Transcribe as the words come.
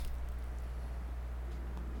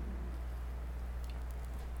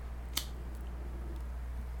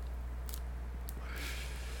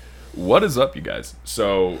What is up, you guys?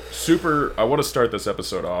 So, I want to start this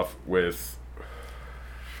episode off with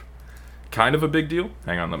kind of a big deal.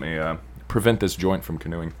 Hang on, let me prevent this joint from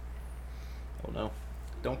canoeing. Oh no.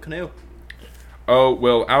 Don't canoe. Oh,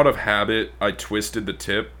 well, out of habit, I twisted the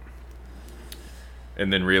tip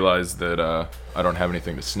and then realized that I don't have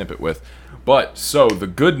anything to snip it with. But, so, the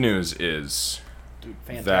good news is... Dude,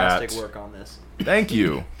 fantastic work on this. Thank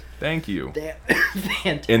you. Thank you.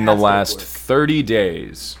 Fantastic In the last work. 30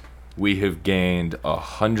 days, we have gained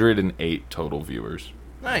 108 total viewers.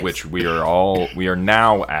 Nice. Which we are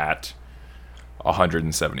now at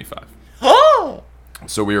 175. Oh!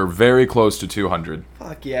 So we are very close to 200.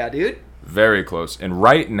 Fuck yeah, dude. Very close. And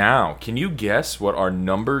right now, can you guess what our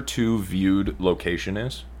number 2 viewed location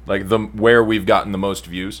is? Like where we've gotten the most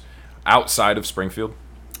views outside of Springfield?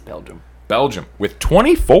 Belgium with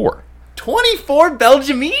 24. 24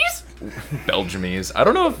 Belgiumese? Belgiumese. I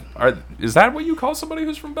don't know is that what you call somebody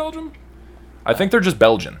who's from Belgium? I think they're just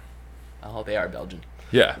Belgian. Oh, they are Belgian.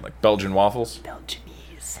 Yeah, like Belgian waffles.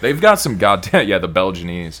 Belgianese. They've got some goddamn the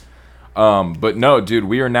Belgianese. But no, dude,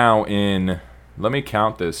 we are now in. Let me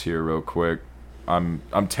count this here real quick.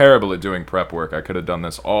 I'm terrible at doing prep work. I could have done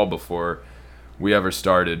this all before we ever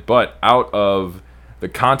started. But out of the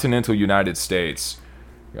continental United States,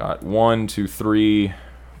 got 1, 2, 3,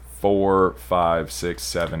 4, 5, 6,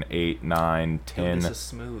 7, 8, 9, 10, Dude, this is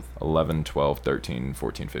smooth. 11, 12, 13,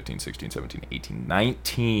 14, 15, 16, 17, 18,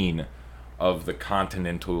 19 of the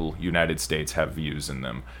continental United States have views in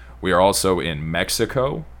them. We are also in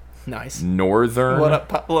Mexico. Nice. Northern. What up,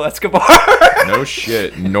 Pablo Escobar? No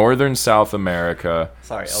shit. Northern South America.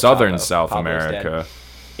 Sorry, El Southern Chapo. South Pablo's America.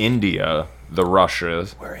 India. The Russia.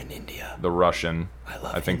 We're in India. The Russian.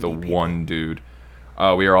 I think Hindi the people. one dude.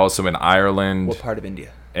 We are also in Ireland. What part of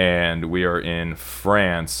India? And we are in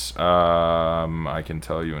France. I can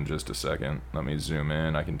tell you in just a second. Let me zoom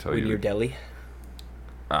in. I can tell We're you. near Delhi.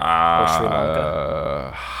 Or Sri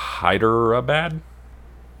Lanka. Hyderabad?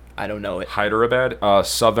 I don't know it. Hyderabad,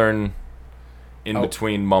 southern, in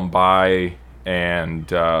between Mumbai and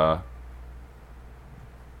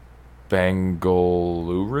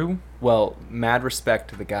Bengaluru. Well, mad respect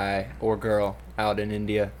to the guy or girl out in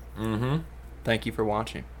India. Mm-hmm. Thank you for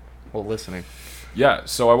watching. Well, listening. Yeah,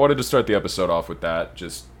 so I wanted to start the episode off with that.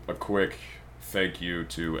 Just a quick thank you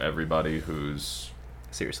to everybody who's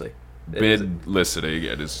Seriously. been listening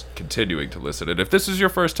and is continuing to listen. And if this is your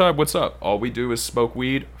first time, what's up? All we do is smoke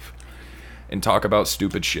weed and talk about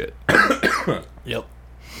stupid shit. Yep.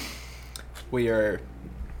 We are...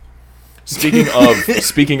 Speaking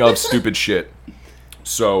of stupid shit,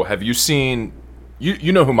 so have you seen...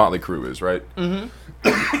 You know who Motley Crue is, right? Mm-hmm.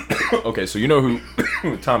 Okay, so you know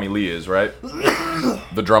who Tommy Lee is, right?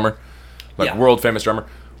 The drummer. Yeah. World famous drummer.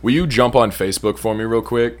 Will you jump on Facebook for me real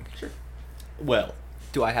quick? Sure. Well,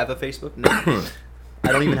 do I have a Facebook? No.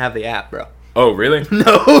 I don't even have the app, bro. Oh, really?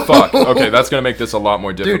 No. Fuck. Okay, that's going to make this a lot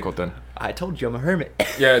more difficult then. I told you I'm a hermit.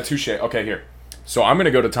 Yeah, touche. Okay, here. So I'm going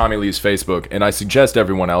to go to Tommy Lee's Facebook, and I suggest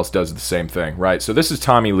everyone else does the same thing, right? So this is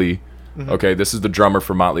Tommy Lee. Mm-hmm. Okay, this is the drummer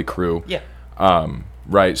for Motley Crue. Yeah.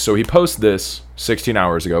 Right, so he posts this 16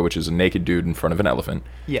 hours ago, which is a naked dude in front of an elephant.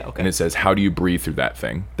 Yeah, okay. And it says, how do you breathe through that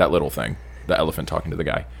thing? That little thing. The elephant talking to the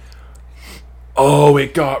guy. Oh,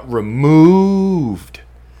 it got removed.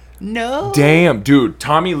 No. Damn, dude.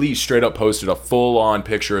 Tommy Lee straight up posted a full-on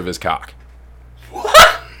picture of his cock.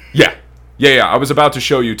 What? Yeah. I was about to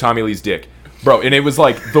show you Tommy Lee's dick. Bro, and it was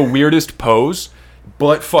like the weirdest pose,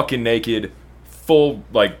 butt fucking naked, full,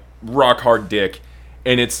 like, rock-hard dick.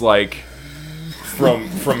 And it's like...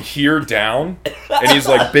 From here down, and he's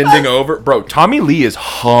like bending over. Bro, Tommy Lee is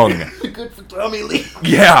hung. Good for Tommy Lee.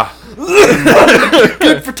 Yeah.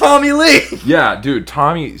 Good for Tommy Lee. Yeah, dude,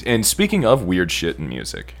 Tommy. And speaking of weird shit in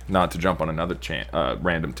music, not to jump on another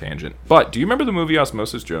random tangent, but do you remember the movie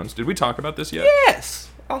Osmosis Jones? Did we talk about this yet?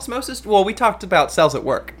 Yes. Osmosis. Well, we talked about Cells at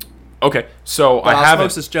Work. Okay, so But I haven't.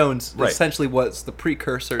 Osmosis Jones Right. essentially was the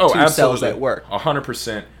precursor Oh, to absolutely. Cells at Work.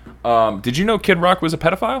 100%. Did you know Kid Rock was a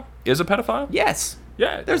pedophile? Is a pedophile? Yes.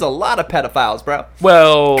 Yeah. There's a lot of pedophiles, bro.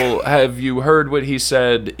 Well, have you heard what he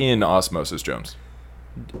said in Osmosis Jones?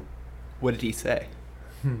 What did he say?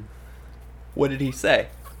 What did he say?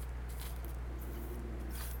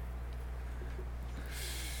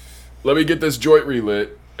 Let me get this joint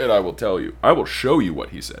relit, and I will tell you. I will show you what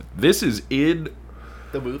he said. This is in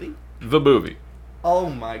The movie? the movie. Oh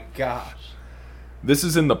my gosh. This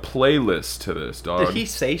is in the playlist to this, dog. Did he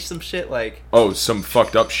say some shit like... Oh, some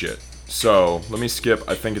fucked up shit. So, let me skip.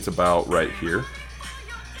 I think it's about right here.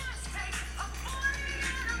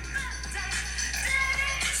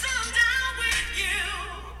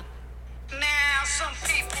 Now some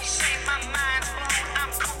people say my mind's blown. I'm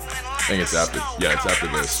cool and I think it's after. Yeah, it's after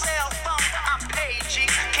this.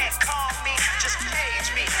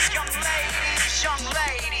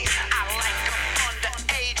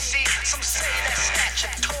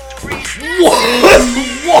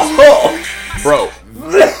 Whoa! Bro,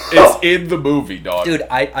 it's in the movie, dog. Dude,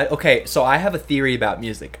 okay, so I have a theory about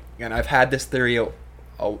music, and I've had this theory.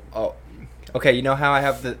 Okay, you know how I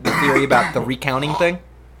have the theory about the recounting thing?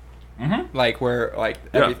 Mm-hmm. Like where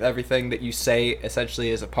Yeah. everything that you say essentially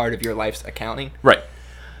is a part of your life's accounting. Right.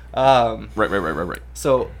 Right. Right.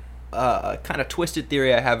 So, a kind of twisted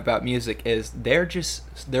theory I have about music is their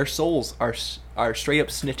souls are straight up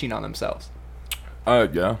snitching on themselves.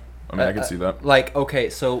 Yeah. I mean, I can see that. Like, okay,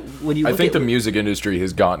 so when you I look think at, the music industry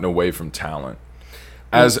has gotten away from talent,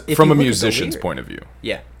 as if from you a look at the musician's lyric- point of view.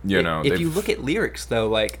 yeah, You know, if you they've- look at lyrics though,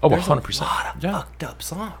 like Oh, there's 100%. a lot of Yeah. fucked up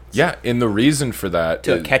songs. Yeah, and the reason for that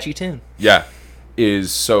To a is- catchy tune. Yeah,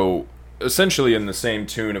 is so essentially in the same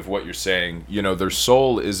tune of what you're saying. You know, their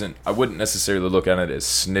soul isn't. I wouldn't necessarily look at it as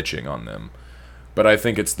snitching on them, but I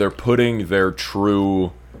think it's they're putting their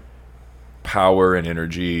true power and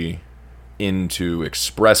energy into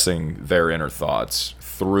expressing their inner thoughts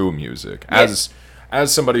through music. Yeah.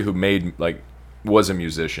 As somebody who was a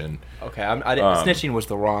musician. Okay, snitching was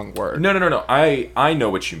the wrong word. No. I know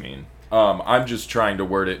what you mean. I'm just trying to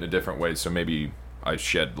word it in a different way, so maybe I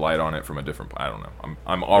shed light on it from a different. I don't know.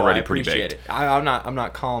 I'm already I pretty appreciate baked. it. I'm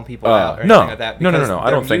not calling people out or no. anything like that. No. because I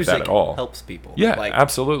their don't think that music at all. Helps people. Yeah, Like,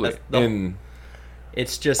 absolutely. that's the- And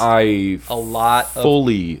it's just I a lot of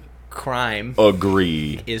fully crime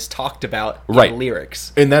agree. is talked about Right. in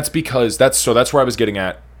lyrics. And that's because that's where I was getting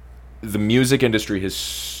at. The music industry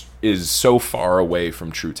is so far away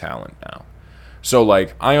from true talent now. So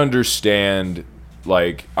like I understand,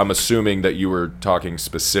 like I'm assuming that you were talking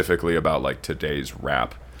specifically about like today's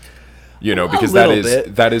rap. You know, A because little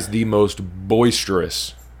bit. that is the most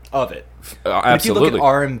boisterous. Of it. Absolutely. If you look at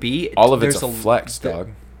R&B, all of it's there's a flex,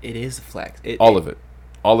 dog. It is a flex. All of it.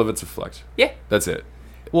 All of it's a flex. Yeah. That's it.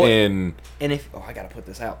 Well, and And if I gotta put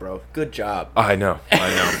this out, bro. Good job. I know.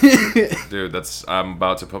 Dude, I'm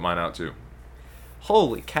about to put mine out too.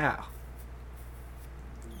 Holy cow.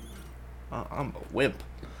 I'm a wimp.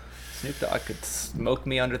 Snoop Dogg could smoke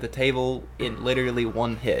me under the table in literally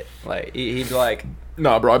one hit. Like he'd be like,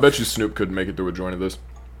 Nah, bro, I bet you Snoop couldn't make it through a joint of this.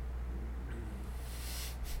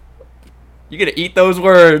 "You gonna eat those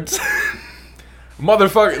words?"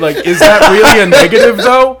 Motherfucker, like, is that really a negative,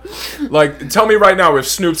 though? Like, tell me right now if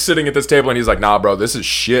Snoop's sitting at this table and he's like, nah, bro, this is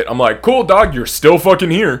shit. I'm like, cool, dog, you're still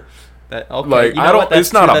fucking here. Okay, Like, I don't-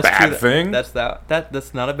 it's not a bad thing. That's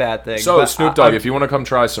not a bad thing. So, but Snoop Dogg, if you want to come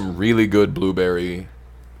try some really good blueberry,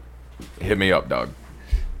 hit me up, dog.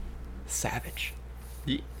 savage,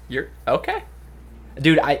 you're okay,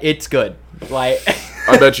 dude. It's good. Like,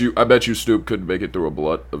 I bet you Snoop couldn't make it through a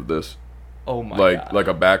blunt of this. oh my god, Like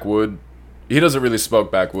a backwood. He doesn't really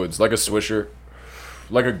smoke backwoods. Like a swisher.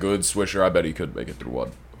 Like a good swisher, I bet he could make it through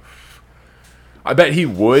one. I bet he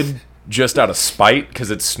would, just out of spite,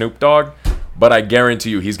 because it's Snoop Dogg. But I guarantee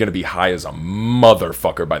you he's going to be high as a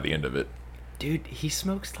motherfucker by the end of it. dude. He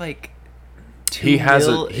smokes like He has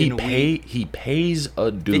mil a he in pay weed. he pays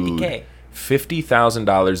a dude $50K.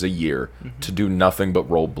 $50,000 a year to do nothing but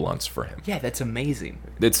roll blunts for him. Yeah, that's amazing.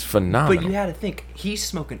 It's phenomenal. But you had to think, he's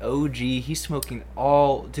smoking OG. He's smoking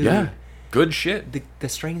all, dude. Yeah. Good shit. The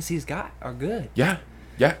strains he's got are good. Yeah.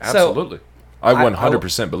 Yeah, So, absolutely. I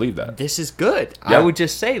 100% believe that. This is good. Yeah. I would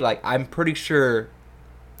just say, like, I'm pretty sure.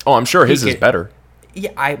 Oh, I'm sure his is could- better.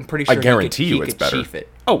 Yeah, I'm pretty sure. I guarantee he you could it's better. Chief it.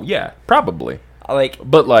 Oh, yeah, probably. Like,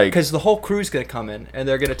 But like, because the whole crew's gonna come in and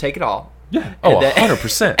they're gonna take it all. yeah. Oh, And then-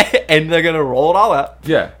 100%. and they're gonna roll it all up.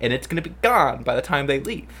 Yeah. And it's gonna be gone by the time they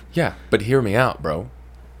leave. Yeah, but hear me out, bro.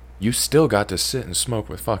 You still got to sit and smoke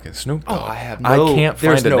with fucking Snoop Dogg. I have no-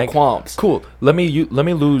 there's no qualms. Cool. Let me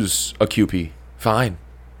lose a QP. Fine.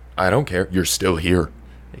 I don't care. You're still here.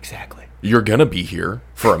 Exactly. You're gonna be here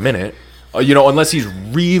for a minute. You know, unless he's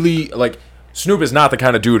really like Snoop is not the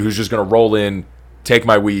kind of dude who's just gonna roll in, take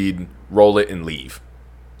my weed, roll it, and leave.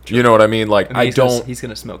 You know what I mean? Like And I he's don't. He's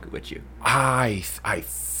gonna smoke it with you. I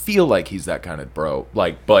feel like he's that kind of bro.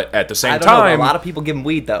 Like, but at the same I don't know. time, A lot of people give him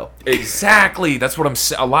weed though. exactly. That's what I'm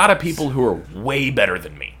saying. A lot of people who are way better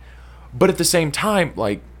than me, but at the same time,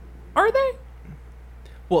 like, are they?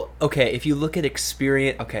 Well, okay. If you look at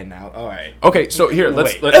experience, okay, now, all right. Okay, so here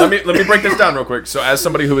Wait. let me break this down real quick. So, as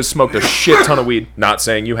somebody who has smoked a shit ton of weed, not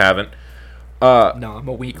saying you haven't. No, I'm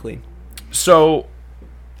a weakling. So,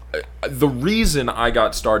 the reason I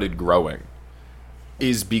got started growing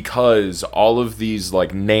is because all of these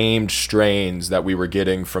like named strains that we were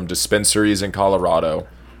getting from dispensaries in Colorado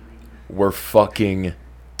were fucking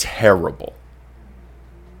terrible.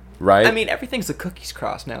 right? I mean, everything's a cookies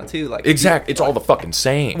cross now too. Like exactly. It's all the fucking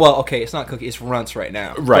same. Well, okay, it's not cookie. It's Runts right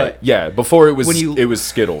now. Right. But, Yeah. Before it was when you- it was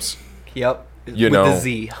Skittles. Yep. You with know. the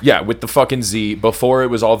Z. Yeah, with the fucking Z. Before it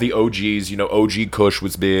was all the OGs. You know, OG Kush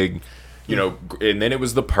was big. You know, and then it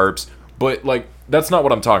was the Perps. But like, that's not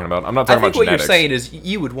what I'm talking about. I'm not I talking think about what genetics. you're saying is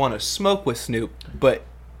you would want to smoke with Snoop, but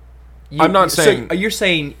I'm not saying- So you're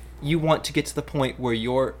saying you want to get to the point where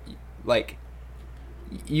you're like,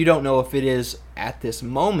 you don't know if it is at this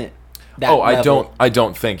moment. That level. I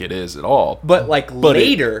don't think it is at all. But like But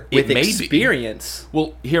later it with may be. experience,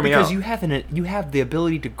 Well, hear me out. because you have the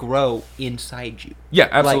ability to grow inside you. Yeah,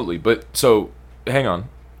 absolutely. But so, hang on.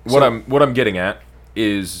 What I'm getting at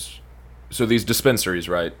is, so these dispensaries,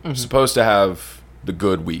 right? Supposed to have the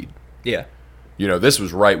good weed. Yeah. You know, this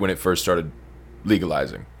was right when it first started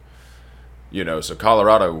legalizing. You know, so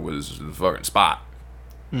Colorado was the fucking spot.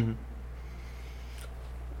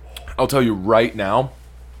 I'll tell you right now,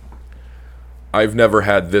 I've never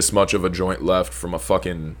had this much of a joint left from a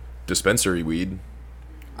fucking dispensary weed.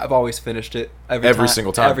 I've always finished it Every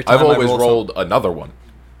single time. Every time I've always I roll rolled another one.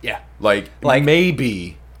 Yeah. Like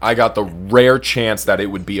maybe I got the rare chance that it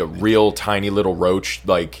would be a real tiny little roach,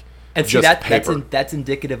 like And see, just paper. that's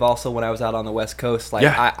indicative also when I was out on the West Coast. Like,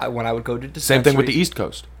 Yeah. I when I would go to dispensary. Same thing with the East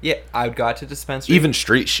Coast. Yeah, I would go out to dispensary. Even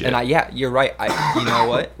street shit. And you're right. You know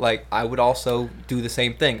what? Like, I would also do the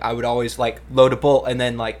same thing. I would always, like, load a bowl, and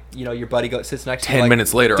then, like, you know, your buddy sits next to you. 10 like,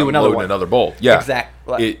 minutes later, do I'm another loading one. another bowl. Yeah. Exactly.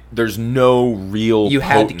 Like, There's no real you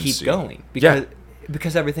had to potency. keep going.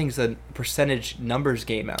 Because everything's a percentage numbers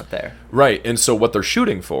game out there. Right. And so what they're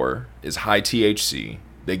shooting for is high THC.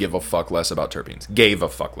 They give a fuck less about terpenes. Gave a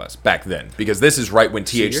fuck less back then. Because this is right when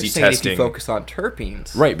So you're THC saying testing. if you focus on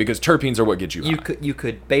terpenes, Right, because terpenes are what get you high. you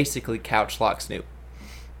could basically couch lock Snoop.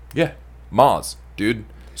 Yeah. Moz, dude.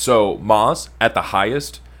 So Moz, at the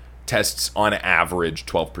highest, tests on average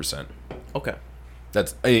 12%. Okay.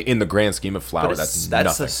 That's, in the grand scheme of flower, that's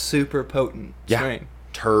nothing. a super potent strain.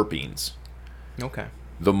 Terpenes. Okay.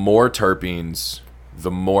 The more terpenes, the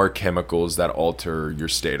more chemicals that alter your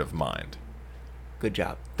state of mind. Good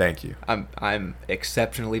job. Thank you. I'm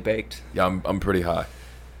exceptionally baked. Yeah, I'm pretty high.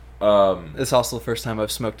 It's also the first time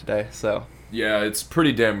I've smoked today, so Yeah, it's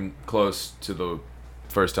pretty damn close to the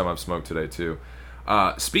first time I've smoked today, too.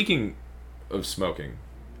 Speaking of smoking,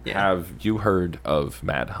 have you heard of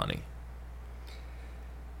Mad Honey?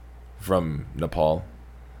 From Nepal?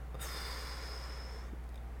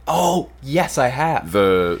 Oh, yes, I have.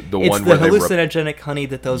 The It's one the where they... hallucinogenic honey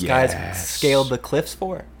that those guys Yes. scaled the cliffs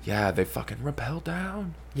for. Yeah, they fucking rappel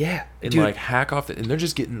down. Yeah. And, dude, like, hack off... and they're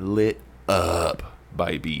just getting lit up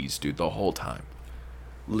by bees, dude, the whole time.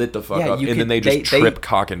 Lit the fuck Yeah, up. you And then could- they just they- trip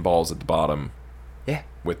cock and balls at the bottom yeah.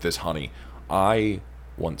 with this honey. I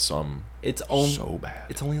want some It's so bad.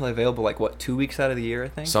 It's only available, like, what, 2 weeks out of the year, I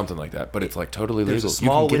think? Something like that. But it's, like, totally There's a legal. You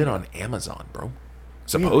small can get it window. on Amazon, bro.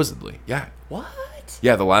 Supposedly. Yeah. What?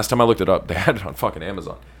 Yeah, the last time I looked it up, they had it on fucking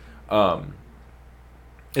Amazon.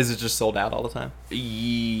 Is it just sold out all the time?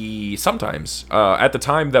 Sometimes. At the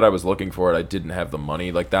time that I was looking for it, I didn't have the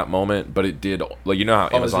money, like, that moment. But it did... like, you know how Oh,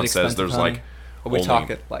 is it Amazon says expensive there's, honey? like... Are we only-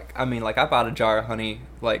 talking, like, I mean, like, I bought a jar of honey,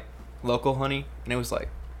 like, local honey, and it was, like,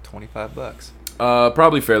 $25.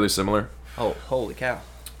 Probably fairly similar. Oh, holy cow.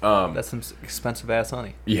 Um, That's some expensive-ass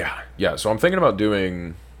honey. Yeah, yeah. So I'm thinking about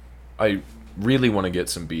doing... I really want to get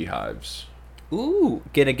some beehives. Ooh,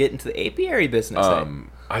 gonna get into the apiary business.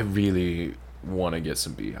 I really want to get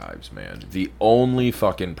some beehives, man. The only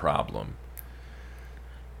fucking problem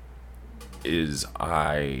is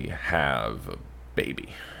I have a baby.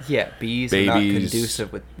 Yeah, bees are not babies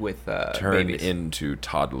conducive with Turn babies. into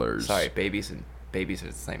toddlers. Sorry, babies and babies are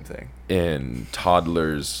the same thing. And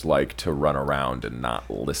toddlers like to run around and not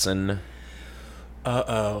listen.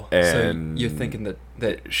 Uh-oh. And so you're thinking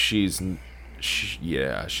that she's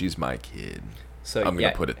my kid. so I'm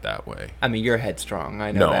gonna put it that way. I mean, you're headstrong.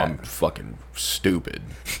 I know No, that. I'm fucking stupid.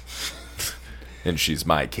 And she's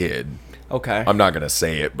my kid. Okay. I'm not gonna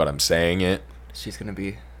say it, but I'm saying it. She's gonna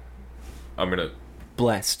be I'm gonna.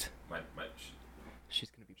 blessed. She's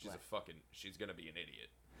gonna be blessed. She's gonna be an idiot.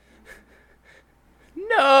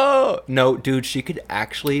 No, dude. She could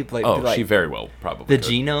actually like. Oh, be like she very well probably. the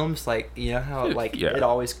could. genomes, like, you know how like Yeah. it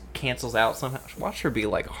always cancels out somehow. Watch her be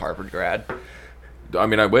like a Harvard grad. I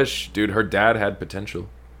mean, I wish, dude. Her dad had potential,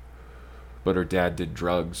 but her dad did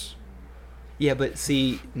drugs. Yeah, but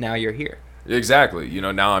see, now you're here, Exactly. You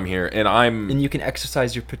know, now I'm here, and and you can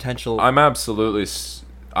exercise your potential. I'm absolutely.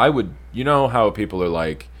 I would. You know how people are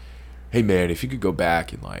like, "Hey, man, if you could go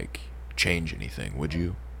back and like change anything, would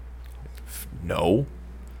you?" No.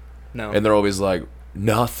 no. And they're always like,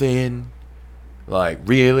 "Nothing." Like,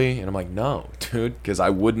 really? And I'm like, no, dude, because I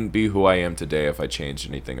wouldn't be who I am today if I changed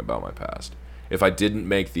anything about my past. If I didn't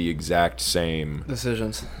make the exact same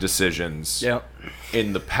decisions Yep.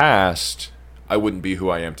 in the past, I wouldn't be who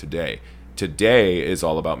I am today. Today is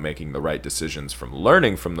all about making the right decisions from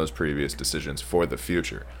learning from those previous decisions for the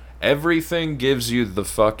future. Everything gives you the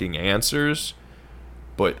fucking answers,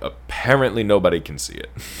 but apparently nobody can see it.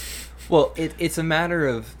 Well, it's a matter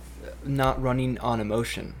of not running on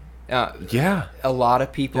emotion. Yeah. A lot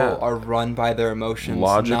of people Yeah. are run by their emotions.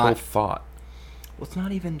 Logical thought. Well, it's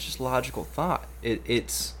not even just logical thought.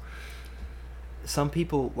 It's some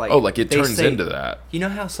people like. Oh, like it they turns say- into that. You know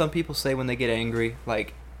how some people say when they get angry,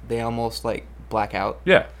 like they almost like black out.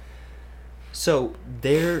 Yeah. So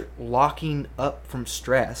they're locking up from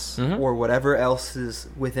stress or whatever else is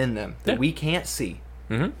within them that we can't see,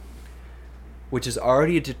 which is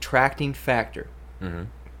already a detracting factor.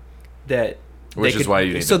 That Which is why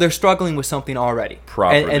you need so to they're struggling with something already,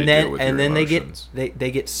 properly and then deal with and your then emotions.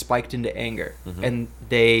 they get spiked into anger, and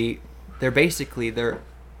they're basically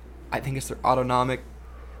I think it's their autonomic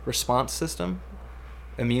response system,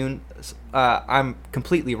 immune. I'm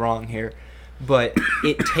completely wrong here, but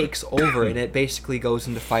it takes over and it basically goes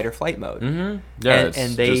into fight or flight mode. Yeah,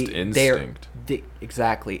 it's just instinct.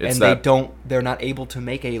 Exactly, It's and that- they're not able to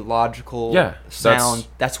make a logical Yeah, sound.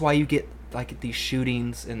 That's why you get like these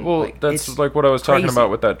shootings and Well, like, that's it's like what I was talking crazy. about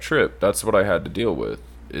with that trip. That's what I had to deal with.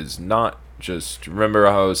 Is not just remember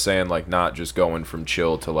how I was saying like not just going from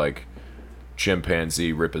chill to like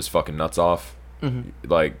chimpanzee rip his fucking nuts off.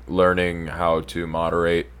 Like learning how to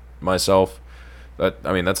moderate myself.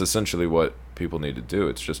 That's essentially what people need to do.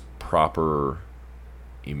 It's just proper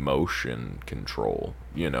emotion control,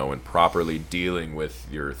 and properly dealing with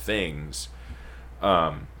your things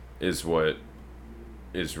is what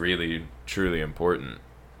is really truly important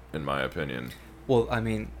in my opinion. Well, I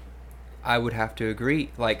mean, I would have to agree.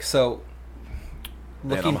 Like, so,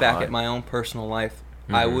 looking I'm back high. at my own personal life,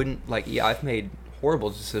 I wouldn't, I've made horrible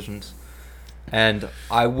decisions. And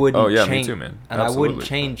I wouldn't Oh, yeah, me change, too, man. And I wouldn't Absolutely.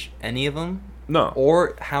 change any of them. No.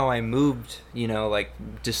 Or how I moved,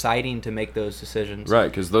 deciding to make those decisions. Right,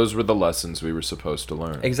 because those were the lessons we were supposed to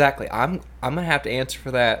learn. Exactly. I'm gonna have to answer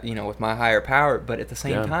for that, with my higher power. But at the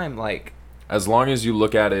same Yeah. time, As long as you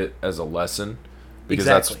look at it as a lesson, because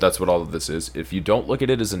Exactly. that's what all of this is. If you don't look at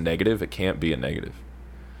it as a negative, it can't be a negative.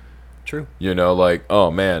 true. Like,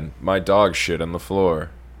 oh man, my dog shit on the floor.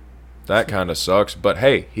 That kind of sucks. But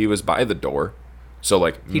hey, he was by the door. So,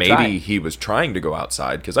 He maybe tried. he was trying to go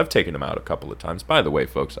outside, because I've taken him out a couple of times. By the way,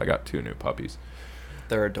 folks, I got 2 new puppies.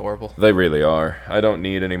 They're adorable. They really are. I don't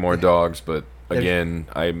need any more dogs, but They're- again,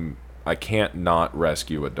 I can't not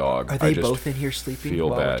rescue a dog. Are I they just both in here sleeping feel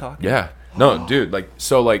while we're bad. talking? Yeah. No, dude, okay.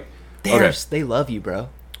 They love you, bro.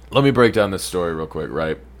 Let me break down this story real quick,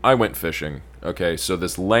 right? I went fishing. Okay, so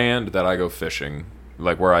this land that I go fishing,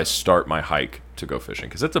 like where I start my hike to go fishing,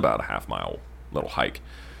 because it's about a half-mile little hike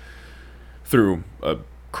through a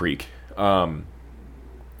creek,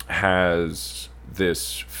 has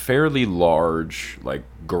this fairly large, like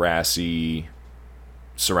grassy,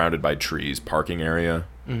 surrounded by trees, parking area.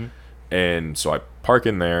 And so I park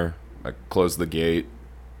in there, I close the gate,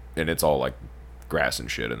 and it's all like grass and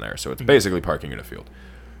shit in there. So it's basically parking in a field.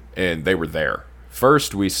 And they were there.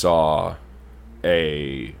 First, we saw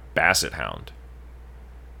a basset hound.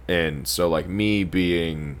 And so, me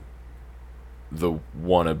being the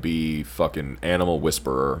wannabe fucking animal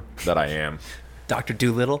whisperer that I am. Dr.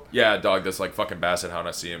 Doolittle. Yeah, dog, this fucking basset hound,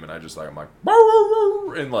 I see him, and I'm like, "Bow, bow,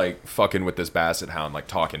 bow," and fucking with this basset hound,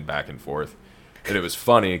 talking back and forth. And it was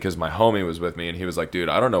funny because my homie was with me, and he was like, dude,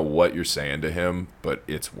 I don't know what you're saying to him, but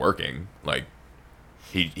it's working.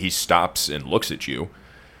 He stops and looks at you.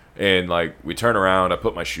 And, we turn around, I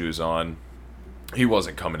put my shoes on. He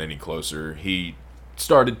wasn't coming any closer. He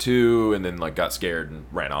started to, and then, got scared and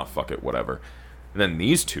ran off. Fuck it, whatever. And then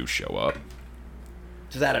these 2 show up.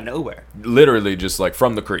 Just out of nowhere. Literally just,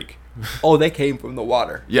 from the creek. Oh, they came from the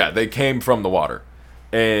water. Yeah, they came from the water.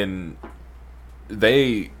 And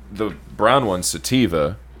the brown one,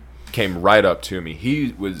 Sativa, came right up to me.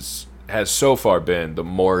 He has so far been the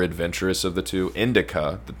more adventurous of the 2.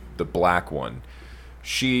 Indica, the black one,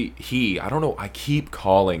 I don't know, I keep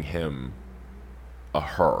calling him a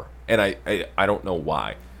her. And I don't know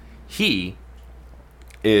why. He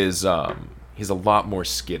is, he's a lot more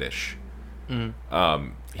skittish.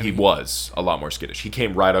 He was a lot more skittish. He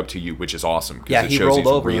came right up to you, which is awesome. Yeah, it he shows rolled he's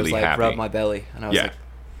over really and was like, happy. rub my belly. And I was Yeah. like,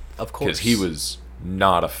 of course. Because he was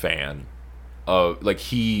not a fan of,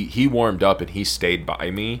 he warmed up and he stayed by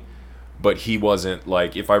me, but he wasn't,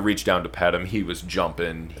 if I reached down to pet him, he was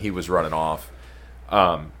jumping, he was running off.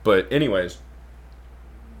 But anyways,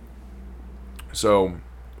 So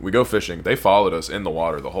we go fishing. They followed us in the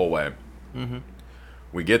water the whole way. Mm-hmm.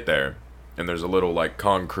 We get there, and there's a little like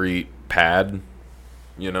concrete pad,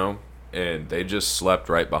 you know, and they just slept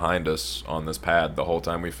right behind us on this pad the whole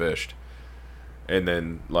time we fished. And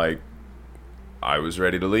then like I was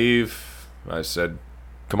ready to leave. I said,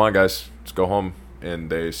 "Come on, guys, let's go home." And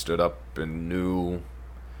they stood up and knew.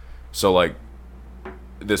 So like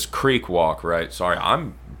this creek walk, right? Sorry,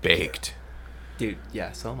 I'm baked. Dude,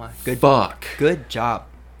 yeah, so am I. Good. Fuck. Good job.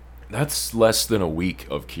 That's less than a week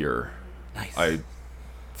of cure. Nice. I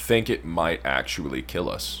think it might actually kill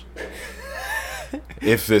us.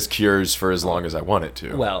 If this cures for as long as I want it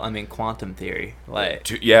to. Well, I mean, quantum theory. Like,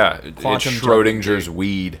 Yeah, it's Quantum Schrodinger's jumping,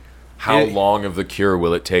 weed. How Dude. long of the cure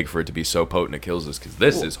will it take for it to be so potent it kills us? Because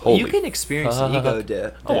this is holy. You can experience the ego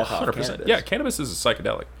death. Oh, off 100%. cannabis. Yeah, cannabis is a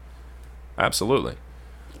psychedelic. Absolutely.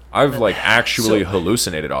 I've like actually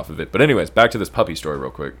hallucinated off of it. But anyways, back to this puppy story real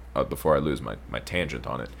quick before I lose my tangent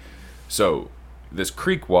on it. So this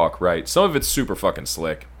creek walk, right? Some of it's super fucking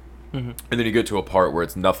slick. Mm-hmm. And then you get to a part where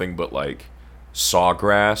it's nothing but like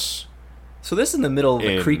sawgrass. So this is in the middle of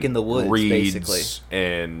a creek in the woods, reeds basically.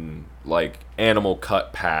 And like animal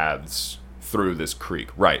cut paths through this creek,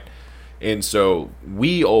 right? And so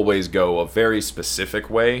we always go a very specific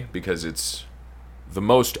way because it's the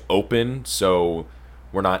most open, so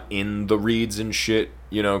we're not in the reeds and shit,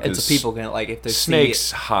 you know, And because so people can, like, if they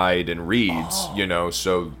snakes hide in reeds, you know,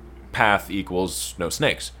 so path equals no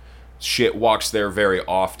snakes. Shit walks there very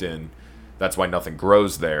often. That's why nothing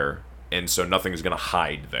grows there, and so nothing's gonna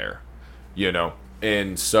hide there, you know.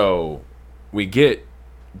 And so we get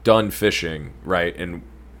done fishing, right? And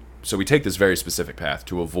so we take this very specific path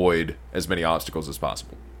to avoid as many obstacles as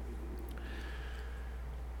possible.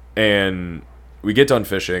 And we get done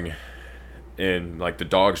fishing, and like the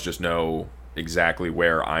dogs just know exactly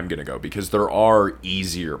where I'm gonna go because there are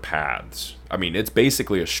easier paths. I mean, it's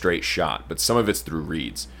basically a straight shot, but some of it's through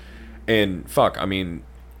reeds. And fuck, I mean,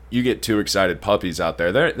 you get two excited puppies out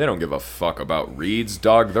there. They don't give a fuck about reeds,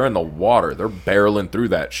 dog. They're in the water. They're barreling through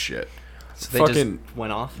that shit. So they just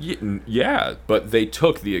went off? Yeah, but they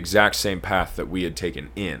took the exact same path that we had taken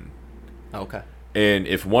in. Okay. And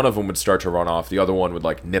if one of them would start to run off, the other one would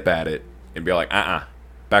like nip at it and be like,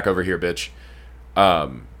 back over here, bitch.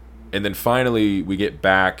 And then finally we get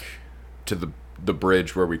back to the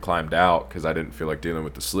bridge where we climbed out because I didn't feel like dealing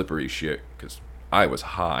with the slippery shit because I was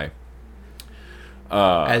high.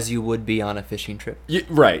 As you would be on a fishing trip. Yeah,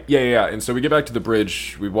 right. Yeah. And so we get back to the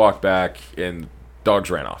bridge, we walk back, and dogs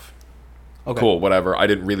ran off. Okay. Cool, whatever. I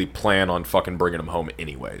didn't really plan on fucking bringing them home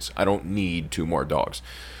anyways. I don't need 2 more dogs.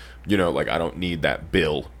 You know, like, I don't need that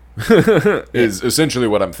bill. Is essentially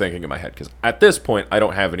what I'm thinking in my head. Because at this point, I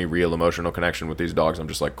don't have any real emotional connection with these dogs. I'm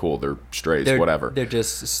just like, cool, they're strays, whatever. They're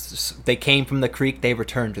just, they came from the creek, they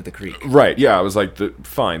returned to the creek. Right, yeah. I was like,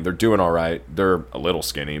 fine, they're doing all right. They're a little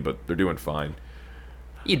skinny, but they're doing fine.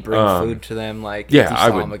 You'd bring food to them, like, if Yeah, you I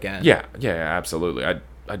saw would. them again. Yeah, absolutely.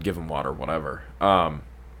 I'd give them water, whatever.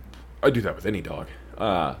 I'd do that with any dog.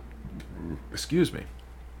 Excuse me.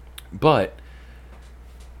 But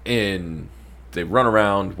they run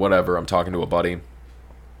around, whatever. I'm talking to a buddy,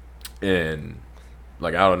 and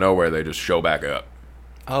like out of nowhere, they just show back up.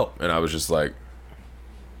 Oh. And I was just like,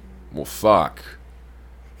 well, fuck.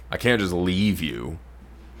 I can't just leave you.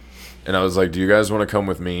 And I was like, do you guys want to come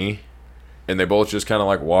with me? And they both just kind of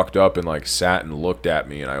like walked up and like sat and looked at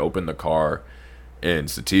me. And I opened the car, and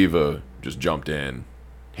Sativa just jumped in.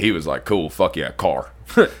 He was like, cool, fuck yeah, car.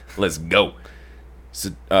 Let's go.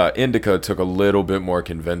 So, Indica took a little bit more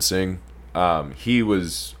convincing. He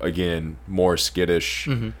was, again, more skittish.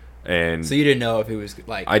 Mm-hmm. And so you didn't know if he was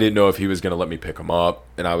like... I didn't know if he was going to let me pick him up.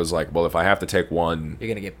 And I was like, well, if I have to take one... You're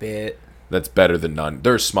going to get bit. That's better than none.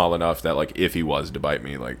 They're small enough that, like, if he was to bite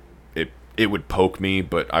me, like, it would poke me,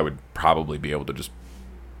 but I would probably be able to just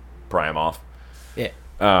pry him off. Yeah.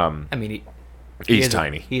 I mean, he's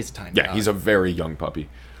tiny. He's a tiny Yeah, dog. he's a very young puppy.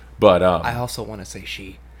 But I also want to say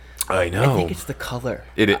she. I know. I think it's the color.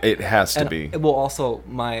 It has to And, be. well, also,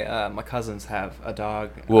 my cousins have a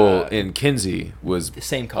dog. Well, and Kinsey was the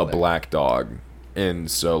same color. a black dog. And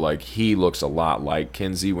so, like, he looks a lot like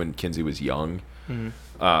Kinsey when Kinsey was young.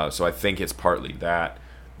 Mm-hmm. So I think it's partly that.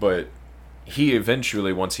 But he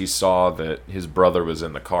eventually, once he saw that his brother was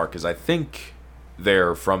in the car, because I think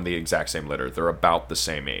they're from the exact same litter. They're about the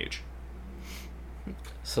same age.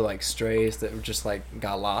 So, like, strays that were just, like,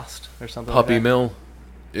 got lost or something Puppy like that? mill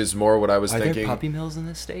is more what I was Are thinking. there puppy mills in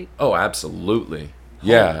this state? Oh, absolutely.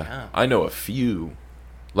 Yeah. cow. I know a few.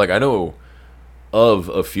 Like, I know of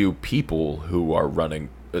a few people who are running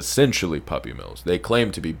essentially puppy mills. They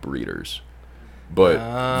claim to be breeders,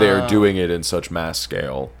 but they're doing it in such mass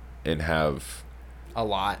scale and have A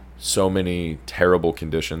lot. so many terrible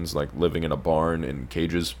conditions, like living in a barn in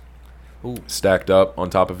cages Ooh. stacked up on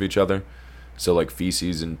top of each other. So like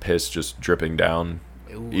feces and piss just dripping down,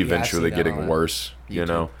 Ooh, eventually yeah, I've seen that getting on worse, you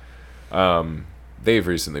YouTube. know. They've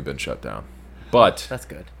recently been shut down. But That's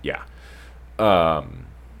good. yeah.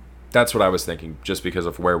 That's what I was thinking, just because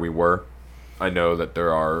of where we were. I know that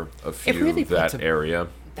there are a few really that puts a- area.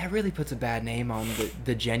 That really puts a bad name on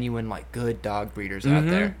the genuine, like, good dog breeders out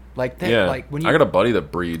there. Like, that, Yeah. like, when you... I got a buddy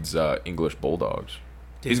that breeds English bulldogs.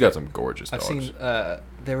 Dude, He's got some gorgeous I've dogs. seen,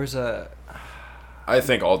 there was a... I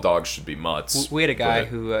think all dogs should be mutts. We had a guy but-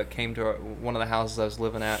 who came to one of the houses I was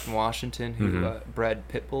living at in Washington who bred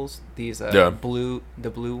pit bulls. These Yeah. blue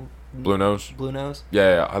Blue nose. nose.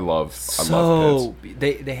 Yeah, I love pits.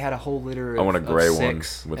 They had a whole litter. I want a of gray one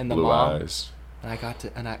 6 with and the blue mom, eyes. And I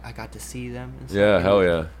got to see them. And stuff. Yeah, It hell was-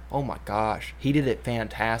 yeah. Oh my gosh, he did a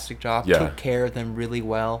fantastic job. Yeah. Took care of them really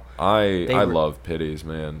well. I They were- love pitties,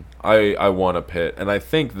 man. I want a pit, and I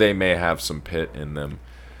think they may have some pit in them,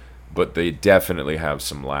 but they definitely have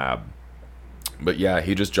some lab. But yeah,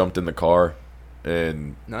 he just jumped in the car,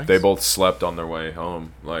 and Nice. they both slept on their way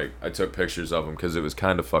home. Like, I took pictures of them because it was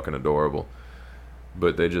kind of fucking adorable.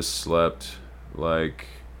 But they just slept, like,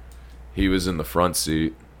 he was in the front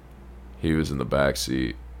seat, he was in the back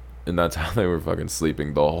seat, and that's how they were fucking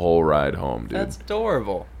sleeping the whole ride home, dude. That's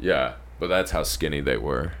adorable. Yeah, but that's how skinny they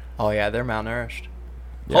were. Oh yeah, they're malnourished.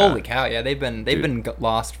 Yeah. Holy cow! Yeah, they've Dude. been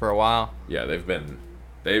lost for a while. Yeah, they've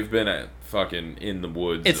been at fucking in the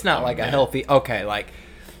woods. It's not like a minute. healthy. Okay, like,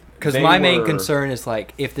 because They my main were- concern is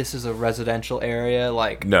like if this is a residential area,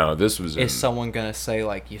 like, No, this was in, is someone gonna say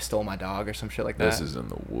like you stole my dog or some shit like that? this is in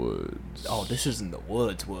the woods. Oh, this is in the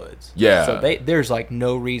woods. Yeah. So there's like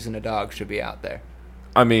no reason a dog should be out there.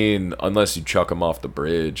 I mean, unless you chuck them off the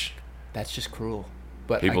bridge. That's just cruel.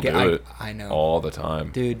 But People I do it I know, all the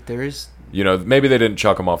time. dude. There is, You know, maybe they didn't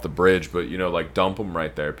chuck them off the bridge, but, you know, like, dump them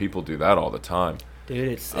right there. People do that all the time. dude.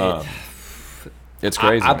 It's It's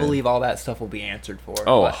crazy, I man. believe all that stuff will be answered for.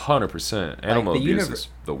 Oh, but 100%. Animal the abuse univer- is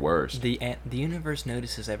the worst. the universe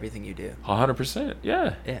notices everything you do. 100%.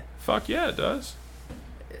 Yeah. Yeah, Fuck yeah, it does.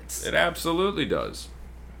 it's It absolutely does.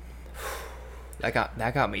 that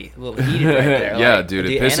got me a little heated right there. Yeah, Like, dude,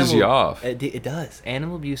 it the pisses you off. It does.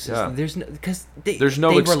 Animal abuse is Yeah. there's no because There's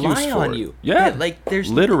no they excuse rely for on it. you. Yeah. like there's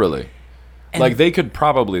Literally. and- Like, they could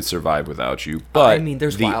probably survive without you, but... I mean,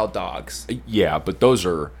 there's the- wild dogs. Yeah, but those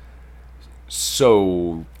are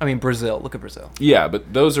so... I mean, Brazil. Look at Brazil. Yeah,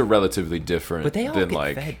 but those are relatively different But they all than, get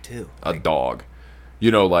like, fed too. a dog.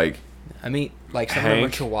 You know, like, I mean, like some of them are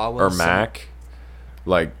Hank Chihuahuas. or some- Mac,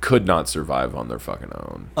 like, could not survive on their fucking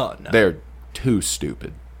own. Oh no. They're too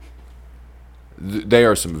stupid. They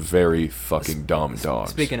are some very fucking dumb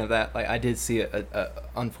dogs. Speaking of that, like I did see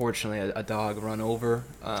unfortunately a dog run over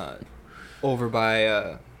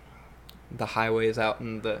by the highways out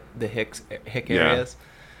in the Hick Yeah. areas,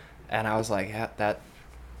 and I was like, yeah, that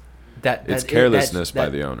It's carelessness by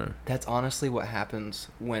the owner. That's honestly what happens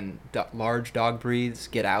when large dog breeds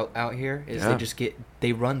get out here. Is Yeah.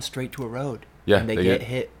 they run straight to a road. Yeah, and they they get get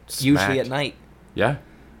hit usually smacked. at night, Yeah.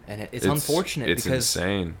 and it's unfortunate It's because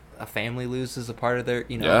insane. a family loses a part of their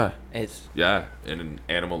Yeah. it's Yeah, and an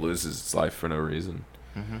animal loses its life for no reason.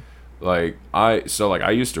 Mhm. Like, I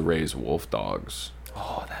used to raise wolf dogs,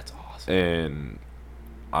 oh that's awesome. and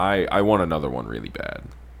I want another one really bad.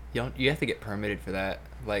 You have to get permitted for that,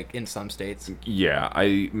 like in some states. Yeah,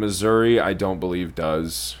 Missouri I don't believe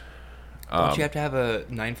does. Don't you have to have a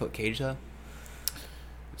 9-foot cage though?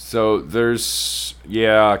 So there's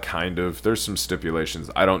kind of. There's some stipulations.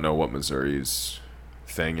 I don't know what Missouri's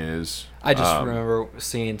thing is. I just remember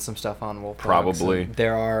seeing some stuff on wolf dogs, Probably. and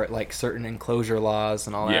there are like certain enclosure laws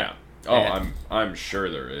and all that. Yeah. Oh, And- I'm sure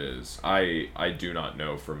there is. I do not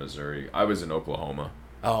know for Missouri. I was in Oklahoma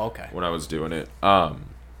Oh, okay. when I was doing it.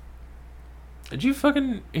 Did you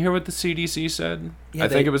fucking hear what the CDC said? Yeah, I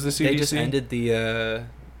think it was the CDC. They just ended the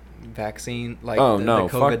vaccine, like Oh, the no,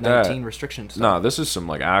 fuck COVID-19 that. restrictions. Nah, this is some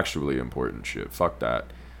like actually important shit. Fuck that.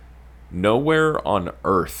 Nowhere on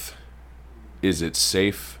earth is it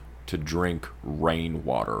safe to drink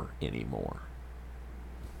rainwater anymore.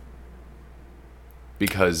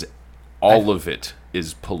 Because all of it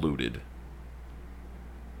is polluted.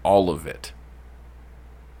 All of it.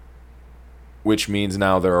 Which means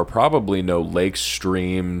now there are probably no lakes,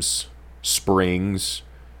 streams, springs,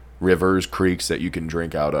 rivers, creeks that you can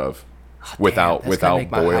drink out of without That's gonna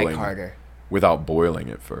make my hike boiling harder. without boiling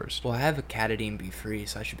it first. Well, I have a Catadine B3,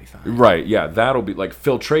 so I should be fine. Right, yeah, that'll be like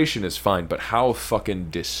filtration is fine, but how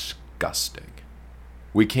fucking disgusting.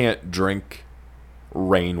 We can't drink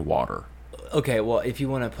rainwater. Okay, well, if you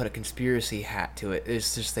want to put a conspiracy hat to it,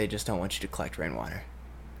 it's just they just don't want you to collect rainwater.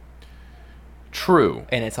 True.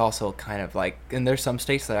 And it's also kind of like, and there's some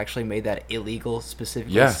states that actually made that illegal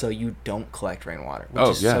specifically so you don't collect rainwater, which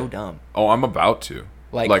is so dumb. Oh, I'm about to.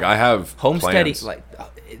 Like I have homesteading, plans.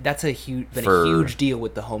 like that's a huge deal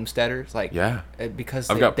with the homesteaders, like because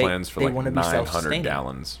I've got plans for like want to be 900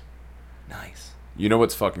 gallons. Nice. You know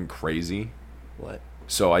what's fucking crazy? What?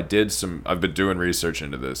 So I've been doing research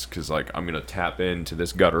into this because like I'm gonna tap into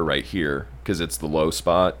this gutter right here because it's the low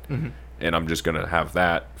spot, and I'm just gonna have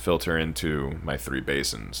that filter into my 3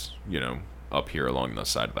 basins, up here along the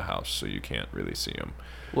side of the house, so you can't really see them.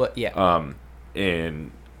 What? Yeah.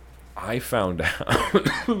 And I found out.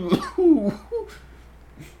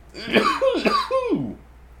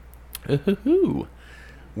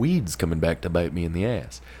 Weeds coming back to bite me in the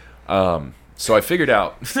ass. So I figured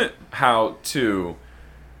out how to.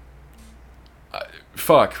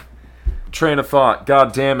 Train of thought.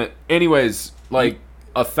 God damn it. Anyways, like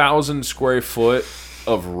 1,000 square foot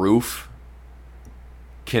of roof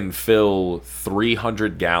can fill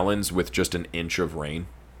 300 gallons with just an inch of rain.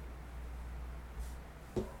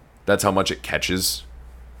 That's how much it catches.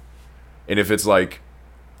 And if it's like,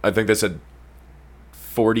 I think they said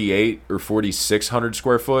 48 or 4,600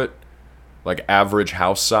 square foot, like average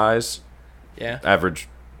house size. Yeah. Average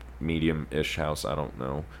medium-ish house, I don't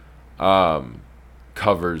know.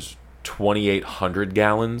 Covers 2,800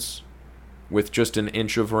 gallons with just an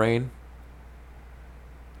inch of rain.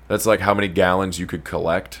 That's like how many gallons you could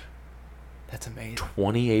collect. That's amazing.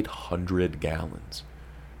 2,800 gallons.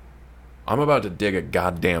 I'm about to dig a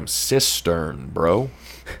goddamn cistern, bro.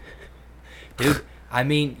 Dude, I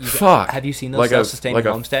mean, have you seen those like self-sustaining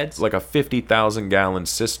homesteads? Like a 50,000 gallon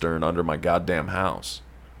cistern under my goddamn house.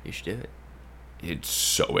 You should do it. It's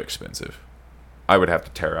so expensive. I would have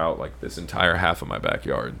to tear out like this entire half of my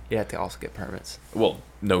backyard. You have to also get permits. Well,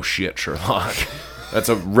 no shit, Sherlock. That's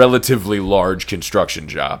a relatively large construction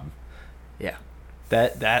job. Yeah.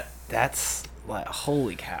 That's like,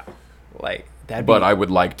 holy cow. Like that. But I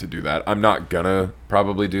would like to do that. I'm not gonna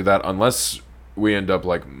probably do that unless we end up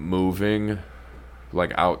like moving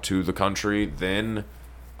like out to the country. Then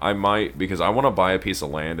I might, because I want to buy a piece of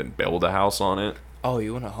land and build a house on it. Oh,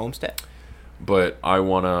 you want a homestead? But I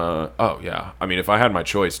want to... Oh, yeah. I mean, if I had my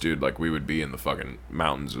choice, dude, like, we would be in the fucking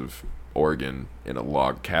mountains of Oregon in a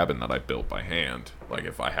log cabin that I built by hand. Like,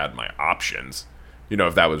 if I had my options.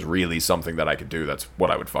 If that was really something that I could do, that's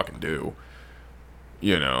what I would fucking do.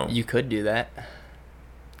 You could do that.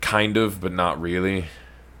 Kind of, but not really.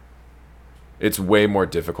 It's way more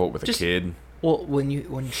difficult with a kid. Well,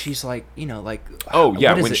 when she's like, like... Oh,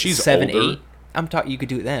 yeah, when she's 7, older. 8, I'm talking, you could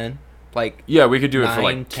do it then. Like, yeah, we could do it for 9,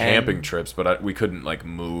 like 10. camping trips, but we couldn't like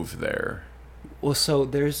move there. Well, so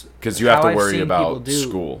there's because you have to worry about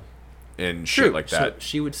school and shit like that. So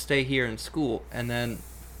she would stay here in school, and then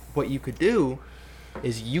what you could do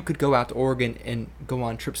is you could go out to Oregon and go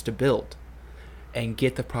on trips to build, and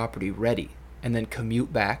get the property ready, and then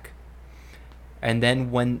commute back, and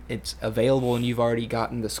then when it's available and you've already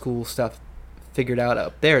gotten the school stuff figured out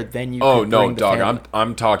up there, then you oh could no bring the dog family.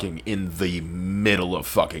 I'm talking in the middle of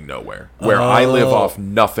fucking nowhere where I live off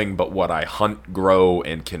nothing but what I hunt, grow,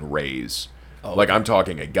 and can raise. Like I'm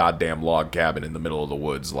talking a goddamn log cabin in the middle of the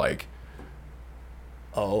woods, like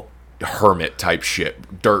hermit type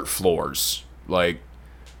shit, dirt floors. Like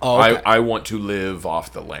okay. I want to live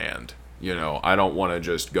off the land. I don't want to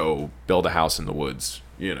just go build a house in the woods.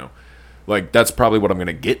 Like that's probably what I'm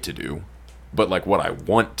gonna get to do, but like what I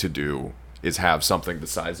want to do is have something the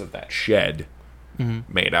size of that shed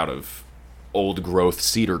made out of old growth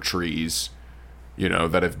cedar trees,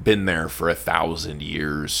 that have been there for 1,000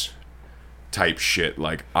 years type shit.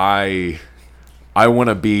 Like I want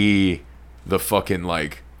to be the fucking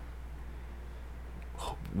like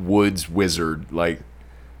woods wizard, like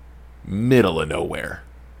middle of nowhere.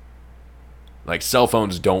 Like cell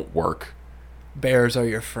phones don't work. Bears are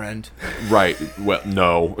your friend. Right. Well,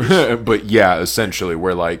 no. But yeah, essentially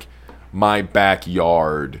we're like, my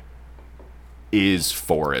backyard is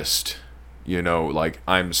forest. Like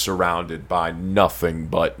I'm surrounded by nothing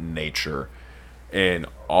but nature, and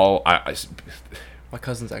all my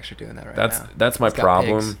cousin's actually doing that right now. That's my He's got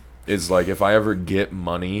problem. pigs. Is like if I ever get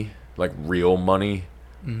money, like real money,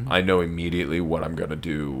 I know immediately what I'm gonna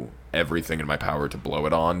do. Everything in my power to blow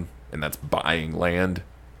it on, and that's buying land,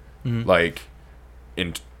 like,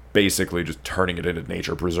 and basically just turning it into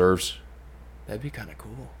nature preserves. That'd be kind of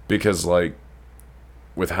cool. Because, like,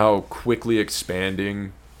 with how quickly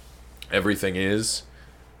expanding everything is,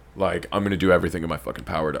 like, I'm going to do everything in my fucking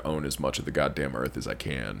power to own as much of the goddamn earth as I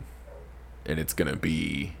can. And it's going to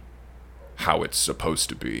be how it's supposed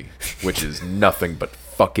to be, which is nothing but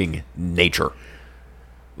fucking nature.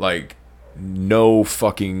 Like, no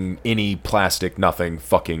fucking any plastic, nothing,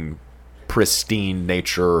 fucking pristine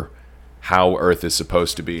nature, how Earth is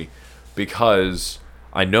supposed to be. Because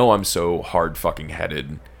I know I'm so hard fucking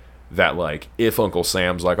headed that, like, if Uncle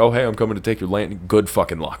Sam's like, oh, hey, I'm coming to take your land, good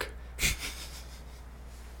fucking luck.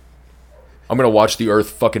 I'm gonna watch the Earth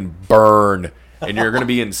fucking burn, and you're gonna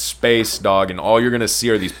be in space, dog, and all you're gonna see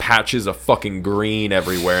are these patches of fucking green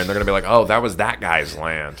everywhere, and they're gonna be like, oh, that was that guy's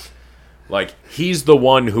land. Like, he's the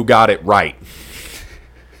one who got it right.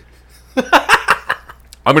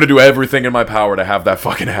 I'm gonna do everything in my power to have that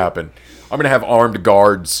fucking happen. I'm gonna have armed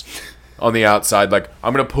guards on the outside. Like,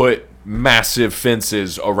 I'm gonna put massive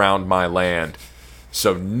fences around my land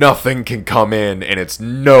so nothing can come in, and it's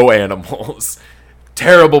no animals.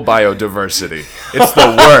 Terrible biodiversity. It's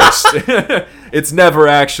the worst. It's never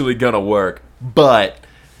actually gonna work. But,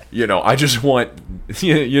 you know, I just want,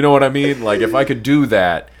 you know what I mean? Like, if I could do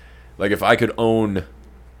that, like, if I could own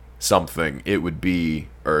something, it would be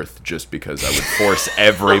Earth, just because I would force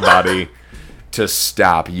everybody to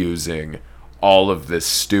stop using all of this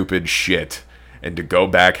stupid shit and to go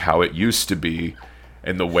back how it used to be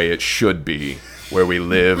and the way it should be, where we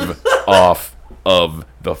live off of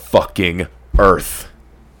the fucking Earth.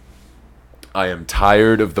 I am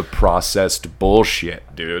tired of the processed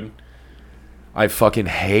bullshit, dude. I fucking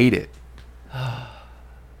hate it.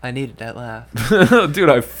 I needed that laugh. Dude,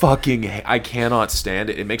 I cannot stand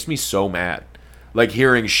it. It makes me so mad. Like,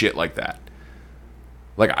 hearing shit like that.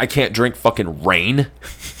 Like, I can't drink fucking rain.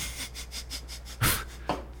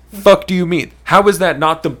 Fuck do you mean? How is that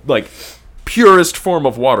not the, like, purest form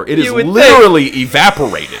of water? It is literally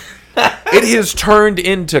evaporated. It has turned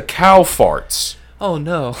into cow farts. Oh,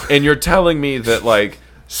 no. And you're telling me that, like,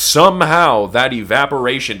 somehow that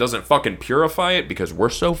evaporation doesn't fucking purify it because we're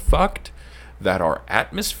so fucked that our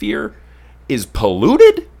atmosphere is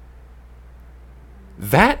polluted?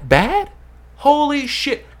 That bad? Holy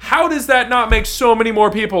shit. How does that not make so many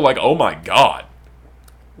more people like, oh my god?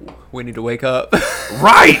 We need to wake up.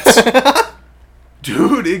 Right!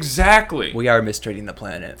 Dude, exactly. We are mistreating the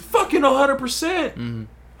planet. Fucking 100%.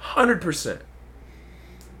 100%.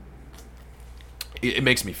 It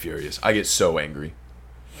makes me furious. I get so angry.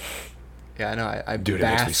 Yeah, I know. I Dude,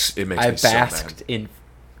 basked, it makes me I so basked mad. in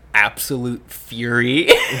absolute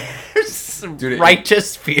fury. Dude,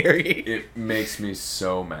 righteous fury. It makes me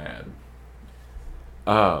so mad.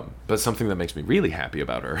 But something that makes me really happy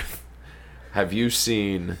about Earth. Have you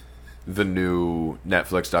seen the new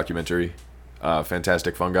Netflix documentary,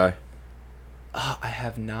 Fantastic Fungi? Oh, I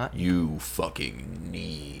have not. You fucking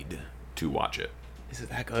need to watch it. Is it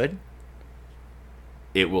that good?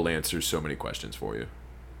 It will answer so many questions for you.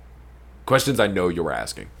 Questions I know you're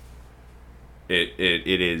asking. It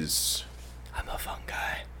is... I'm a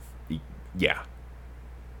fungi. Yeah.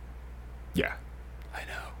 Yeah. I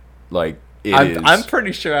know. Like, I'm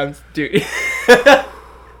pretty sure I'm... Dude.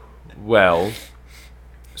 Well,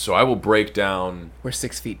 so I will break down... We're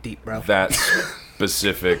 6 feet deep, bro. That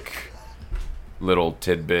specific little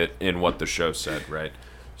tidbit in what the show said, right?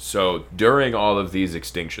 So, during all of these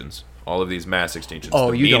extinctions... all of these mass extinctions. Oh,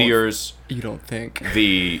 the you meteors. You don't think.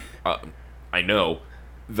 The, I know,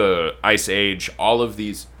 the Ice Age, all of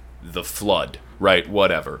these, the flood, right?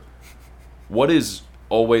 Whatever. What has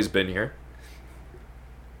always been here?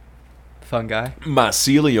 Fungi.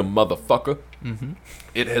 Mycelium, motherfucker. Mm-hmm.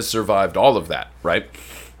 It has survived all of that, right?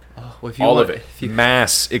 Oh, well, all of it.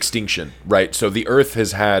 Mass extinction, right? So the Earth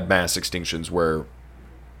has had mass extinctions where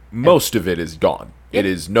most of it is gone. Yep. It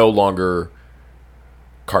is no longer...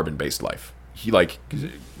 carbon-based life, like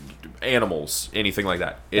animals, anything like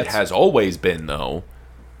that. It has always been, though,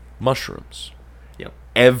 mushrooms. Yep.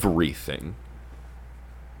 Everything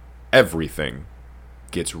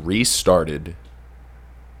gets restarted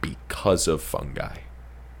because of fungi.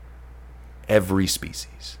 Every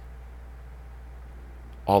species,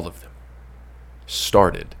 all of them,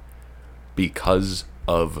 started because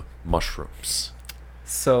of mushrooms.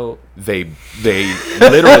 So they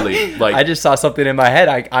literally, like, I just saw something in my head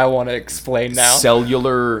I want to explain now.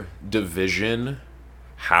 Cellular division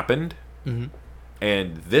happened,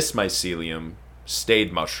 and this mycelium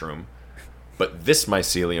stayed mushroom, but this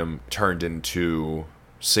mycelium turned into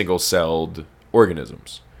single-celled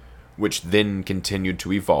organisms, which then continued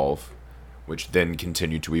to evolve, which then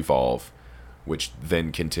continued to evolve, which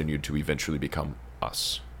then continued to eventually become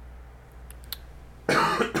us.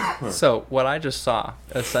 So what I just saw,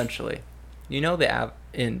 essentially, you know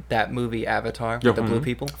in that movie Avatar with the blue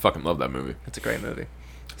people? Fucking love that movie. It's a great movie.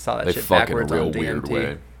 I saw that They shit fuck in a backwards real on DMT. weird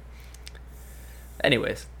way.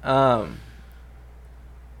 Anyways,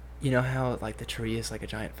 you know how like the tree is like a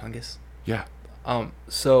giant fungus? Yeah.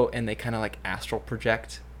 So and they kind of like astral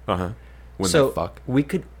project. Uh-huh. When So they fuck we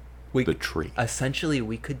could the tree. essentially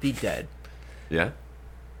we could be dead Yeah.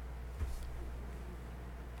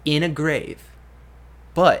 in a grave,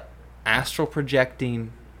 but astral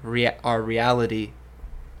projecting our reality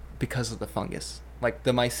because of the fungus. Like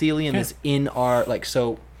the mycelium is in our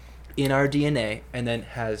in our DNA, and then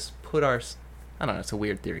has put our. I don't know. It's a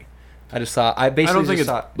weird theory. I basically I don't think just it's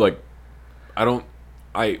thought, like. I don't.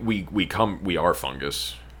 We are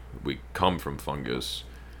fungus. We come from fungus.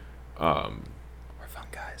 we're fun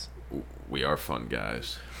guys. We are fun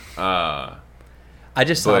guys. I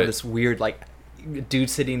just saw but- this weird like dude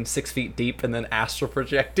sitting 6 feet deep and then astral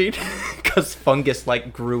projecting because fungus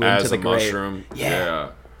like grew into As the a grave. mushroom. Yeah.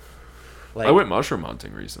 Like, I went mushroom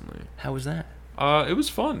hunting recently. How was that? It was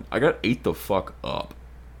fun. I got ate the fuck up.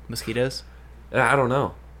 Mosquitoes? I don't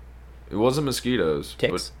know. It wasn't mosquitoes.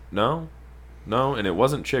 Ticks? But no, and it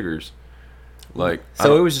wasn't chiggers. Like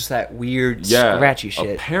So it was just that weird scratchy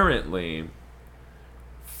shit. Apparently,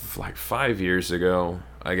 like 5 years ago,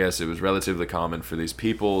 I guess it was relatively common for these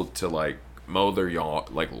people to like mow their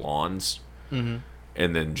lawns, Mm-hmm.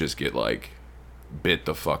 and then just get like bit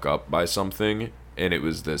the fuck up by something. And it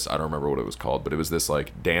was this, I don't remember what it was called, but it was this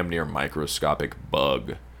like damn near microscopic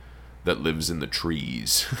bug that lives in the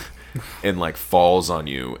trees and like falls on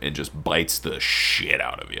you and just bites the shit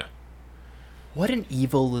out of you. What an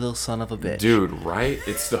evil little son of a bitch. Dude, right?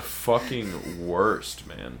 It's the fucking worst,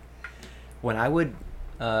 man. When I would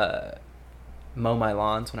mow my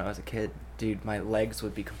lawns when I was a kid, dude, my legs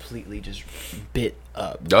would be completely just bit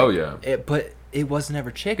up. Oh, yeah. But it wasn't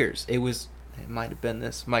ever chiggers. It might have been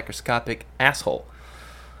this microscopic asshole.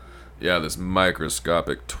 Yeah, this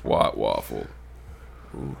microscopic twat waffle.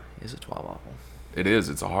 Ooh, is a twat waffle. It is.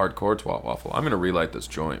 It's a hardcore twat waffle. I'm going to relight this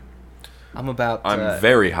joint. I'm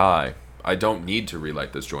very high. I don't need to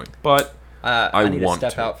relight this joint, but I need want to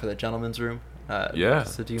step to. out for the gentleman's room. Yeah.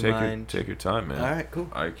 So do you take mind? take your time, man. All right, cool.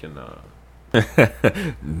 I can,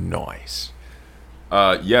 Nice.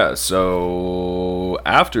 Yeah, so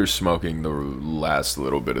after smoking the last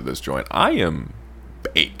little bit of this joint, I am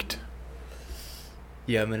baked.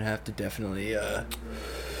 Yeah, I'm gonna have to definitely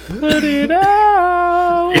Put it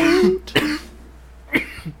out.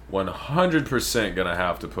 100% gonna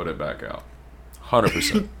have to put it back out.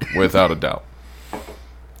 100%, without a doubt.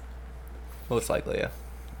 most likely, yeah.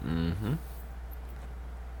 Mm-hmm.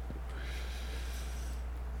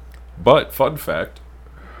 But fun fact,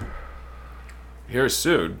 here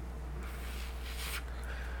soon,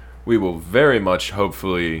 we will very much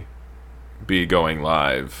hopefully be going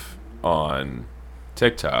live on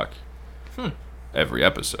TikTok every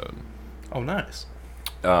episode. Oh, nice.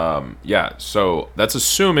 Yeah, so that's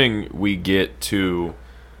assuming we get to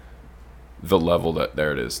the level that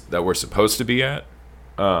we're supposed to be at.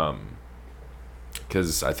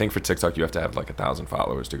 Because I think for TikTok you have to have like 1,000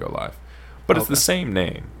 followers to go live, but it's the same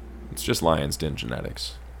name. It's just Lions Den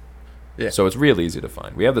Genetics. Yeah. So it's real easy to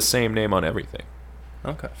find. We have the same name on everything: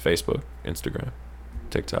 Okay. Facebook, Instagram,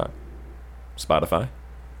 TikTok, Spotify,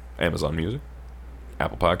 Amazon Music,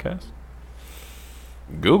 Apple Podcasts,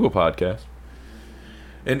 Google Podcasts,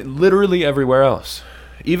 and literally everywhere else.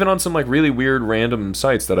 Even on some like really weird random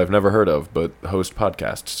sites that I've never heard of but host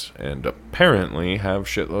podcasts and apparently have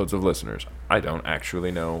shitloads of listeners. I don't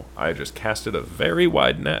actually know. I just casted a very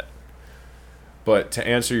wide net. But to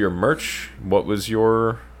answer your merch, what was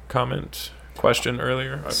your question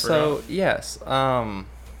earlier? I forgot. Yes,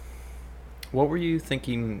 what were you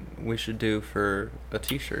thinking we should do for a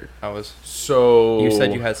T-shirt? So You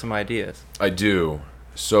said you had some ideas. I do.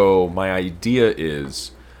 So my idea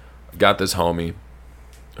is, I've got this homie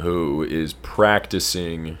who is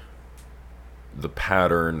practicing the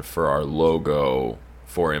pattern for our logo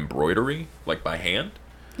for embroidery, like by hand.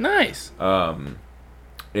 Nice.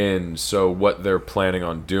 And so what they're planning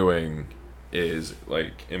on doing is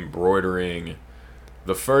like embroidering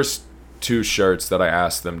the first 2 shirts that I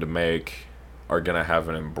asked them to make are gonna have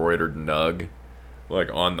an embroidered nug like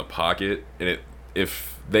on the pocket, and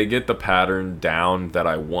if they get the pattern down that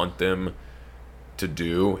I want them to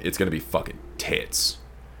do, it's gonna be fucking tits.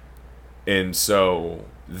 And so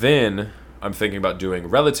then I'm thinking about doing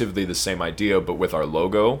relatively the same idea but with our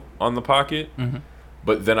logo on the pocket. Mm-hmm.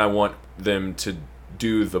 But then I want them to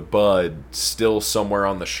do the bud still somewhere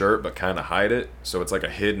on the shirt but kind of hide it, so it's like a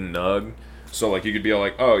hidden nug. So like you could be all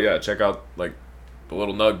like, oh yeah, check out like the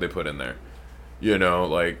little nug they put in there, you know.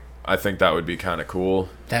 Like I think that would be kind of cool,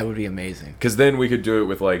 That would be amazing. because then we could do it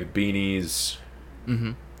with like beanies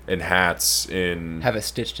Mm-hmm. in hats, in Have it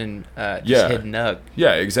stitched in just Yeah. hidden up.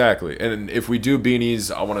 yeah, exactly. And if we do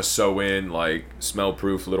beanies, I want to sew in like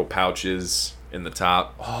smell-proof little pouches in the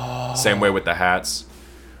top. Oh. Same way with the hats.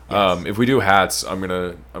 Yes. If we do hats, I'm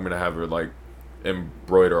gonna have her like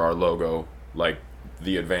embroider our logo, like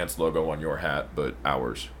the Advanced logo on your hat, but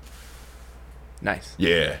ours. Nice.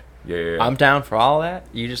 Yeah. I'm down for all that.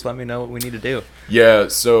 You just let me know what we need to do. Yeah,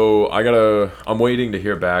 so I'm waiting to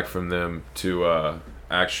hear back from them to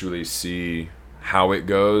actually see how it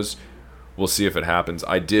goes. We'll see if it happens.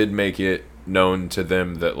 I did make it known to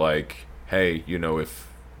them that, like, hey, if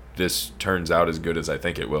this turns out as good as I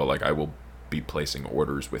think it will, like, I will be placing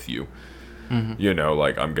orders with you. Mm-hmm.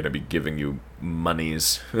 Like, I'm going to be giving you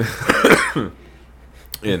monies.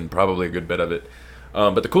 And probably a good bit of it.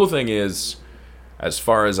 But the cool thing is, as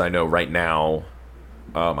far as I know right now,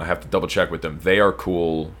 I have to double check with them. They are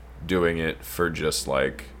cool doing it for just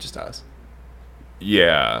like, Just us.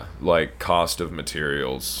 yeah, like cost of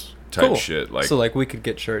materials type Cool. shit. Like, So like we could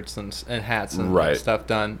get shirts and hats and Right. stuff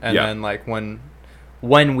done, and Yeah. then like when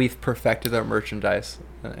we've perfected our merchandise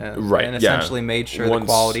Right, and yeah. essentially made sure Once- the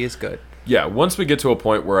quality is good. yeah, once we get to a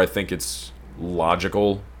point where I think it's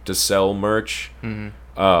logical to sell merch,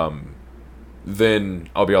 then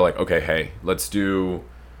I'll be all like, okay, hey, let's do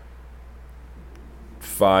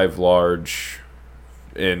 5 large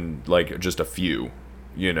in like just a few,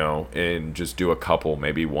 and just do a couple,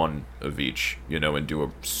 maybe one of each, and do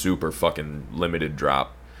a super fucking limited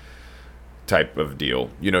drop type of deal,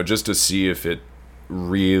 just to see if it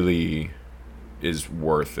really is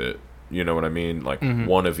worth it. You know what I mean? Like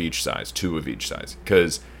one of each size, 2 of each size,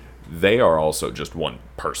 because they are also just one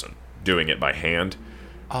person doing it by hand.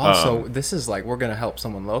 Also, this is like we're gonna help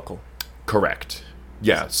someone local. Correct.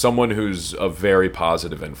 Yeah, someone who's a very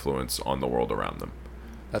positive influence on the world around them.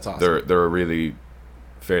 That's awesome. They're a really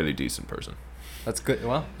fairly decent person. That's good.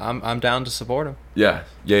 Well, I'm down to support him. Yeah.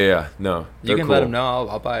 No, You they're can cool. let him know.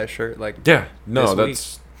 I'll buy a shirt. Like Yeah, no,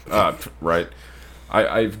 this that's right.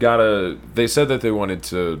 I've gotta. They said that they wanted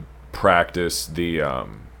to practice the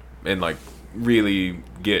and like really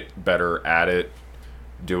get better at it,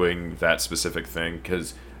 doing that specific thing,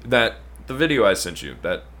 because the video I sent you,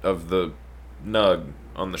 that of the nug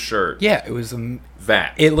on the shirt, Yeah, it was.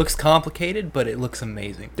 that It looks complicated, but it looks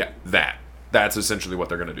amazing. yeah, that's essentially what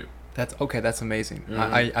they're gonna do. That's okay. That's amazing.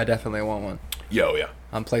 I definitely want one. Yeah.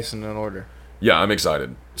 I'm placing an order. Yeah, I'm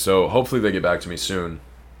excited. So hopefully they get back to me soon,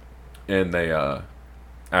 and they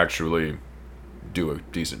actually do a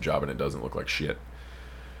decent job, and it doesn't look like shit.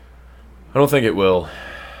 I don't think it will.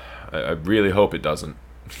 I really hope it doesn't.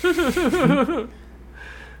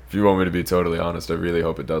 If you want me to be totally honest, I really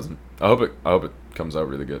hope it doesn't. I hope it comes out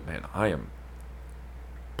really good. Man, I am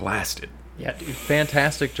blasted. Yeah, dude.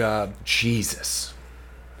 Fantastic job. Jesus.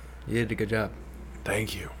 You did a good job.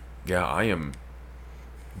 Thank you. Yeah, I am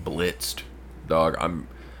blitzed, dog.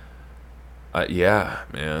 Yeah,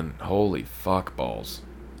 man. Holy fuck balls.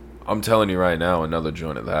 I'm telling you right now, another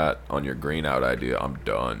joint of that on your green out idea, I'm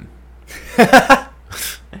done.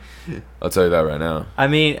 I'll tell you that right now. I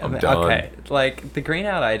mean, I'm done. okay, like the green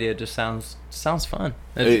out idea just sounds fun.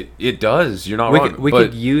 It does. You're not we wrong. could, we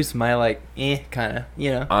but could use my like kind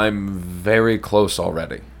of I'm very close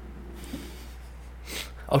already.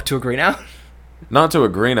 Oh, to a green out. Not to a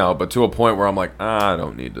green out, but to a point where I'm like, I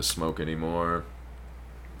don't need to smoke anymore.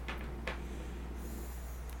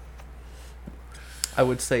 I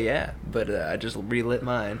would say yeah, but I just relit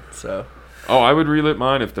mine. So Oh, I would relight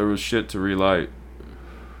mine if there was shit to relight.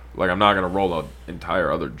 Like, I'm not gonna roll an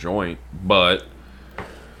entire other joint, but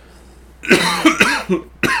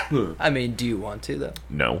I mean, do you want to though?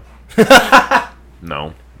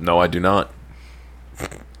 no. No, I do not.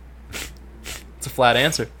 It's a flat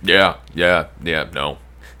answer. Yeah, no.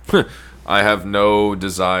 I have no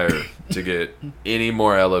desire to get any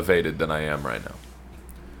more elevated than I am right now.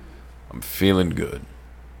 I'm feeling good.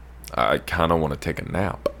 I kind of want to take a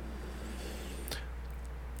nap.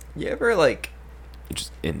 You ever like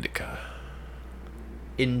Just indica.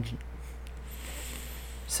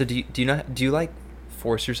 So do you like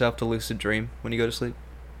force yourself to lucid dream when you go to sleep?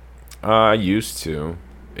 I used to.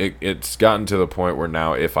 It's gotten to the point where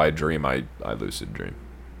now if I dream, I lucid dream.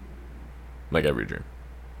 Like every dream.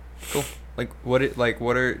 Cool.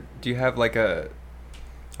 Do you have like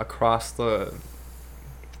across the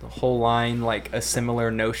whole line, like a similar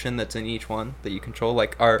notion that's in each one that you control?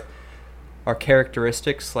 Like are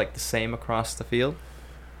characteristics like the same across the field?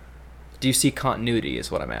 Do you see continuity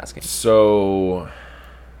is what I'm asking. So,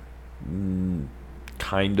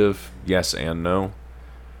 kind of yes and no.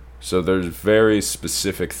 So there's very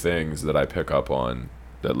specific things that I pick up on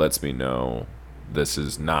that lets me know this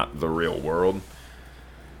is not the real world.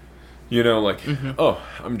 You know, like, oh,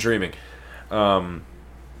 I'm dreaming. That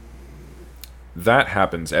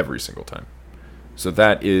happens every single time. So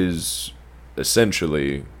that is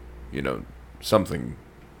essentially, you know, something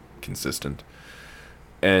consistent.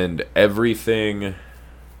 And everything...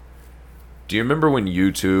 Do you remember when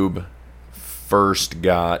YouTube first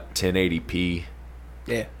got 1080p?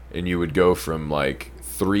 Yeah. And you would go from like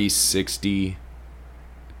 360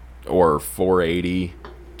 or 480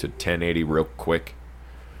 to 1080 real quick?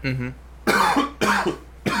 And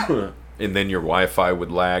then your Wi-Fi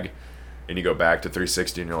would lag, and you go back to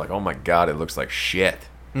 360, and you're like, oh my god, it looks like shit.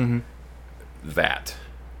 That.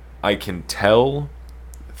 I can tell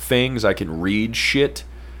things, I can read shit,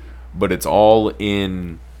 but it's all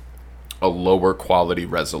in a lower quality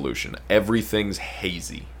resolution. Everything's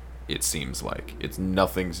hazy, it seems like.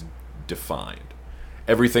 Nothing's defined.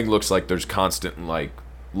 Everything looks like there's constant, like,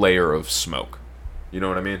 layer of smoke. You know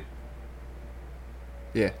what I mean?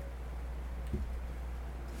 Yeah.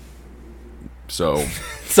 So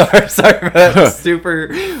sorry for that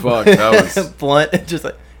super fuck, that was blunt. Just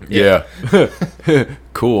like yeah.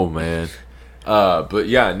 Cool, man. But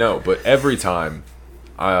yeah, no, but every time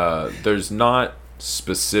there's not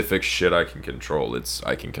specific shit I can control.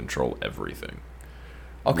 I can control everything.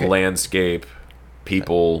 Okay. Landscape,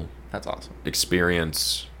 people, that's awesome.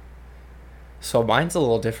 Experience. So mine's a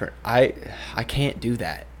little different. I can't do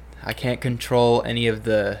that. I can't control any of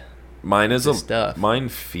the stuff. Mine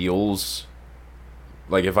feels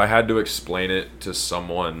like, if I had to explain it to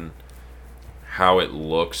someone, how it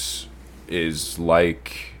looks is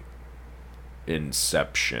like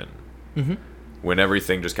Inception. When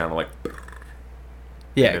everything just kind of like,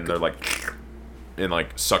 yeah, and they're like, and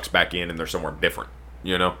like sucks back in, and they're somewhere different.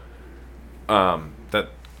 You know,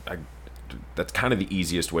 that's kind of the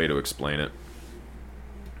easiest way to explain it.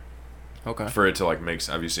 Okay. For it to like make.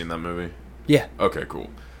 Have you seen that movie? Yeah. Okay, cool.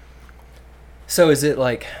 So is it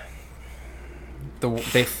like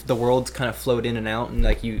the worlds kind of float in and out, and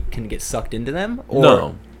like you can get sucked into them?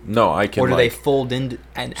 Or no, I can. Or do they fold in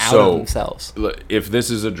and out of themselves? If this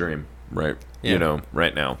is a dream, right? Yeah. You know,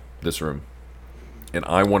 right now, this room, and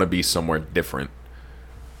I want to be somewhere different,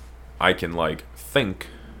 I can like think,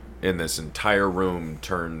 and this entire room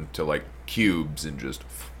turn to like cubes and just,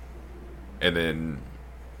 and then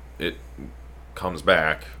it comes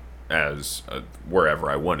back as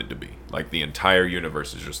wherever I want it to be. Like the entire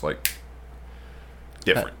universe is just like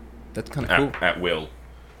different. That's kind of cool. At will.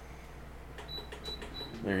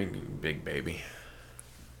 There you go, big baby.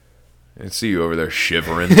 I see you over there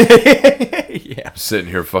shivering. Yeah.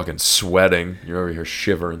 Sitting here fucking sweating. You're over here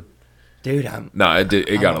shivering. Dude,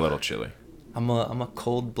 it got a little chilly. I'm a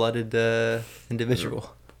cold-blooded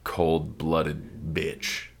individual. Cold-blooded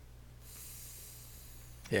bitch.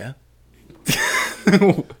 Yeah.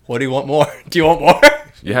 What do you want more? Do you want more?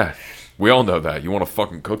 Yeah. We all know that. You want a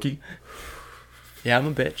fucking cookie? Yeah, I'm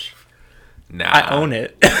a bitch. Nah. I own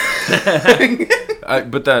it.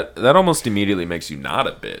 But that almost immediately makes you not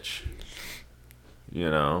a bitch. You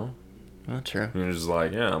know? Not true. You're just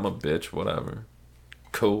like, yeah, I'm a bitch, whatever.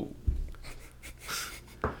 Cool.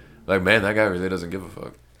 Like, man, that guy really doesn't give a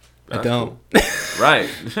fuck. That's I don't. Cool. Right.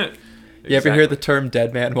 You ever hear the term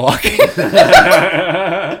dead man walking?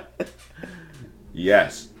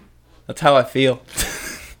 Yes. That's how I feel.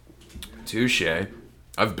 Touche.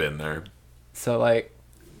 I've been there. So, like...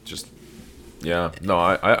 Just... Yeah. No,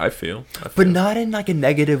 I feel. But not in, like, a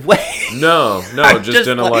negative way. No. just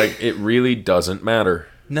in a, like, it really doesn't matter.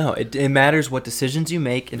 No, it matters what decisions you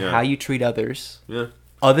make and how you treat others. Yeah.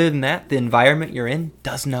 Other than that, the environment you're in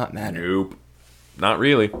does not matter. Nope. Not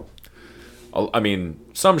really. I mean,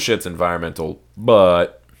 some shit's environmental,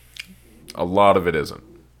 but a lot of it isn't.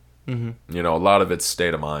 Mm-hmm. You know, a lot of it's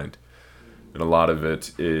state of mind. And a lot of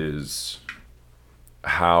it is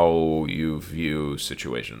how you view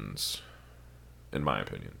situations, in my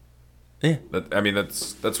opinion. Yeah.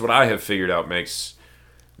 That's what I have figured out makes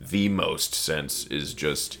the most sense, is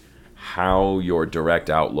just how your direct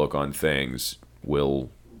outlook on things will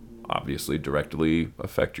obviously directly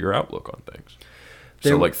affect your outlook on things.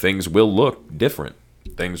 So, like, things will look different.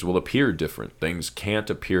 Things will appear different. Things can't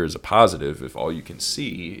appear as a positive if all you can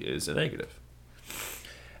see is a negative.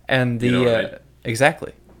 And you know what I mean?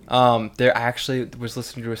 Exactly. There actually was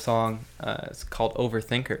listening to a song. It's called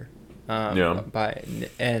 "Overthinker,"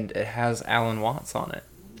 and it has Alan Watts on it.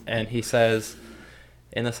 And he says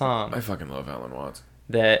in the song, I fucking love Alan Watts,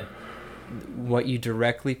 that what you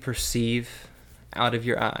directly perceive out of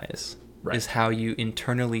your eyes is how you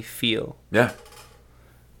internally feel. Yeah.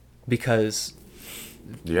 Because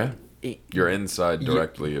Your inside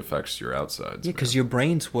directly affects your outsides. Yeah, because your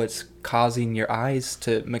brain's what's causing your eyes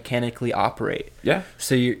to mechanically operate. Yeah.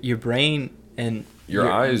 So your brain and your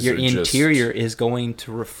eyes, your are interior is going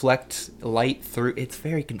to reflect light through. It's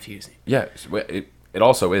very confusing. Yeah, it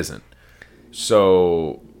also isn't.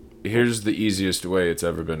 So here's the easiest way it's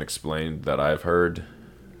ever been explained that I've heard.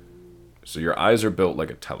 So your eyes are built like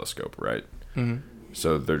a telescope, right? Mm-hmm.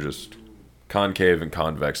 So they're just concave and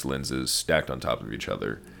convex lenses stacked on top of each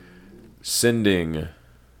other, sending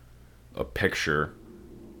a picture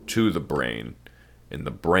to the brain, and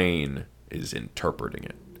the brain is interpreting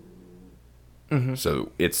it. Mm-hmm.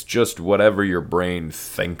 So it's just whatever your brain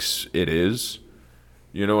thinks it is.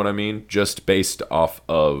 You know what I mean? Just based off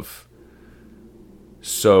of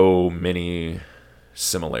so many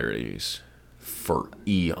similarities for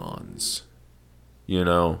eons. You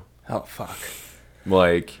know? Oh, fuck.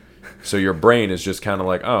 Like, so your brain is just kind of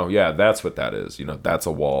like, oh, yeah, that's what that is. You know, that's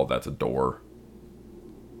a wall, that's a door.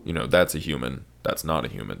 You know, that's a human. That's not a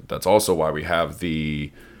human. That's also why we have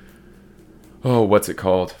the... Oh, what's it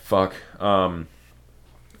called? Fuck.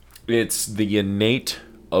 It's the innate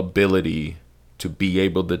ability to be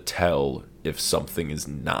able to tell if something is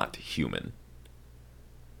not human.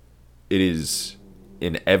 It is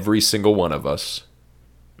in every single one of us,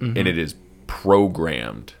 and it is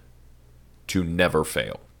programmed to never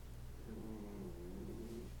fail.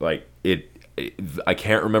 Like, I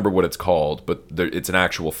can't remember what it's called, but it's an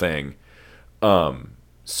actual thing.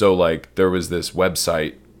 So, like, there was this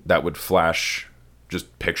website that would flash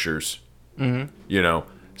just pictures. Mm-hmm. You know,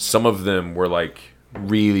 some of them were, like,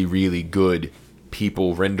 really, really good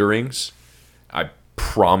people renderings. I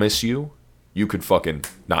promise you, you could fucking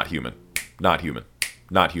not human, not human,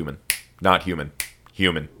 not human, not human,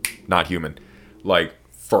 human, not human, like,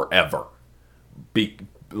 forever.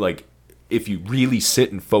 Like, if you really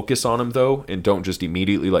sit and focus on them, though, and don't just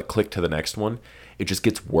immediately, like, click to the next one, it just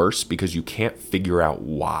gets worse because you can't figure out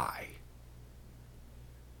why.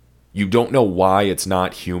 You don't know why it's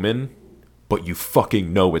not human, but you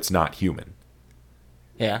fucking know it's not human.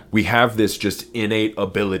 Yeah. We have this just innate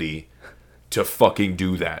ability to fucking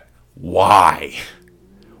do that. Why?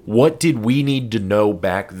 What did we need to know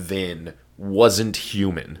back then wasn't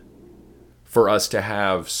human for us to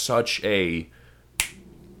have such a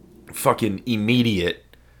fucking immediate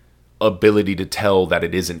ability to tell that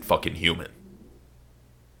it isn't fucking human?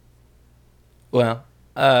 Well,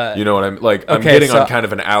 you know what I'm like? I'm okay, getting so, on kind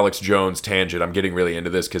of an Alex Jones tangent. I'm getting really into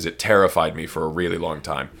this because it terrified me for a really long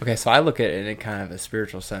time. Okay, so I look at it in kind of a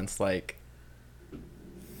spiritual sense. Like,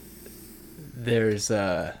 there's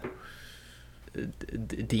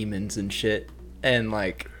demons and shit, and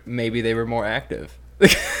like maybe they were more active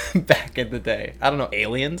back in the day. I don't know,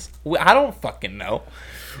 aliens. I don't fucking know.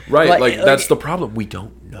 Right, like that's the problem. We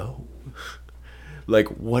don't know. Like,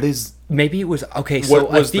 what is? Maybe it was okay. So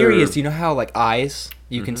a theory is, you know how like eyes,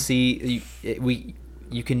 you can see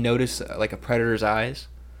you can notice like a predator's eyes,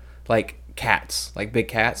 like cats, like big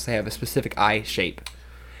cats. They have a specific eye shape.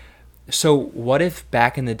 So what if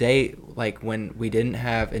back in the day, like when we didn't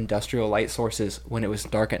have industrial light sources, when it was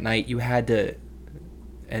dark at night, you had to,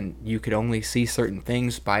 and you could only see certain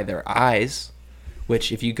things by their eyes.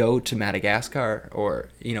 Which if you go to Madagascar or,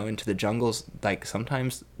 you know, into the jungles, like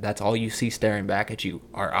sometimes that's all you see staring back at you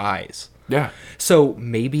are eyes. Yeah. So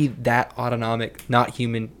maybe that autonomic, not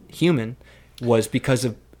human was because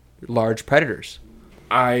of large predators.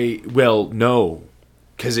 Well, no,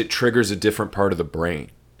 because it triggers a different part of the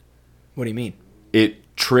brain. What do you mean?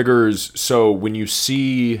 It triggers, so when you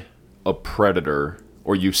see a predator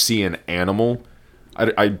or you see an animal,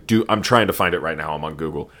 I'm trying to find it right now. I'm on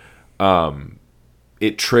Google.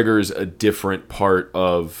 It triggers a different part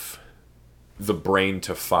of the brain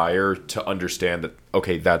to fire to understand that,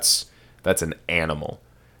 okay, that's an animal.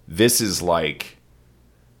 This is like,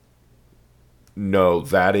 no,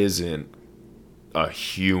 that isn't a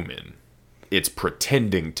human. It's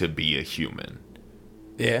pretending to be a human.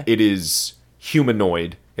 Yeah. It is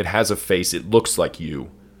humanoid. It has a face. It looks like you,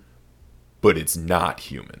 but it's not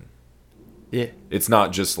human. Yeah. It's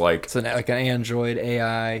not just like... It's like an android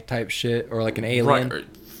AI type shit, or like an alien. Right.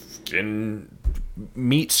 In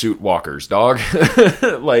meat suit walkers, dog.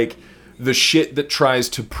 Like, the shit that tries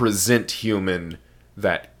to present human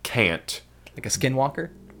that can't. Like a skinwalker?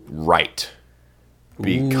 Right.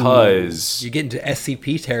 Because... Ooh, you're getting to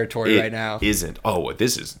SCP territory right now. Isn't. Oh,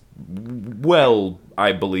 this is... Well,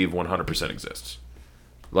 I believe 100% exists.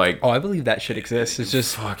 Like, oh, I believe that shit exists. It's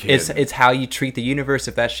just fucking, it's how you treat the universe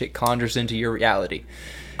if that shit conjures into your reality.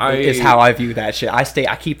 It's how I view that shit.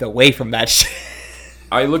 I keep away from that shit.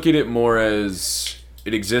 I look at it more as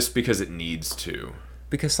it exists because it needs to.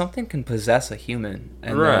 Because something can possess a human,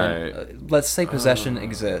 and Right. then, let's say possession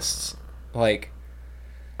exists. Like,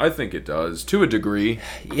 I think it does, to a degree.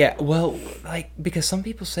 yeah, well, like, because some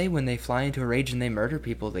people say when they fly into a rage and they murder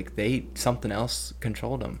people, like, something else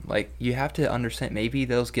controlled them. Like, you have to understand, maybe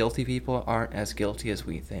those guilty people aren't as guilty as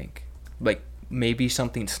we think. Like, maybe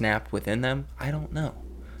something snapped within them. I don't know.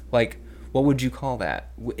 Like, what would you call that?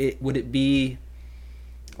 Would it be,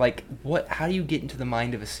 like, how do you get into the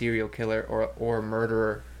mind of a serial killer or a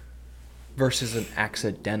murderer versus an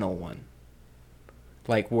accidental one?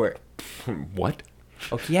 Like, where... What?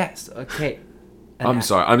 Okay, yes, okay. I'm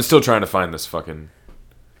sorry. I'm still trying to find this fucking...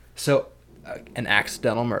 So, an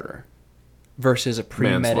accidental murder versus a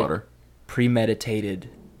manslaughter. Premeditated,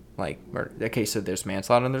 like, murder. Okay, so there's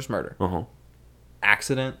manslaughter and there's murder. Uh-huh.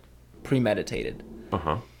 Accident, premeditated.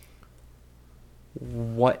 Uh-huh.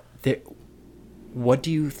 What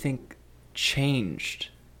do you think changed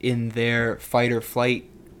in their fight or flight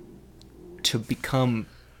to become...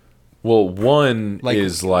 Well, one Like,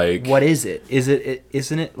 is like... What is it?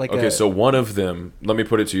 Isn't it like Okay, so one of them... Let me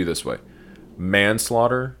put it to you this way.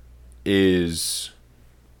 Manslaughter is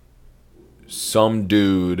some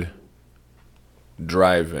dude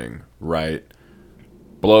driving, right?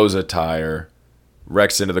 Blows a tire,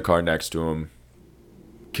 wrecks into the car next to him,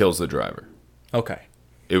 kills the driver. Okay.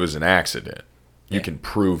 It was an accident. You Yeah. can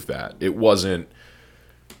prove that. It wasn't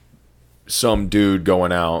some dude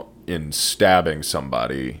going out and stabbing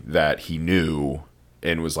somebody that he knew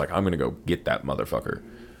and was like, I'm going to go get that motherfucker.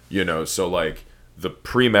 You know, so like the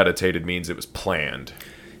premeditated means it was planned.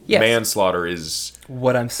 Yes. Manslaughter is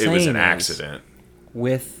What I'm saying it was an is, accident.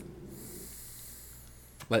 with,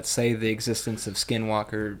 let's say, the existence of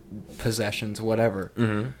skinwalker possessions, whatever,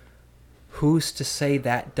 who's to say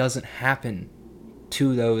that doesn't happen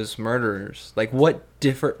to those murderers? Like, what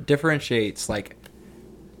differentiates, like,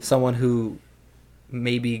 someone who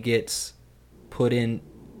maybe goes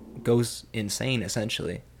insane,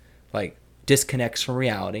 essentially, like, disconnects from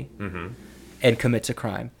reality and commits a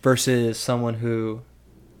crime, versus someone who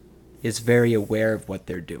is very aware of what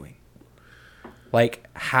they're doing? Like,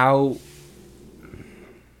 how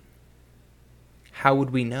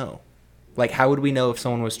would we know? Like, how would we know if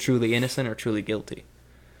someone was truly innocent or truly guilty?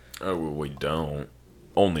 Oh, well, we don't.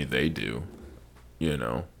 Only they do. You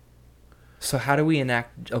know. So how do we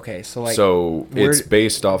enact... Okay, so like... So it's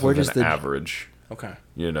based off where of does an the- average. Okay.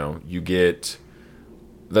 You know, you get...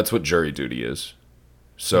 That's what jury duty is.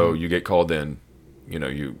 So you get called in, you know,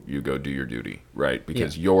 you go do your duty, right?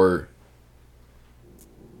 Because you're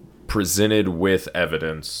presented with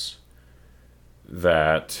evidence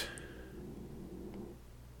that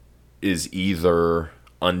is either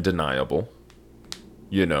undeniable.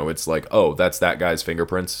 You know, it's like, oh, that's that guy's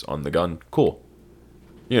fingerprints on the gun. Cool.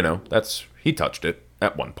 You know, he touched it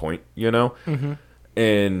at one point, you know?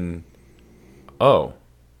 And,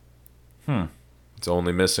 it's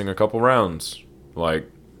only missing a couple rounds. Like,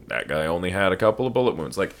 that guy only had a couple of bullet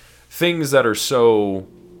wounds. Like, things that are so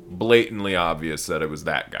blatantly obvious that it was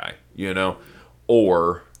that guy, you know?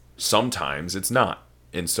 Or sometimes it's not.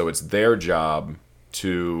 And so it's their job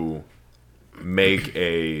to make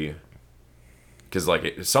a... Because,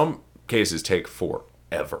 like, some cases take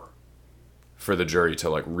forever for the jury to,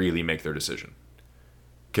 like, really make their decision.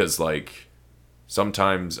 Because, like,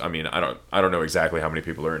 sometimes, I mean, I don't know exactly how many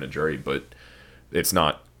people are in a jury, but it's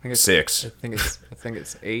not 6. I think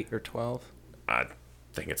it's 8 or 12. I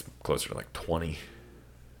think it's closer to, like, 20,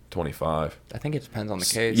 25. I think it depends on the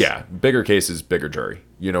case. Yeah, bigger cases, bigger jury.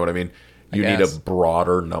 You know what I mean? You need a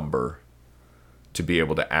broader number to be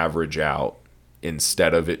able to average out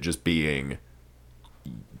instead of it just being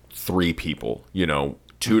 3 people, you know,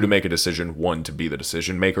 2 to make a decision, 1 to be the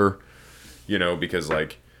decision maker, you know, because,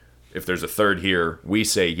 like, if there's a third here, we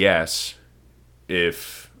say yes,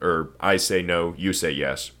 or I say no, you say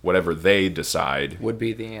yes, whatever they decide Would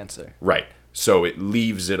be the answer. Right. So it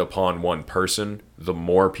leaves it upon one person. The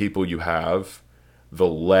more people you have, the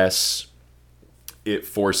less it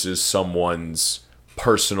forces someone's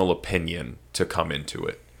personal opinion to come into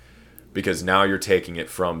it. Because now you're taking it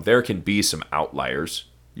from, there can be some outliers,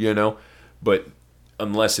 you know, but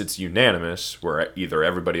unless it's unanimous, where either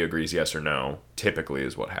everybody agrees yes or no, typically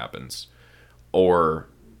is what happens, or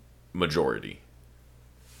majority.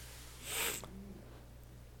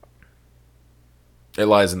 It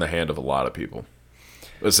lies in the hand of a lot of people,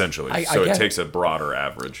 essentially. It takes a broader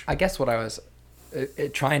average. I guess what I was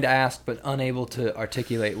trying to ask but unable to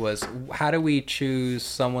articulate was, how do we choose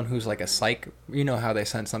someone who's like a psych? You know how they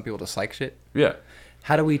send some people to psych shit? Yeah.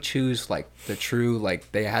 How do we choose, like, the true,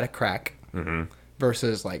 like, they had a crack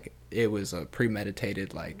versus, like, it was a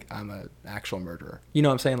premeditated, like, I'm an actual murderer. You know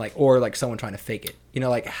what I'm saying? Like, or like someone trying to fake it. You know,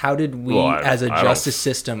 like, how did we, as a justice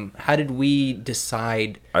system, how did we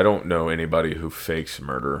decide? I don't know anybody who fakes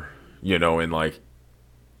murder. You know, and like,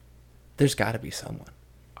 There's got to be someone.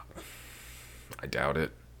 I doubt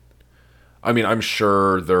it. I mean, I'm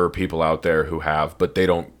sure there are people out there who have, but they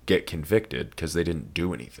don't get convicted because they didn't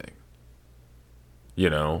do anything. You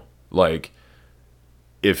know, like,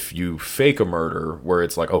 if you fake a murder where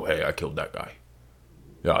it's like, oh, hey, I killed that guy.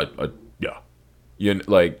 Yeah, yeah.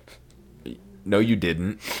 Like, no, you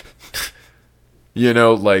didn't. You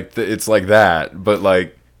know, like, it's like that. But,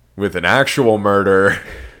 like, with an actual murder,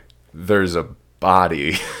 there's a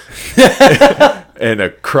body and a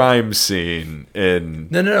crime scene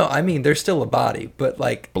and No. I mean, there's still a body, but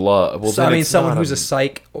like blood. Well, so, I mean, someone who's a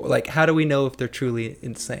psych. Like, how do we know if they're truly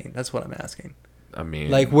insane? That's what I'm asking. I mean,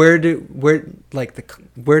 like, where do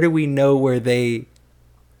we know where they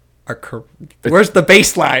are? Where's the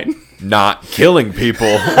baseline? not killing people.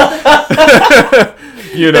 You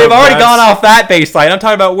know, They've already gone off that baseline. I'm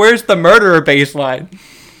talking about where's the murderer baseline?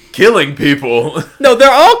 killing people. No,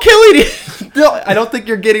 they're all killing you. No, I don't think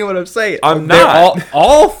you're getting what I'm saying. I'm not.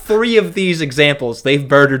 All three of these examples, they've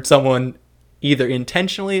murdered someone either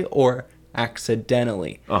intentionally or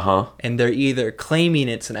accidentally. And they're either claiming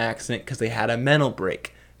it's an accident because they had a mental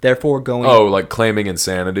break. Therefore going... Oh, like claiming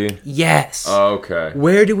insanity? Yes. Okay.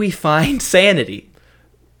 Where do we find sanity?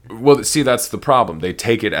 Well, see, that's the problem. They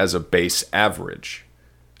take it as a base average.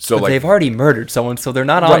 So, But like, they've already murdered someone, so they're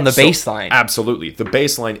not on the baseline. Absolutely. The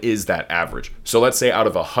baseline is that average. So let's say out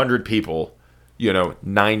of 100 people,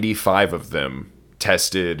 95 of them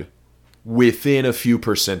tested within a few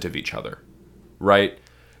percent of each other, right?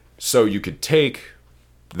 So you could take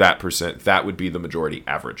that percent, that would be the majority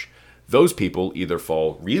average. Those people either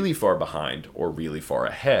fall really far behind or really far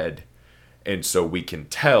ahead. And so we can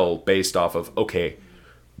tell based off of, okay,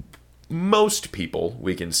 most people,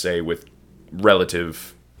 we can say with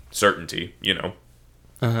relative certainty,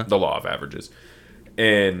 the law of averages.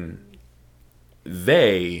 And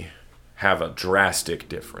they have a drastic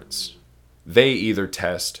difference. They either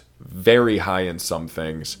test very high in some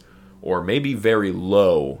things or maybe very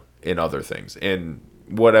low in other things. And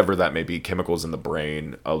whatever that may be, chemicals in the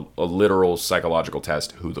brain, a literal psychological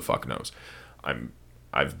test, who the fuck knows?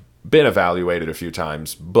 I've been evaluated a few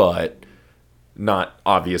times, but not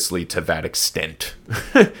obviously to that extent.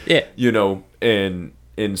 Yeah.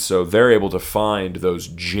 And so they're able to find those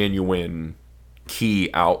genuine key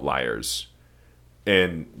outliers.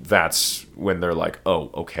 And that's when they're like,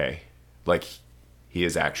 oh, okay. Like, he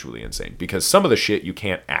is actually insane. Because some of the shit you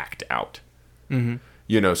can't act out. Mm-hmm.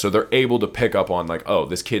 So they're able to pick up on, like, oh,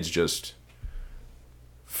 this kid's just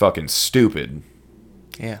fucking stupid.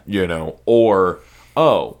 Yeah. Or,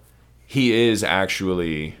 oh, he is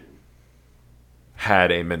actually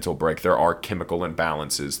had a mental break. There are chemical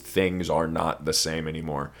imbalances. Things are not the same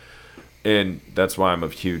anymore. And that's why I'm a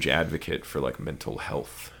huge advocate for, like, mental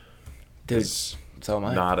health. Dude, so am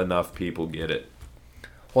I. Not enough people get it.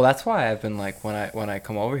 Well, that's why I've been, like, when I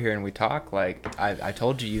come over here and we talk, like, I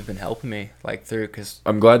told you you've been helping me, like, through, because...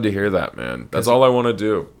 I'm glad to hear that, man. That's all I want to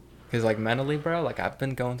do. Because, like, mentally, bro, like, I've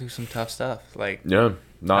been going through some tough stuff. Like... Yeah.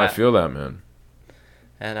 No, I feel that, man.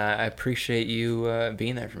 And I appreciate you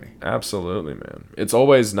being there for me. Absolutely, man. It's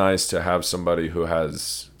always nice to have somebody who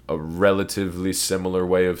has a relatively similar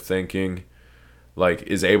way of thinking, like,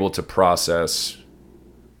 is able to process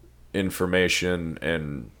information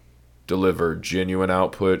and deliver genuine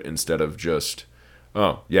output instead of just,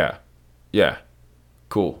 oh, yeah,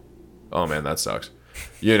 cool. Oh, man, that sucks.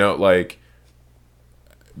 Like,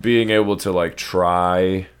 being able to, like,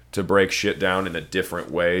 try to break shit down in a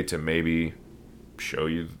different way to maybe show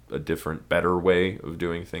you a different, better way of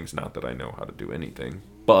doing things. Not that I know how to do anything,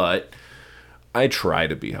 but I try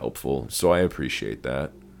to be helpful, so I appreciate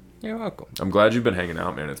that. You're welcome. I'm glad you've been hanging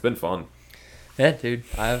out, man. It's been fun. Yeah, dude.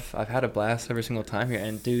 I've had a blast every single time here,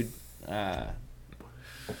 and dude, I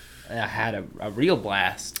had a real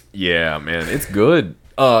blast. Yeah, man, it's good.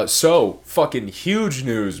 So fucking huge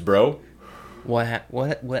news, bro.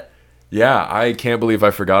 What? Yeah, I can't believe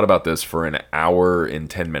I forgot about this for an hour and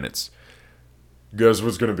 10 minutes. Guess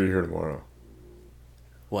what's gonna be here tomorrow?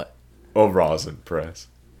 What? A rosin press.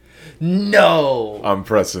 No! I'm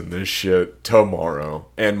pressing this shit tomorrow.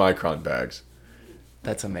 And micron bags.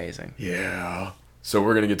 That's amazing. Yeah. So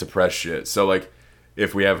we're gonna get to press shit. So, like,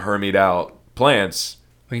 if we have hermied out plants,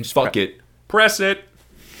 we can just fuck it. Press it.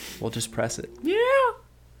 We'll just press it. Yeah.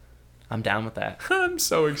 I'm down with that. I'm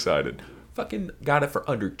so excited. Fucking got it for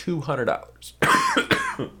under $200.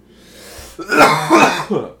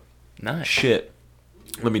 Nice. Shit.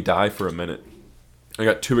 Let me die for a minute. I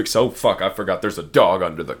got too excited. Oh, fuck, I forgot there's a dog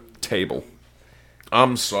under the table.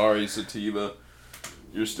 I'm sorry, Sativa.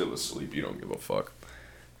 You're still asleep. You don't give a fuck.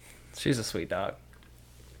 She's a sweet dog.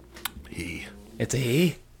 He. It's a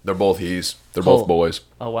he? They're both he's. They're Cool. both boys.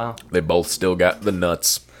 Oh, wow. They both still got the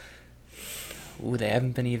nuts. Ooh, they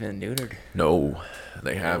haven't been even neutered. No,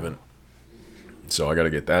 they haven't. So I got to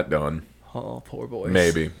get that done. Oh, poor boys.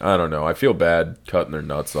 Maybe. I don't know. I feel bad cutting their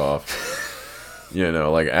nuts off. You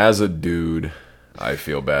know, like, as a dude, I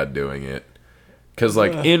feel bad doing it. Because,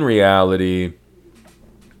 like, in reality,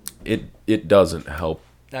 it doesn't help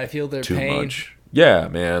I feel their too pain. much. Yeah,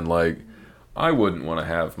 man. Like, I wouldn't want to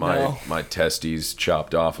have No. my testes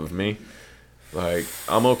chopped off of me. Like,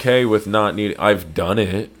 I'm okay with not needing... I've done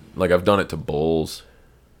it. Like, I've done it to bulls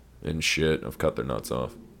and shit. I've cut their nuts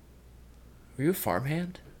off. Were you a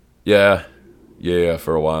farmhand? Yeah,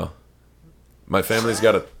 for a while. My family's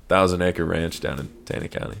got a 1,000-acre ranch down in Taney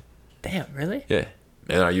County. Damn, really? Yeah,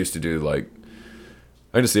 and I used to do like,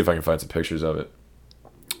 I can see if I can find some pictures of it.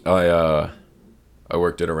 I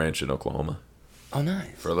worked at a ranch in Oklahoma Oh, nice.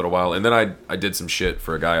 for a little while, and then I did some shit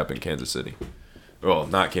for a guy up in Kansas City. Well,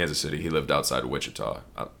 not Kansas City. He lived outside of Wichita,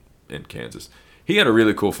 up in Kansas. He had a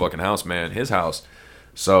really cool fucking house, man. His house.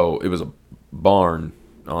 So it was a barn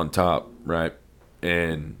on top, right?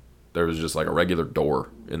 And there was just like a regular door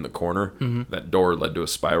in the corner. Mm-hmm. That door led to a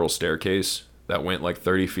spiral staircase that went like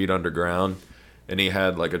 30 feet underground. And he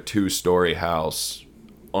had like a 2-story house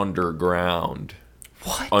underground.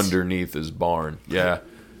 What? Underneath his barn. Yeah.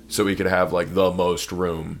 So he could have like the most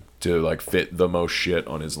room to like fit the most shit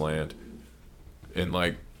on his land. And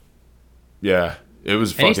like, yeah, it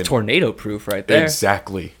was And fucking he's tornado proof right there.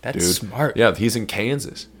 exactly. That's dude. smart. Yeah, he's in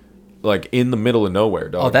Kansas, like in the middle of nowhere,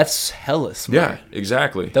 dog. Oh, that's hella smart. yeah,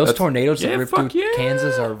 exactly. Those tornadoes that yeah, rip through fuck yeah.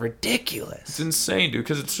 Kansas are It's ridiculous. insane, dude,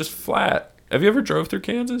 because it's just flat. Have you ever drove through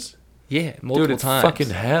Kansas? Yeah, multiple Dude, it's times. fucking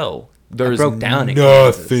hell. There's broke down in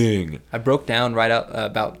nothing. I broke down right out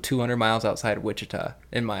about 200 miles outside of Wichita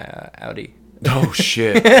in my Audi. Oh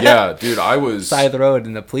shit. Yeah, dude, I was Side of the road,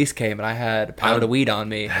 and the police came, and I had a pound of weed on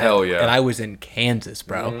me. Hell yeah. And I was in Kansas,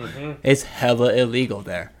 bro. Mm-hmm. It's hella illegal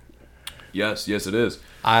there. Yes, it is.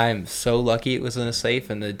 I'm so lucky it was in a safe,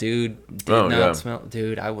 and the dude did Oh, not yeah. smell.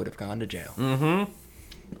 Dude, I would have gone to jail. Mm-hmm.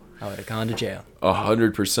 I would have gone to jail.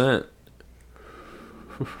 100%.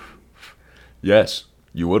 Yes,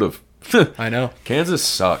 you would have. I know. Kansas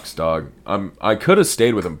sucks, dog. I could have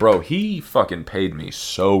stayed with him, bro. He fucking paid me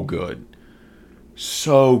so good.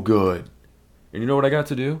 So good. And you know what I got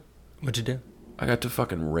to do? What'd you do? I got to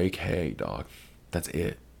fucking rake hay, dog. That's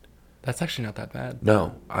it. That's actually not that bad.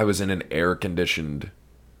 No, I was in an air-conditioned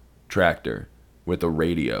tractor with a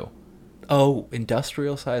radio. Oh,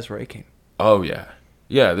 industrial size raking. Oh yeah.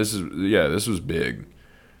 This was big.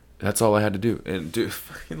 That's all I had to do. And dude,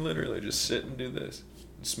 fucking literally just sit and do this.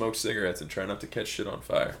 Smoke cigarettes and try not to catch shit on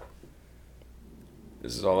fire.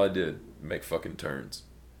 This is all I did. Make fucking turns.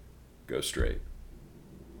 Go straight.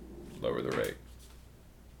 Lower the rake.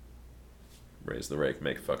 Raise the rake,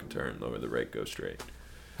 make a fucking turn. Lower the rake, go straight.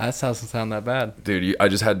 That doesn't sound that bad. Dude, I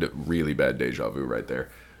just had really bad deja vu right there.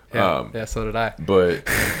 Yeah, so did I. But,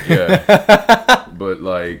 yeah. But,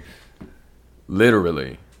 like,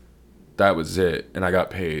 literally, that was it. And I got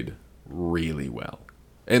paid really well.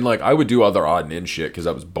 And, like, I would do other odd and end shit because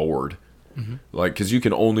I was bored. Mm-hmm. Like, because you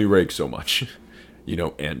can only rake so much, you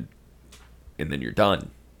know, and then you're done.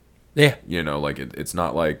 Yeah. You know, like, it's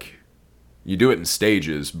not like you do it in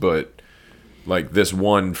stages, but, like, this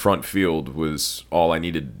one front field was all I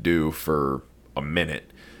needed to do for a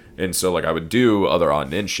minute. And so, like, I would do other odd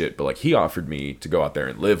and end shit, but, like, he offered me to go out there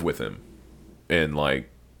and live with him and, like,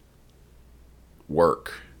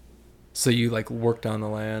 work. So you like worked on the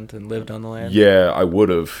land and lived on the land? Yeah, I would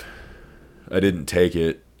have. I didn't take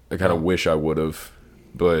it. I kind of wish I would have,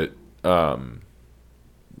 but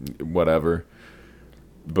whatever.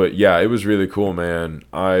 But yeah, it was really cool, man.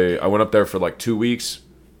 I went up there for like 2 weeks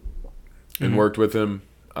and worked with him,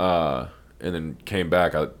 and then came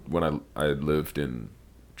back when I lived in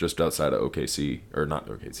just outside of OKC, or not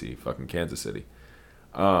OKC, fucking Kansas City.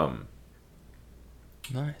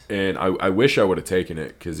 Nice. And I wish I would have taken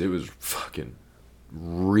it because it was fucking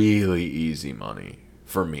really easy money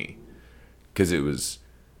for me. Because it was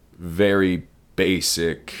very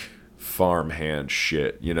basic farmhand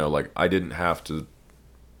shit. You know, like I didn't have to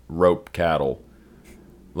rope cattle.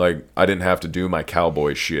 Like I didn't have to do my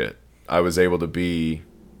cowboy shit. I was able to be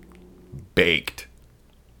baked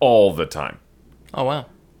all the time. Oh, wow.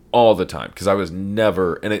 All the time. Because I was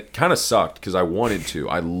never... And it kind of sucked because I wanted to.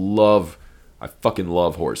 I fucking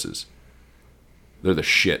love horses. They're the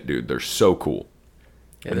shit, dude. They're so cool.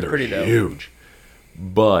 Yeah, And they're pretty dope. huge.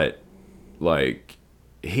 But, like,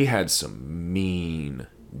 he had some mean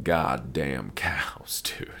goddamn cows,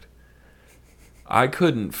 dude. I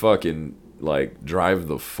couldn't fucking like drive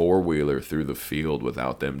the 4-wheeler through the field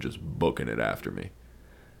without them just booking it after me.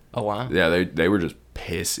 Oh, wow. Yeah, they were just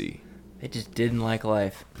pissy. They just didn't like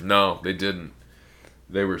life. No, they didn't.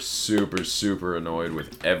 They were super, super annoyed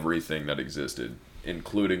with everything that existed,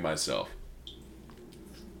 including myself.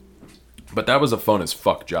 But that was a fun as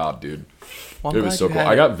fuck job, dude. Well, It was so cool.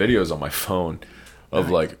 I got videos on my phone of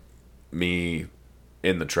like me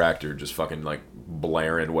in the tractor just fucking like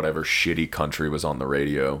blaring whatever shitty country was on the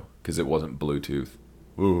radio because it wasn't Bluetooth.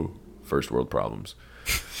 Ooh, first world problems.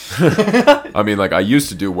 I mean, like I used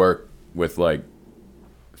to do work with like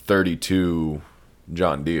 32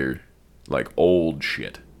 John Deere, like old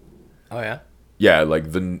shit. Oh, yeah? Yeah, like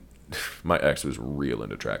my ex was real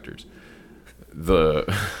into tractors. The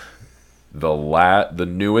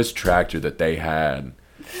newest tractor that they had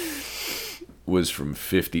was from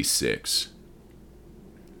 56.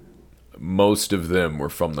 Most of them were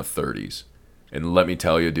from the 30s. And let me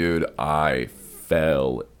tell you, dude, I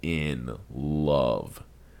fell in love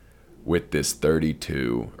with this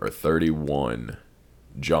 32 or 31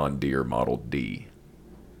 John Deere Model D.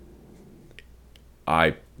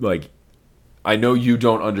 I know you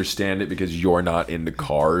don't understand it because you're not into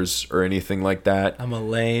cars or anything like that. I'm a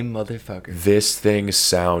lame motherfucker. This thing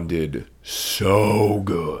sounded so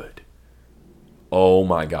good. Oh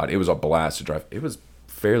my god, it was a blast to drive. It was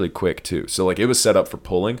fairly quick too. So like it was set up for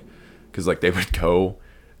pulling because like they would go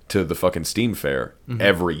to the fucking steam fair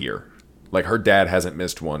every year. Like her dad hasn't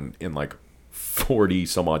missed one in like 40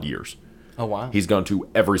 some odd years. Oh, wow. He's gone to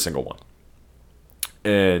every single one.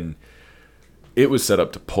 And it was set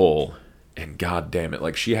up to pull, and god damn it,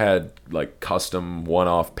 like she had like custom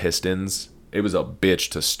one-off pistons. It was a bitch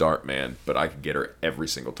to start, man, but I could get her every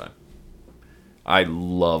single time. I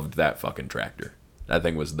loved that fucking tractor. That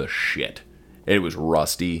thing was the shit. It was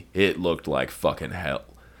rusty. It looked like fucking hell.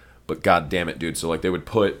 But god damn it, dude. So like they would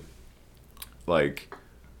put like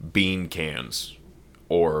bean cans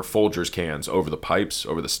or Folgers cans over the pipes,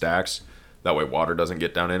 over the stacks. That way water doesn't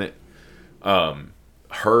get down in it.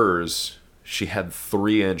 Hers, she had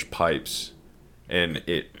 3-inch pipes, and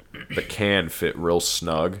the can fit real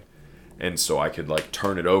snug, and so I could like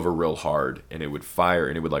turn it over real hard, and it would fire,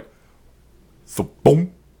 and it would like,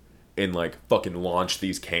 boom, and like fucking launch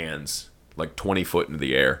these cans like 20 foot into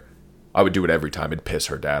the air. I would do it every time. It'd piss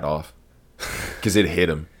her dad off because it hit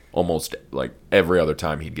him almost like every other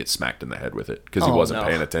time. He'd get smacked in the head with it because he wasn't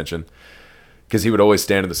paying attention. Because he would always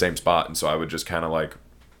stand in the same spot, and so I would just kind of like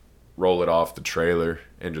roll it off the trailer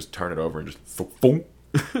and just turn it over and just boom,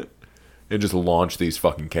 and just launch these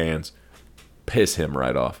fucking cans. Piss him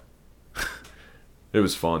right off. It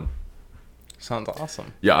was fun. Sounds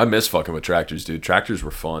awesome. Yeah, I miss fucking with tractors, dude. Tractors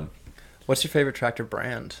were fun. What's your favorite tractor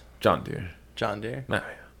brand? John Deere. John Deere? Nah,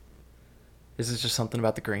 Is this just something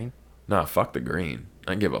about the green? nah, fuck the green.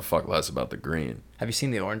 I give a fuck less about the green. Have you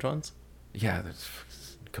seen the orange ones? Yeah, that's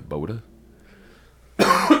Kubota.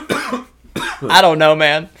 I don't know,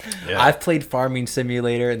 man. Yeah. I've played Farming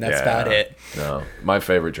Simulator, and that's about it. No, my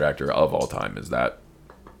favorite tractor of all time is that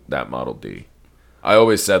Model D. I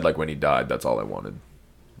always said like when he died, that's all I wanted.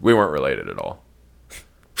 We weren't related at all.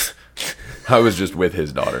 I was just with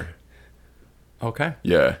his daughter. Okay.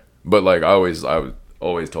 Yeah, but like I always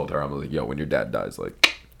told her, I'm like, yo, when your dad dies,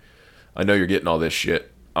 like, I know you're getting all this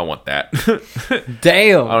shit. I want that.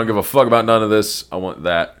 Damn. I don't give a fuck about none of this. I want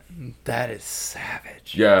that. That is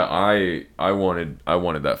savage. Yeah, I wanted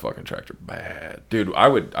that fucking tractor bad, dude. I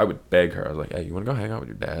would beg her. I was like, hey, you want to go hang out with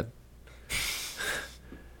your dad?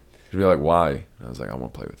 She'd be like, why? And I was like, I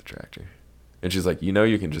want to play with the tractor. And she's like, you know,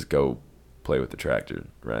 you can just go play with the tractor,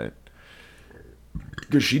 right?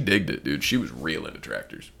 Because she digged it, dude. She was real into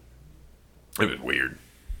tractors. It was weird.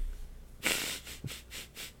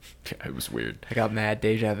 Yeah, it was weird. I got mad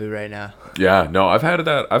deja vu right now. Yeah, no, I've had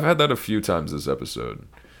that a few times this episode.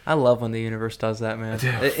 I love when the universe does that, man.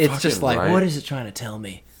 Dude, it's just like, right. What is it trying to tell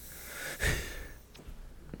me?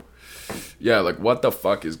 Yeah, like what the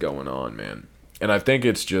fuck is going on, man? And I think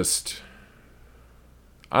it's just,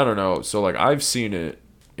 I don't know. So like I've seen it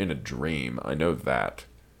in a dream. I know that.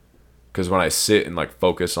 Because when I sit and like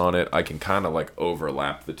focus on it, I can kind of like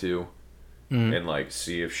overlap the two and like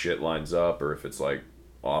see if shit lines up or if it's like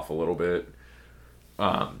off a little bit.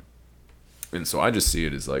 And so I just see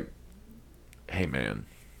it as like, hey man,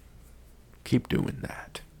 keep doing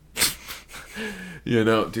that. You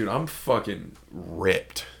know, dude, I'm fucking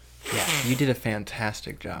ripped. Yeah, you did a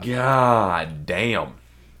fantastic job. God damn.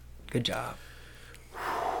 Good job.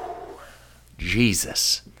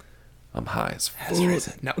 Jesus. I'm high as fuck. Has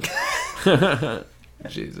risen. No.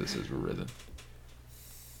 Jesus is risen.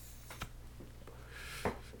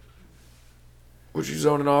 What you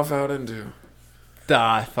zoning off out into?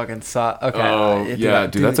 I fucking saw. Okay. Oh, yeah,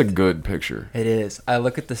 dude, that's a good picture. It is. I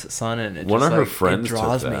look at the sun and it One just of her like, friends it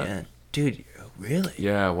draws took me that. in. Dude, really?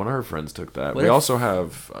 Yeah, one of her friends took that. What We if- also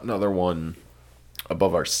have another one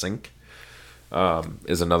above our sink.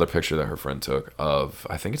 Is another picture that her friend took of,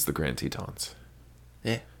 I think it's the Grand Tetons.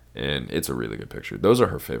 Yeah. And it's a really good picture. Those are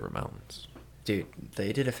her favorite mountains. Dude,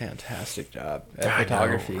 they did a fantastic job at I know,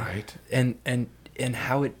 photography. right? And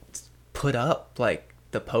how it's put up, like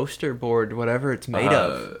the poster board, whatever it's made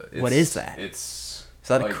of. What is that? It's Is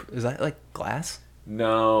that like, is that like glass?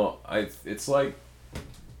 no, it's like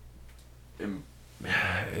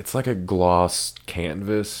it's like a gloss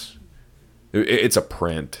canvas. It's a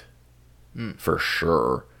print for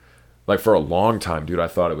sure. Like for a long time, dude, I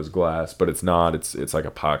thought it was glass, but it's not. It's like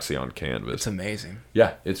epoxy on canvas. It's amazing.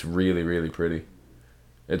 Yeah, it's really, really pretty.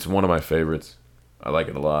 It's one of my favorites. I like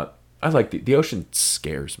it a lot. I like the ocean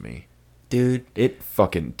scares me. Dude, It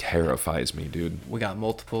fucking terrifies me, dude. we got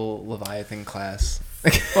multiple Leviathan class.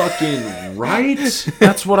 Fucking right?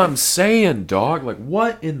 That's what I'm saying, dog. Like,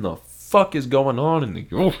 what in the fuck is going on in the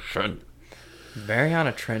ocean?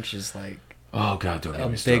 Mariana Trench is like, Oh, God, don't get A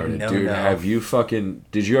me big started. no-no. Dude, have you fucking...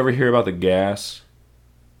 Did you ever hear about the gas?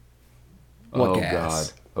 What oh,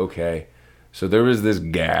 gas? God. Okay. So there was this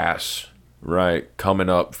gas, right, coming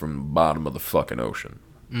up from the bottom of the fucking ocean.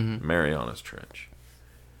 Mm-hmm. Marianas Trench.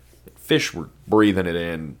 Fish were breathing it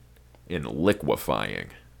in and liquefying.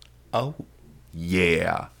 oh,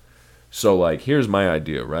 Yeah. So, like, here's my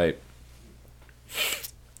idea, right?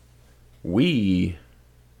 We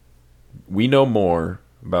know more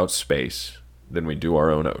about space than we do our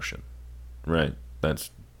own ocean, right?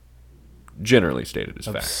 That's generally stated as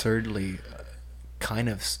fact. absurdly kind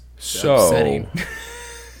of So, upsetting.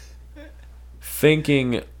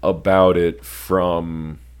 thinking about it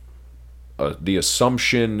from the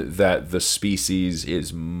assumption that the species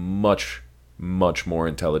is much, much more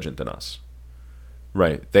intelligent than us.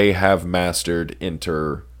 Right. They have mastered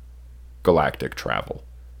intergalactic travel,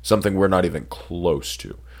 something we're not even close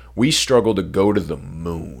to. We struggle to go to the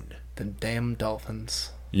moon, The damn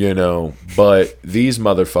dolphins. you know, but these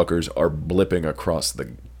motherfuckers are blipping across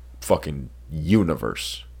the fucking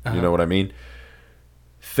universe. You Uh-huh. know what I mean?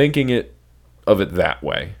 Thinking of it that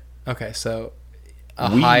way. Okay, so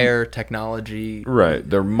a We- higher technology, Right.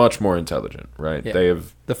 They're much more intelligent, right? Yeah. They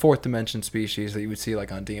have the fourth dimension species that you would see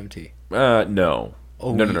like on DMT. no.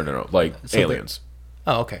 Oh, No. Like so they- aliens.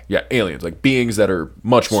 Oh, okay. Yeah, aliens. Like beings that are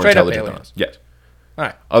much more Straight up intelligent than aliens. us. Yes. All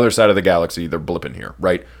right. Other side of the galaxy, they're blipping here,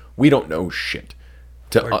 right? We don't know shit.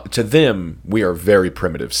 To them, we are very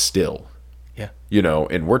primitive still. Yeah. You know,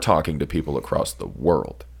 and we're talking to people across the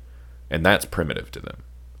world. And that's primitive to them.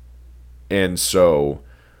 And so,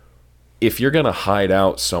 if you're going to hide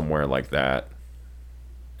out somewhere like that,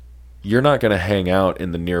 you're not going to hang out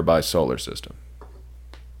in the nearby solar system.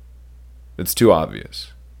 It's too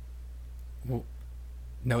obvious.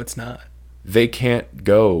 No, it's not. They can't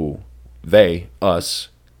go, us,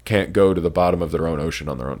 can't go to the bottom of their own ocean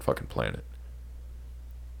on their own fucking planet.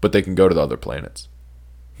 But they can go to the other planets.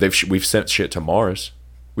 We've sent shit to Mars.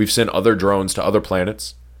 We've sent other drones to other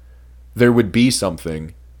planets. There would be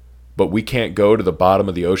something, but we can't go to the bottom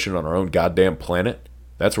of the ocean on our own goddamn planet.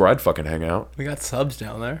 That's where I'd fucking hang out. We got subs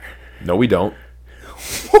down there. No, we don't.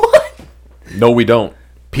 What? No, we don't.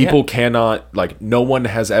 People cannot, like, no one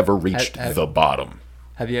has ever reached Have- the bottom.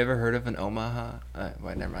 Have you ever heard of an Omaha?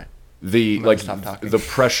 Wait, never mind. The gonna like stop talking. the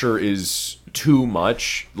pressure is too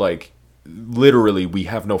much. Like, literally, we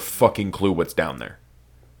have no fucking clue what's down there.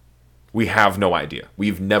 We have no idea.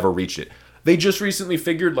 We've never reached it. They just recently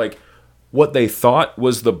figured, like, what they thought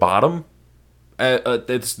was the bottom.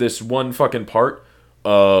 It's this one fucking part.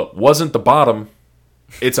 Wasn't the bottom.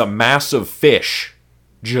 It's a massive fish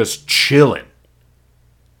just chilling.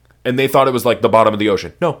 And they thought it was like the bottom of the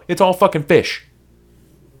ocean. No, it's all fucking fish.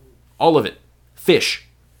 All of it. Fish.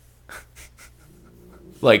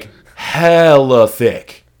 Like, hella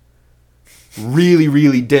thick. Really,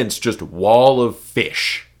 really dense, just wall of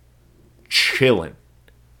fish. Chilling.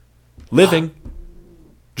 Living.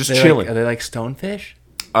 Just chilling. Are they like stonefish?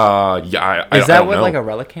 Yeah, I Is that don't what know. like a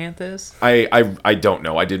relicanth is? I don't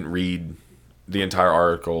know. I didn't read the entire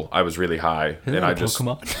article. I was really high. Isn't and that I a just...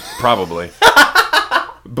 Pokemon? Probably.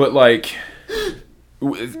 But, like,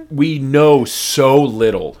 we know so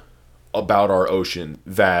little about our ocean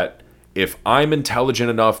that if I'm intelligent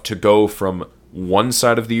enough to go from one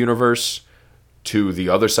side of the universe to the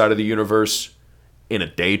other side of the universe in a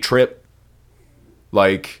day trip,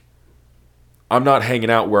 like, I'm not hanging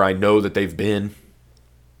out where I know that they've been.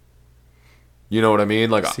 You know what I mean?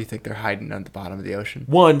 Like, So you think they're hiding at the bottom of the ocean?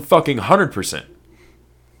 100%.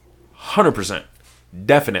 100%.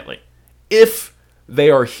 Definitely. If they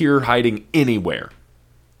are here hiding anywhere,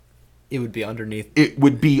 It would be underneath. it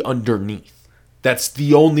would be underneath. That's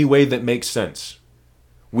the only way that makes sense.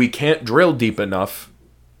 We can't drill deep enough.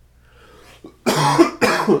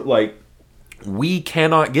 Like, we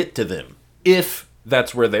cannot get to them if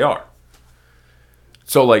that's where they are.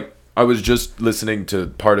 So, like, I was just listening to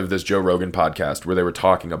part of this Joe Rogan podcast where they were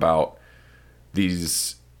talking about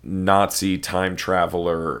these Nazi time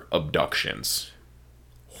traveler abductions.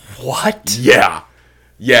 What? Yeah.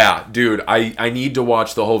 Yeah, dude, I need to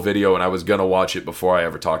watch the whole video, and I was going to watch it before I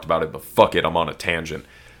ever talked about it, but fuck it, I'm on a tangent.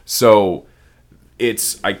 So,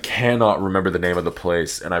 I cannot remember the name of the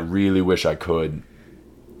place, and I really wish I could.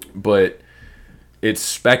 But it's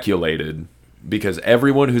speculated, because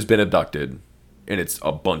everyone who's been abducted, and it's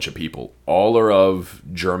a bunch of people, all are of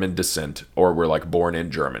German descent, or were like born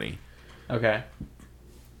in Germany, Okay.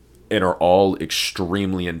 and are all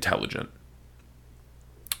extremely intelligent.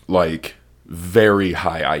 Like, very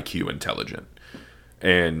high IQ intelligent,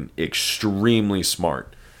 and extremely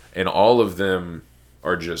smart. And all of them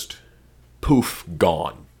are just poof,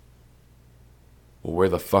 gone. Well, where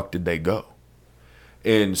the fuck did they go?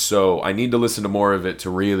 And so I need to listen to more of it to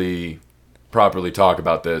really properly talk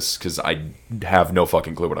about this, because I have no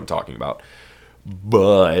fucking clue what I'm talking about.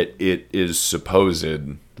 But it is supposed,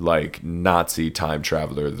 like, Nazi time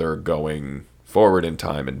traveler. They're going forward in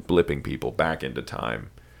time and blipping people back into time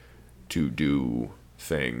to do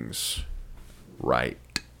things right.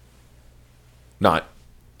 Not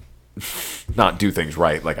do things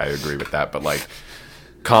right, like, I agree with that, but, like,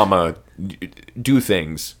 comma, do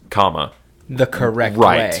things, comma, The correct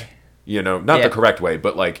right. way. You know, not Yeah. the correct way,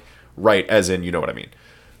 but, like, right as in, you know what I mean.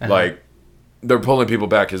 Like, they're pulling people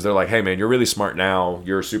back because they're like, hey, man, you're really smart now.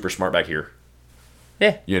 You're super smart back here.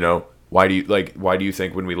 Yeah. You know, why do you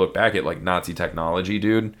think when we look back at, like, Nazi technology,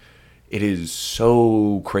 dude, it is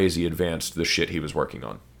so crazy advanced, the shit he was working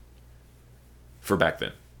on for back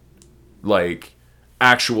then. Like,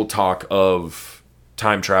 actual talk of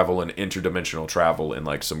time travel and interdimensional travel and,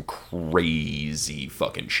 like, some crazy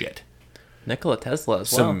fucking shit. Nikola Tesla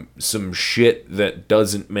as well. Some shit that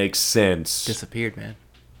doesn't make sense. Disappeared, man.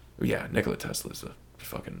 Yeah, Nikola Tesla's a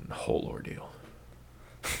fucking whole ordeal.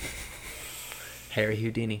 Harry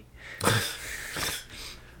Houdini.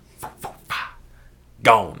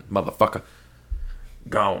 Gone, motherfucker.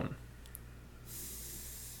 Gone.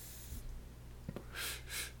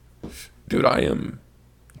 Dude, I am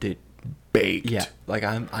Dude. baked. Yeah. Like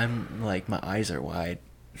I'm like my eyes are wide.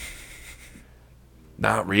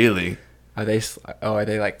 Not really. Are they? Are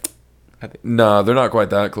they like? Nah, they're not quite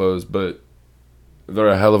that close, but they're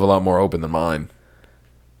a hell of a lot more open than mine.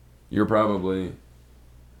 You're probably,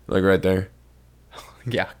 like, right there.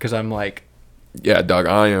 Yeah, because I'm like Yeah, dog,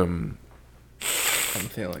 I'm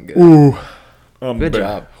feeling good. Ooh. Good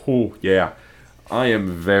job. Ooh, yeah. I am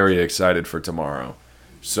very excited for tomorrow.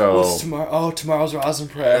 So What's tomorrow? Oh, tomorrow's Rosin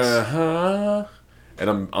Press. Uh-huh.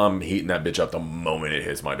 And I'm heating that bitch up the moment it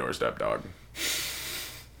hits my doorstep, dog.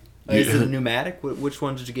 Is it pneumatic? Which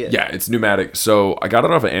one did you get? Yeah, it's pneumatic. So I got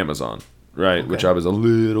it off of Amazon, right? Okay. Which I was a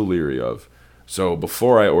little leery of. So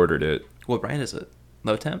before I ordered it, What brand is it?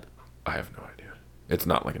 Low Temp? I have no idea. It's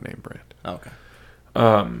not like a name brand. Oh, okay.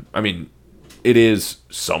 I mean, it is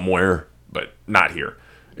somewhere, but not here.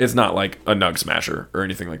 It's not like a Nug Smasher or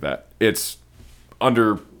anything like that. It was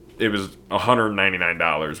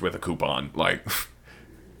 $199 with a coupon. Like,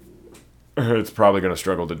 it's probably going to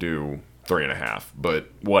struggle to do 3.5, but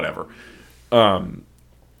whatever.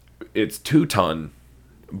 It's 2-ton,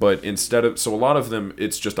 but so a lot of them,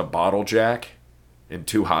 it's just a bottle jack and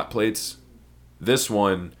 2 hot plates. This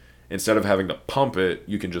one, instead of having to pump it,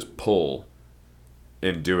 you can just pull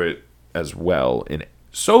and do it as well. And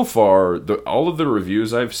so far, all of the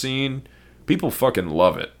reviews I've seen, people fucking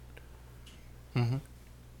love it. Mm-hmm.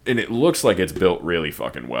 And it looks like it's built really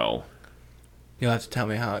fucking well. You'll have to tell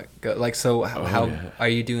me how it goes. Like, so how yeah. are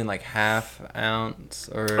you doing? Like half ounce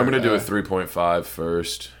or? I'm going to do a 3.5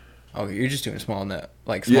 first. Oh, you're just doing small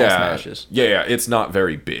like small smashes. Yeah, it's not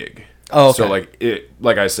very big. Oh, okay. So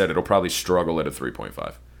like I said, it'll probably struggle at a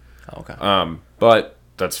 3.5. Oh, okay. But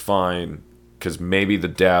that's fine, because maybe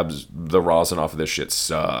the rosin off of this shit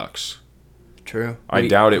sucks. True. I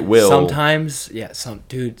doubt it will. Sometimes, yeah,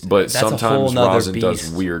 dude. But that's a whole sometimes nother rosin beast. does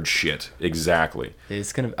weird shit. Exactly.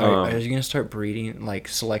 It's gonna. Are you gonna start breeding, like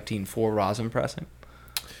selecting for rosin pressing?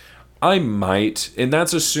 I might, and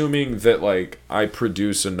that's assuming that, like, I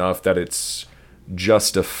produce enough that it's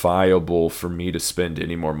justifiable for me to spend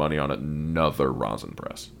any more money on another rosin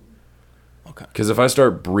press. Okay. Because if I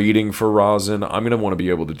start breeding for rosin, I'm going to want to be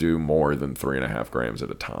able to do more than 3.5 grams at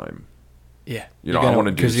a time. Yeah. You know, I want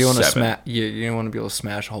to do because you want to 7. smash. You want to be able to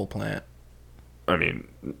smash a whole plant. I mean,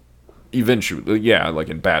 eventually, yeah, like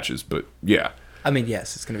in batches, but yeah. I mean,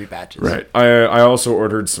 yes, it's gonna be batches. Right. I also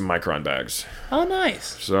ordered some Micron bags, Oh,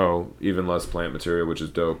 nice. so even less plant material, which is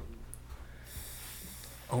dope.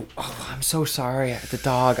 Oh, I'm so sorry. The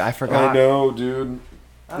dog. I forgot. I know, dude.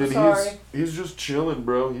 I'm sorry. He's just chilling,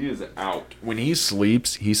 bro. He is out. When he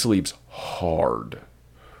sleeps hard.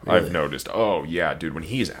 Really? I've noticed. Oh, yeah, dude. When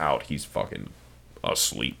he's out, he's fucking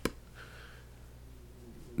asleep.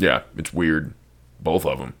 Yeah, it's weird. Both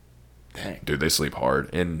of them. Dang. Dude, they sleep hard.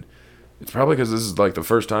 And it's probably because this is like the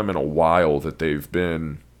first time in a while that they've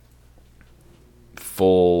been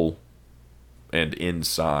full and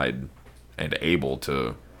inside and able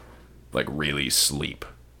to like really sleep.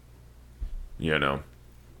 You know?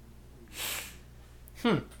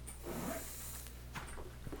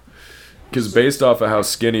 Because based off of how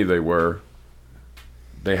skinny they were,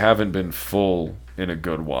 they haven't been full in a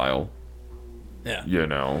good while. Yeah. You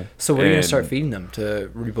know? So what are you gonna And start feeding them to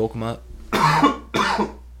rebulk them up?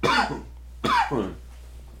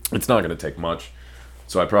 It's not gonna take much.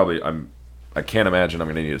 So I can't imagine I'm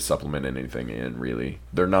gonna need to supplement anything in, really.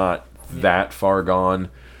 They're not that far gone,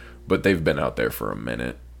 but they've been out there for a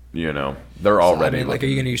minute. You know, they're already. I mean, like, are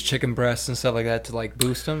you gonna use chicken breasts and stuff like that to like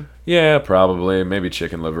boost them? Yeah, probably. Maybe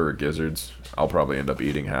chicken liver or gizzards. I'll probably end up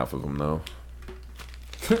eating half of them though.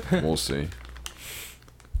 We'll see.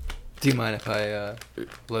 Do you mind if I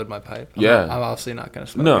load my pipe? Yeah. I'm obviously not gonna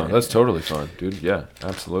smoke. No, it. that's totally fine, dude. Yeah,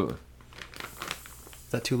 absolutely.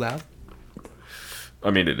 Is that too loud?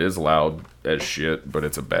 I mean, it is loud as shit, but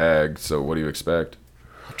it's a bag, so what do you expect?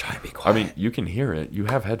 I'll try to be quiet. I mean, you can hear it. You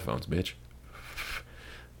have headphones, bitch.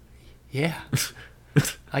 Yeah.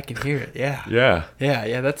 I can hear it. Yeah. Yeah.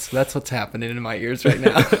 Yeah. That's what's happening in my ears right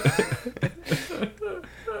now.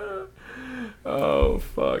 Oh,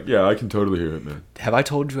 fuck. Yeah, I can totally hear it, man. Have I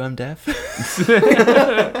told you I'm deaf?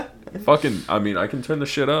 Fucking, I mean, I can turn the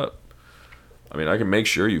shit up. I mean, I can make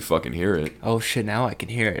sure you fucking hear it. Oh shit! Now I can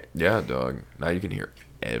hear it. Yeah, dog. Now you can hear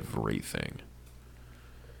everything.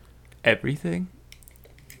 Everything.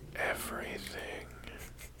 Everything.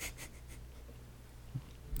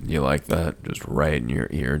 You like that? Just right in your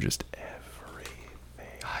ear, just everything.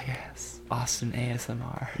 Oh yes, Austin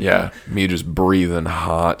ASMR. Yeah, me just breathing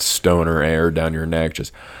hot stoner air down your neck,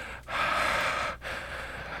 just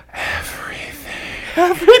everything.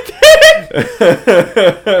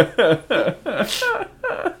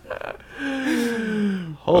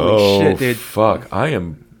 Holy shit, dude! Fuck, I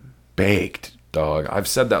am baked, dog. I've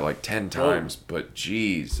said that like 10 times, but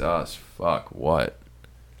Jesus, fuck, what?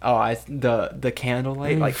 Oh, the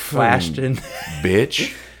candlelight like flashed in.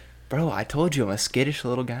 Bitch. Bro, I told you I'm a skittish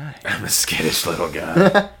little guy. I'm a skittish little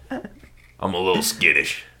guy. I'm a little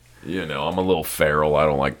skittish. You know, I'm a little feral. I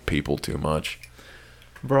don't like people too much.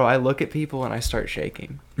 Bro, I look at people and I start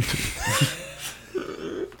shaking.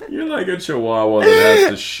 You're like a chihuahua that has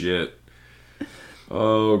to shit.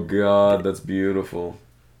 Oh, God, that's beautiful.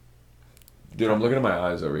 Dude, I'm looking at my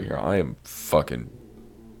eyes over here. I am fucking...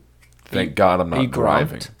 Thank God I'm not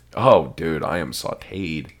driving. grumped? Oh, dude, I am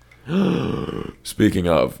sauteed. Speaking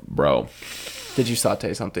of, bro, Did you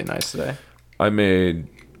saute something nice today? I made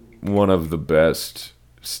one of the best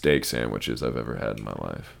steak sandwiches I've ever had in my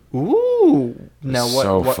life. Ooh. Now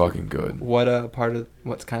what? Fucking good. What part of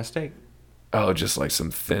what kind of steak? Oh, just like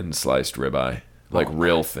some thin sliced ribeye, like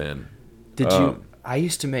real thin. Did you? I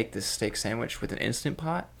used to make this steak sandwich with an Instant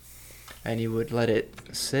Pot, and you would let it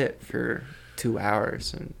sit for 2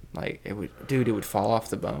 hours, and like it would fall off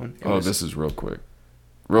the bone. This is real quick.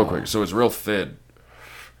 Real quick. So it's real thin.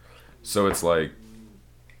 So it's like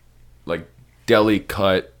deli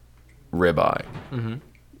cut ribeye. Mm-hmm.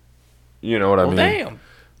 You know what I mean? Damn.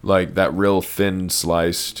 Like that real thin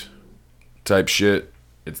sliced type shit.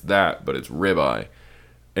 It's that, but it's ribeye.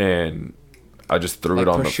 And I just threw Like it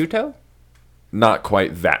on prosciutto? Not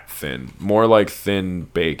quite that thin. More like thin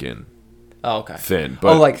bacon. Oh, okay. Thin.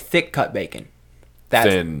 But like thick cut bacon.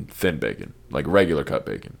 thin bacon. Like regular cut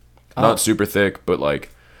bacon. Oh. Not super thick, but like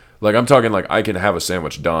I'm talking like I can have a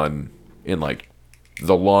sandwich done in like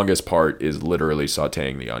the longest part is literally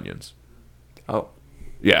sauteing the onions. Oh,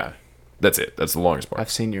 Yeah. That's it. That's the longest part.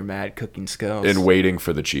 I've seen your mad cooking skills. And waiting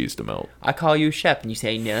for the cheese to melt. I call you chef, and you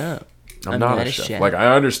say no. I'm not a chef. Like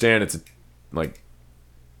I understand it's a like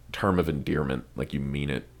term of endearment. Like you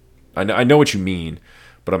mean it. I know what you mean,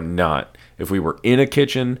 but I'm not. If we were in a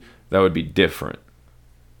kitchen, that would be different.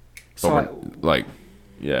 But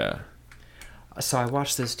yeah. So I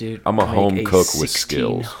watched this dude. I'm a make home cook with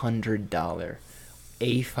skills. $1,600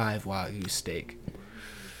 A5 Wagyu steak.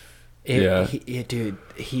 Yeah. Dude,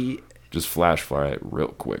 he Just flash fry it real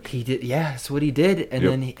quick. He did. Yeah, that's what he did. And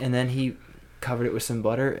Yep. then he covered it with some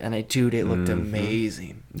butter, and dude, it looked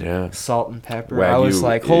amazing. Yeah. Salt and pepper. Wagyu I was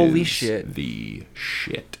like, holy is shit. The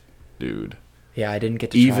shit, dude. Yeah, I didn't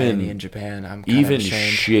get to try any in Japan. I'm kind of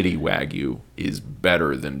ashamed. Shitty Wagyu is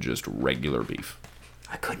better than just regular beef.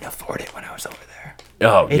 I couldn't afford it when I was over there.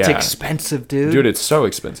 Oh, It's yeah. expensive, dude. Dude, it's so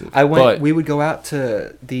expensive. We would go out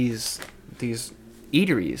to these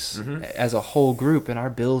eateries Mm-hmm. as a whole group, and our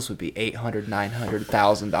bills would be $800, $900,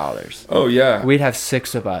 $1,000. Oh, yeah. We'd have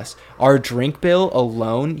 6 of us. Our drink bill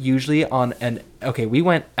alone, usually we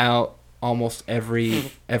went out almost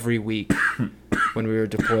every week when we were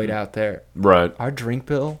deployed out there. Right. Our drink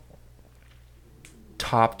bill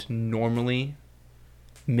topped normally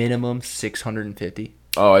minimum 650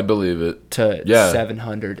 Oh, I believe it. to Yeah.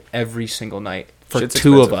 700 every single night for Shit's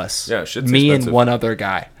 2 of expensive. us. Yeah, shit's me expensive. and one other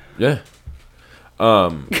guy. Yeah.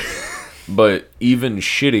 But even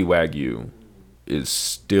shitty Wagyu is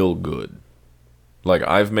still good. Like,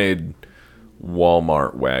 I've made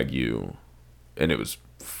Walmart Wagyu, and it was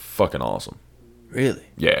fucking awesome. Really?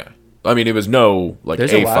 Yeah. I mean, it was no, like,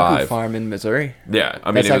 There's a A5. Wagyu farm in Missouri. Yeah.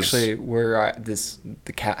 I mean, That's it was, actually where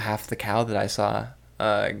half the cow that I saw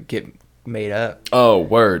get made up. Oh,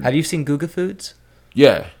 word. Have you seen Guga Foods?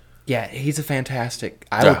 Yeah. Yeah, he's a fantastic.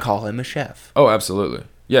 I Yeah. would call him a chef. Oh, absolutely.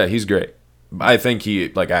 Yeah, he's great. I think he,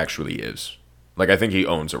 like, actually is. Like, I think he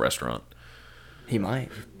owns a restaurant. He might.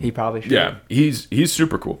 He probably should. Yeah, he's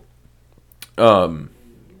super cool.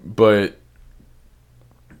 But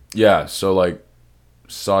yeah, so like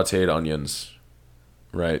sautéed onions,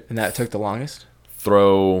 right? And that took the longest?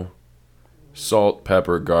 Throw salt,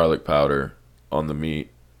 pepper, garlic powder on the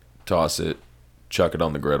meat, toss it, chuck it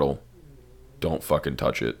on the griddle. Don't fucking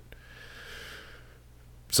touch it.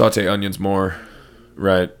 Sauté onions more,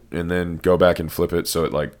 right? And then go back and flip it so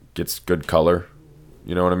it like gets good color.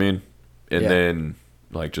 You know what I mean? And Yeah. then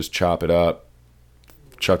like just chop it up,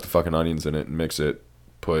 chuck the fucking onions in it and mix it,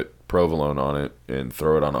 put provolone on it and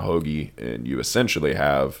throw it on a hoagie, and you essentially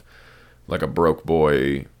have like a broke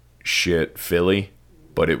boy shit Philly,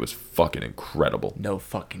 but it was fucking incredible. No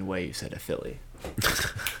fucking way you said a Philly.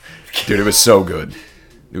 Dude, it was so good.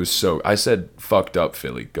 It was so... I said fucked up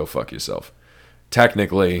Philly. Go fuck yourself.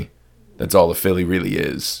 Technically, that's all a Philly really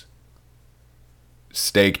is.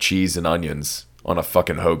 Steak, cheese, and onions on a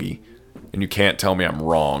fucking hoagie. And you can't tell me I'm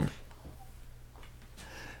wrong.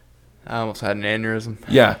 I almost had an aneurysm.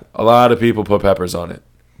 Yeah, a lot of people put peppers on it.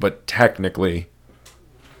 But technically,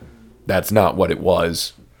 that's not what it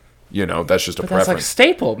was. You know, that's just a But that's like preference.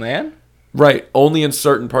 staple, man. Right. Only in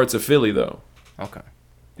certain parts of Philly, though. Okay.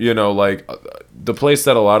 You know, like, the place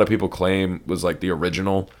that a lot of people claim was, like, the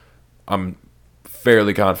original, I'm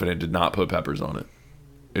fairly confident did not put peppers on it.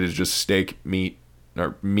 It is just steak, meat,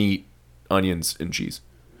 onions, and cheese.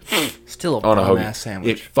 Still a On a bomb-ass hoagie.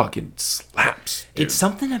 sandwich. It fucking slaps, dude. It's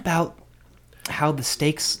something about how the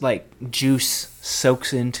steak's like juice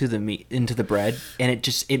soaks into the meat, into the bread, and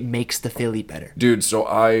it makes the Philly better. Dude, so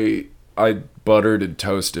I buttered and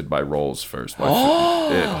toasted my rolls first.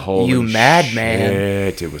 Holy You madman.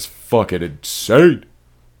 shit, it was fucking insane.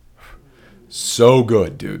 So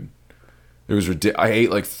good, dude. It was I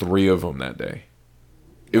ate like 3 of them that day.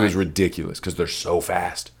 It was ridiculous because they're so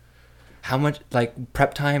fast. How much, like,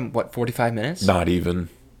 prep time, 45 minutes? Not even.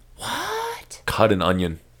 What? Cut an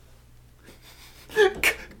onion.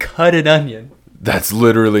 Cut an onion. That's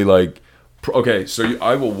literally like... Okay, so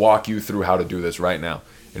I will walk you through how to do this right now.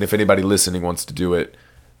 And if anybody listening wants to do it,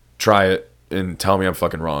 try it and tell me I'm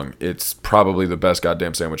fucking wrong. It's probably the best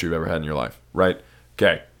goddamn sandwich you've ever had in your life, right?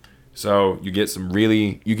 Okay, so you get some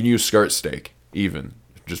really... You can use skirt steak, even.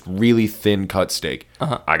 Just really thin cut steak.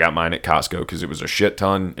 Uh-huh. I got mine at Costco because it was a shit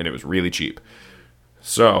ton and it was really cheap.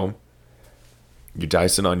 So, you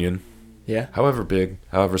dice an onion. Yeah. However big,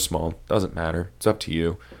 however small, doesn't matter. It's up to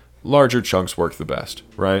you. Larger chunks work the best,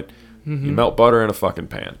 right? Mm-hmm. You melt butter in a fucking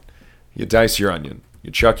pan. You dice your onion.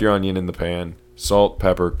 You chuck your onion in the pan. Salt,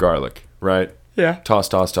 pepper, garlic, right? Yeah. Toss,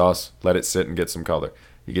 toss, toss. Let it sit and get some color.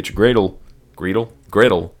 You get your griddle.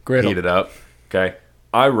 Heat it up. Okay.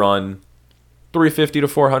 I run 350 to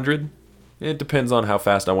 400. It depends on how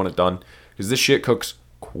fast I want it done. Because this shit cooks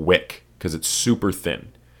quick. Because it's super thin.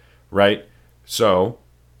 Right? So,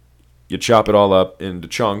 you chop it all up into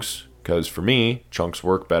chunks. Because for me, chunks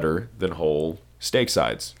work better than whole steak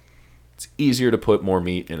sides. It's easier to put more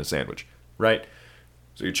meat in a sandwich. Right?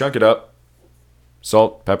 So you chunk it up.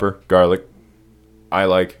 Salt, pepper, garlic. I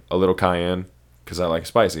like a little cayenne. Because I like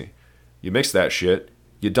spicy. You mix that shit.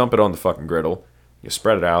 You dump it on the fucking griddle. You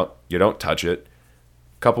spread it out. You don't touch it.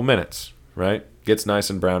 Couple minutes, right? Gets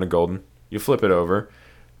nice and brown and golden. You flip it over.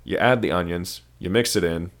 You add the onions. You mix it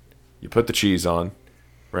in. You put the cheese on,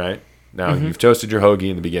 right? Now, you've toasted your hoagie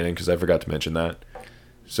in the beginning because I forgot to mention that.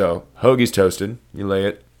 So, hoagie's toasted. You lay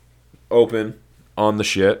it open on the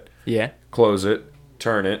shit. Yeah. Close it.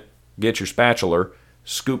 Turn it. Get your spatula.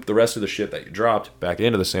 Scoop the rest of the shit that you dropped back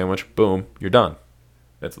into the sandwich. Boom. You're done.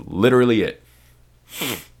 That's literally it.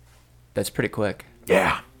 That's pretty quick.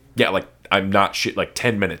 Yeah. Yeah, like, I'm not shit. Like,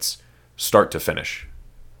 10 minutes. Start to finish.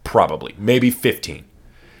 Probably. Maybe 15.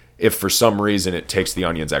 If for some reason it takes the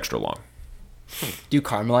onions extra long. Do you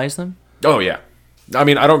caramelize them? Oh, yeah. I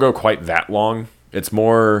mean, I don't go quite that long. It's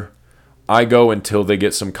more, I go until they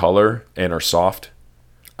get some color and are soft.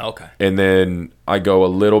 Okay. And then I go a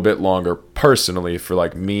little bit longer personally for,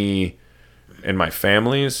 like, me and my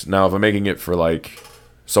families. Now, if I'm making it for, like,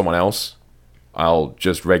 someone else, I'll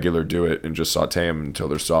just regular do it and just saute them until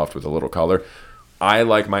they're soft with a little color. I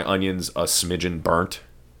like my onions a smidgen burnt.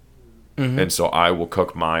 And so I will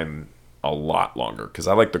cook mine a lot longer because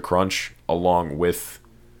I like the crunch along with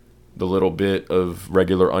the little bit of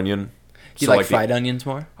regular onion. Do you like fried onions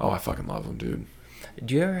more? Oh, I fucking love them, dude.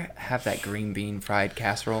 Do you ever have that green bean fried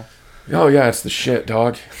casserole? Oh, yeah, it's the shit,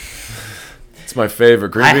 dog. It's my favorite.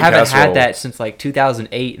 Green I bean haven't casserole. had that since like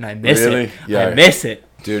 2008, and I miss Really? it. Yeah. I miss it.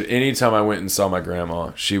 Dude, anytime I went and saw my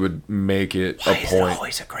grandma, she would make it Why a is there point.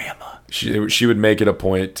 always a grandma? She would make it a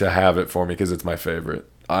point to have it for me because it's my favorite.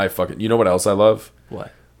 You know what else I love?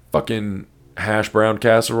 What? Fucking hash brown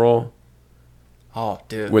casserole Oh,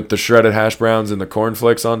 dude. with the shredded hash browns and the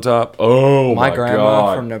cornflakes on top. Oh my grandma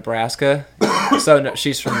God. from Nebraska. So no,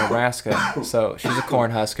 she's from Nebraska. So she's a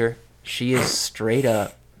corn husker. She is straight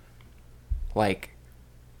up like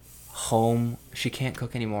home. She can't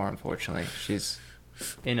cook anymore, unfortunately. She's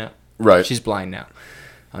Right. She's blind now,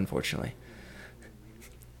 unfortunately.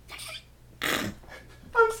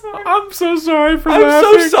 I'm so sorry for I'm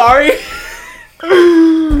laughing. so sorry.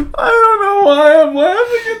 I don't know why I'm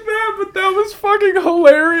laughing at that, but that was fucking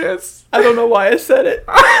hilarious. I don't know why I said it.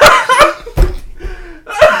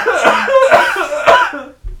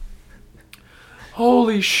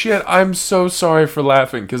 Holy shit, I'm so sorry for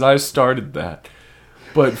laughing because I started that.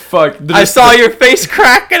 But fuck. I saw your face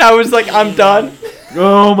crack and I was like, I'm done.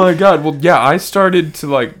 Oh my God. Well, yeah, I started to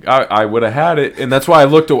like, I would have had it. And that's why I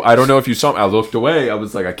looked, I don't know if you saw me. I looked away. I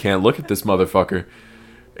was like, I can't look at this motherfucker.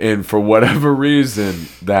 And for whatever reason,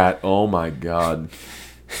 oh my God.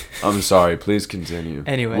 I'm sorry. Please continue.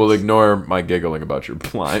 Anyways. We'll ignore my giggling about your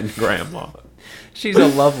blind grandma. She's a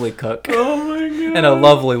lovely cook. Oh my God. And a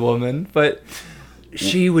lovely woman, but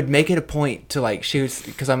she would make it a point to like,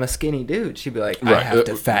 because I'm a skinny dude, she'd be like, I have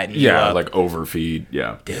to fatten you up. Yeah, like overfeed.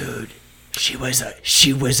 Yeah. Dude, she was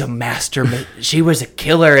a master, she was a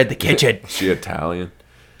killer in the kitchen. She Italian?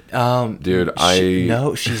 Dude,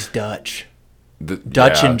 No, she's Dutch.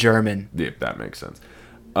 Dutch and German. Yeah, that makes sense.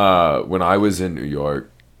 When I was in New York,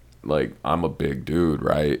 like, I'm a big dude,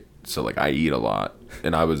 right? So, like, I eat a lot.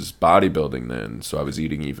 And I was bodybuilding then, so I was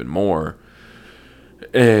eating even more.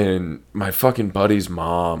 And my fucking buddy's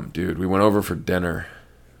mom, dude, we went over for dinner,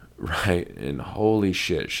 right? And holy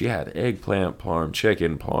shit, she had eggplant parm,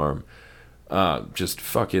 chicken parm, just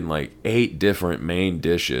fucking like 8 different main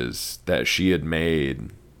dishes that she had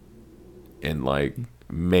made and like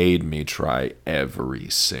made me try every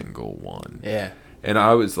single one. Yeah. And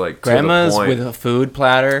I was like, Grandma's to the point, with a food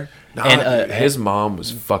platter. and his mom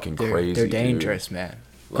was fucking crazy. They're dangerous, dude. Man.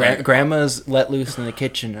 Grandmas let loose in the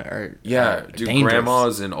kitchen are dude. dangerous.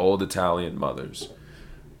 Grandmas and old Italian mothers.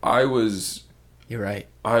 You're right.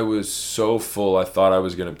 I was so full I thought I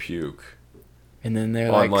was gonna puke. And then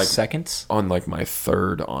they're On, like seconds on like my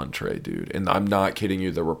 3rd entree, dude. And I'm not kidding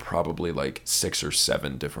you. There were probably like 6 or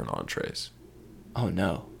 7 different entrees. Oh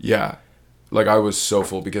no. Yeah. Like, I was so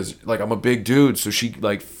full because, like, I'm a big dude, so she,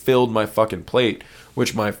 like, filled my fucking plate,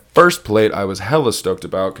 which my first plate I was hella stoked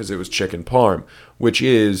about because it was chicken parm, which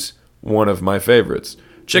is one of my favorites.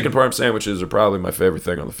 Chicken parm sandwiches are probably my favorite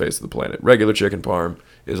thing on the face of the planet. Regular chicken parm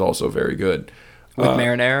is also very good. With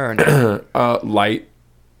marinara or no? Light.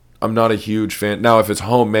 I'm not a huge fan. Now, if it's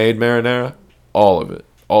homemade marinara, all of it,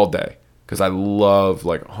 all day, because I love,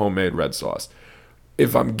 like, homemade red sauce.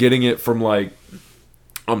 If I'm getting it from, like,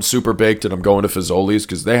 I'm super baked and I'm going to Fazoli's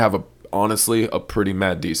because they have honestly a pretty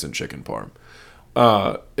mad decent chicken parm.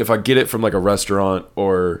 If I get it from like a restaurant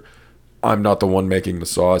or I'm not the one making the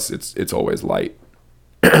sauce, it's always light.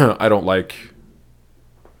 I don't like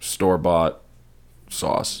store-bought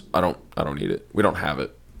sauce. I don't eat it. We don't have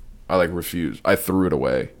it. I like refuse. I threw it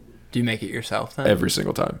away. Do you make it yourself then? Every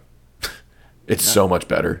single time. It's so much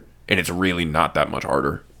better and it's really not that much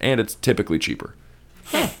harder and it's typically cheaper.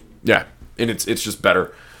 Yeah. And it's just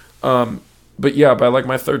better. But yeah, by like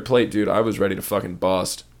my 3rd plate, dude, I was ready to fucking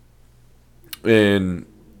bust. And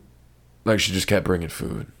Like, she just kept bringing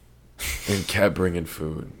food and kept bringing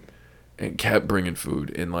food and kept bringing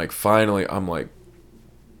food. And, like, finally, I'm like,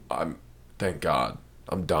 thank God,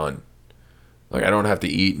 I'm done. Like, I don't have to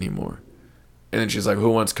eat anymore. And then she's like, who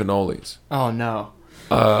wants cannolis? Oh, no.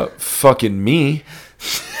 Fucking me.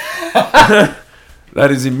 That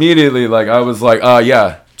is immediately, like, I was like,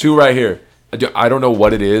 yeah, 2 right here. I don't know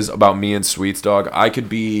what it is about me and sweets, dog. I could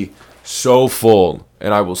be so full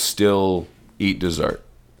and I will still eat dessert.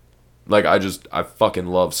 Like, I fucking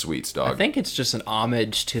love sweets, dog. I think it's just an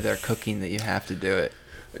homage to their cooking that you have to do it.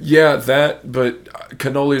 Yeah, but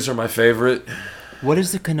cannolis are my favorite. What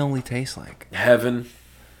does the cannoli taste like? Heaven.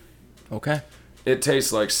 Okay. It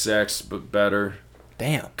tastes like sex, but better.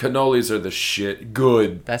 Damn. Cannolis are the shit.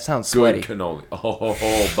 Good. That sounds sweaty. Good cannoli.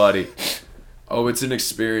 Oh, buddy. Oh, it's an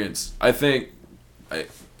experience. I think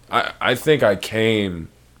I came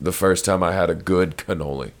the first time I had a good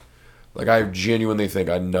cannoli. Like, I genuinely think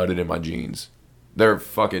I nutted in my jeans. They're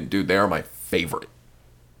fucking, dude, they are my favorite.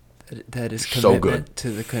 That is So commitment good.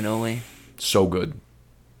 to the cannoli. So good.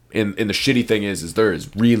 And the shitty thing is there is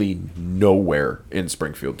really nowhere in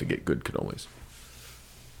Springfield to get good cannolis.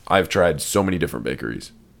 I've tried so many different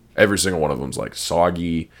bakeries. Every single one of them's like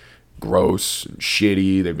soggy, gross, and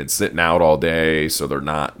shitty. They've been sitting out all day, so they're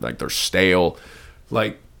not, like, they're stale.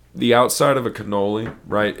 Like, the outside of a cannoli,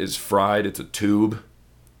 right, is fried. It's a tube.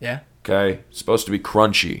 Yeah. Okay? It's supposed to be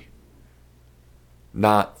crunchy,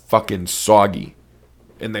 not fucking soggy.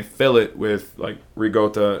 And they fill it with, like,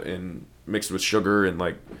 ricotta and mixed with sugar and,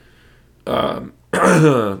 like,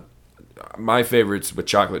 my favorites with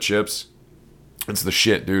chocolate chips. It's the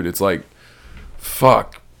shit, dude. It's like,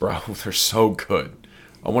 fuck, bro. They're so good.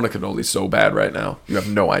 I want a cannoli so bad right now. You have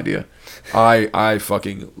no idea. I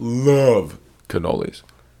fucking love cannolis.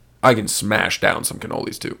 I can smash down some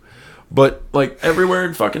cannolis too. But, like, everywhere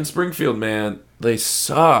in fucking Springfield, man, they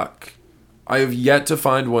suck. I have yet to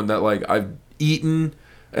find one that, like, I've eaten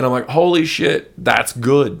and I'm like, holy shit, that's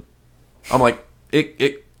good. I'm like,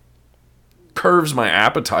 it curves my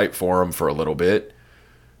appetite for them for a little bit.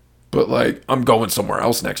 But, like, I'm going somewhere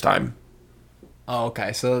else next time. Oh,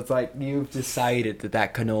 okay. So it's like you've decided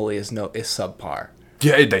that cannoli is subpar.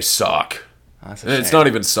 Yeah, they suck. That's a And it's shame. not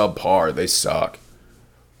even subpar. They suck.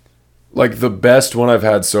 Like, the best one I've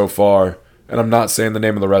had so far, and I'm not saying the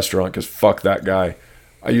name of the restaurant because fuck that guy.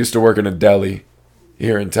 I used to work in a deli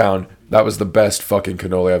here in town. That was the best fucking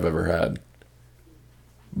cannoli I've ever had.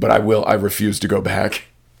 But I refuse to go back.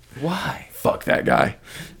 Why? Fuck that guy.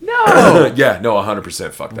 No. Yeah, no,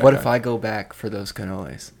 100% fuck that What guy. if I go back for those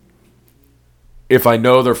cannolis? If I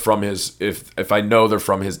know they're from his if I know they're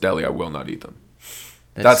from his deli, I will not eat them.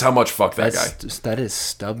 That's how much fuck that guy. That is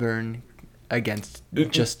stubborn against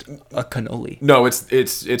just a cannoli. No,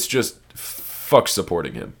 it's just fuck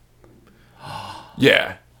supporting him.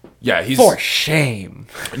 Yeah. Yeah, he's For shame.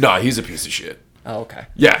 No, he's a piece of shit. Oh, okay.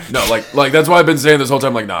 Yeah, no, like that's why I've been saying this whole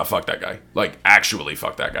time, like, nah, fuck that guy. Like, actually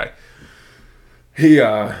fuck that guy. He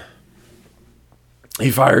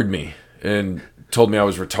fired me and told me I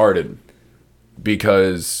was retarded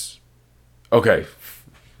because, okay,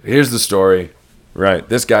 here's the story, right?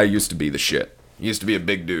 This guy used to be the shit. He used to be a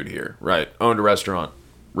big dude here, right? Owned a restaurant,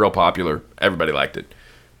 real popular. Everybody liked it.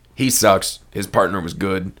 He sucks. His partner was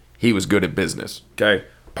good. He was good at business, okay?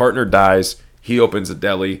 Partner dies. He opens a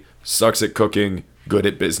deli, sucks at cooking, good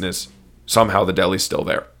at business. Somehow the deli's still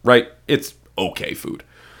there, right? It's okay food.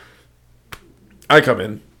 I come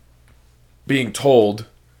in being told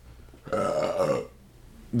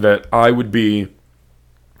that I would be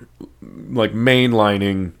like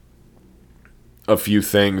mainlining a few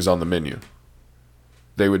things on the menu.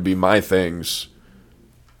 They would be my things.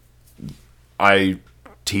 I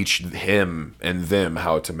teach him and them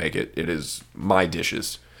how to make it. It is my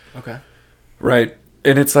dishes. Okay. Right.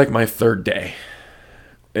 And it's like my third day.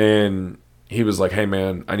 And he was like, hey,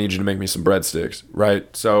 man, I need you to make me some breadsticks.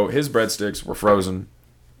 Right. So his breadsticks were frozen.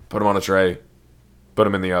 Put them on a tray. Put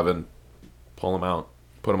them in the oven. Pull them out.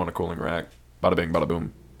 Put them on a cooling rack. Bada bing, bada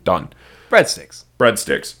boom. Done. Breadsticks.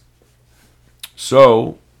 Breadsticks.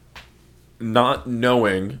 So, not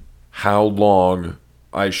knowing how long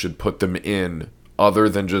I should put them in other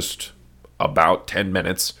than just about 10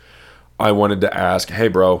 minutes, I wanted to ask, hey,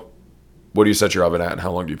 bro, what do you set your oven at and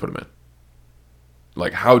how long do you put them in?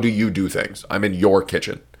 Like, how do you do things? I'm in your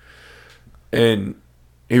kitchen. And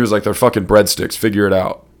he was like, they're fucking breadsticks. Figure it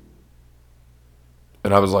out.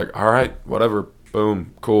 And I was like, all right, whatever.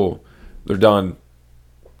 Boom. Cool. They're done.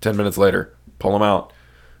 10 minutes later. Pull them out.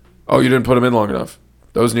 Oh, you didn't put them in long enough.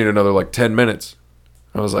 Those need another like 10 minutes.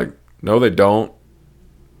 I was like, no, they don't.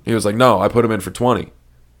 He was like, no, I put them in for 20. And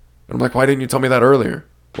I'm like, why didn't you tell me that earlier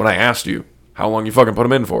when I asked you how long you fucking put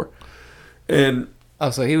them in for? And Oh,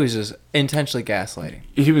 so he was just intentionally gaslighting.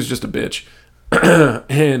 he was just a bitch.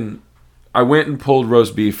 And I went and pulled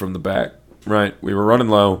roast beef from the back, right? We were running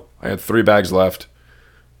low. I had 3 bags left.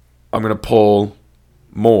 I'm going to pull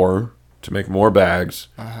more to make more bags.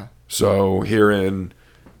 Uh-huh. So here in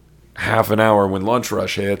half an hour when lunch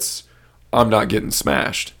rush hits, I'm not getting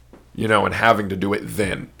smashed, and having to do it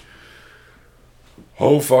then.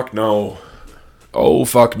 Oh, fuck no. Oh,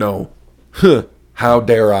 fuck no. How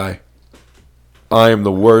dare I? I am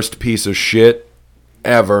the worst piece of shit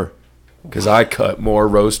ever because I cut more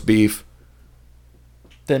roast beef.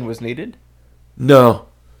 Then was needed? No.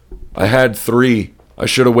 I had 3. I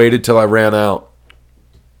should have waited till I ran out.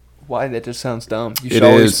 Why? That just sounds dumb. You It should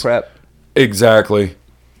always is. prep. Exactly.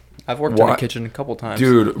 I've worked in Why- a kitchen a couple times.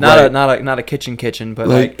 Dude, not right. not a kitchen, but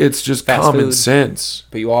like it's just fast common food. sense.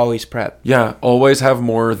 But you always prep. Yeah, always have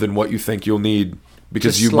more than what you think you'll need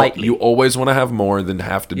because Just slightly. you always want to have more than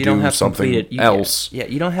have to You don't do have something completed else. Yeah,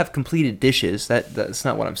 you don't have completed dishes. That's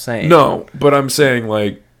not what I'm saying. No, but I'm saying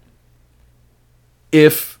like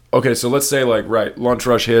so let's say like right, lunch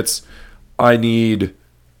rush hits, I need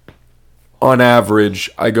on average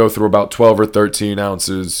I go through about 12 or 13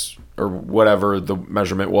 ounces or whatever the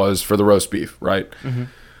measurement was for the roast beef, right? Mm-hmm.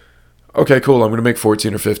 Okay, cool. I'm going to make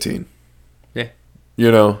 14 or 15.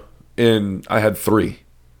 Yeah. And I had 3.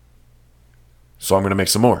 So I'm going to make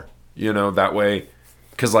some more. That way,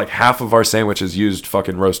 because like half of our sandwiches used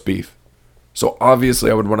fucking roast beef. So obviously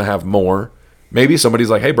I would want to have more. Maybe somebody's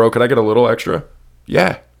like, hey bro, could I get a little extra?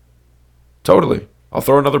 Yeah. Totally. I'll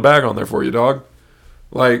throw another bag on there for you, dog.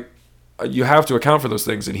 Like, you have to account for those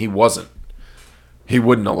things, and he wasn't. He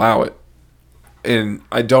wouldn't allow it. And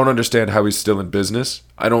I don't understand how he's still in business.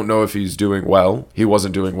 I don't know if he's doing well. He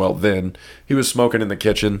wasn't doing well then. He was smoking in the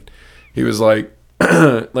kitchen. He was like,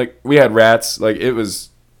 like, we had rats. Like, it was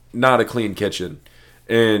not a clean kitchen.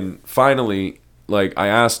 And finally, like, I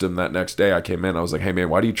asked him that next day I came in. I was like, hey, man,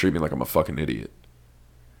 why do you treat me like I'm a fucking idiot?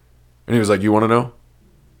 And he was like, you want to know?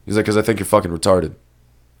 He's like, because I think you're fucking retarded.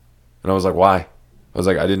 And I was like, why? I was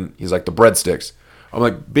like, I didn't. He's like, the breadsticks. I'm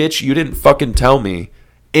like, bitch, you didn't fucking tell me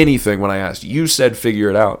anything when I asked. You said figure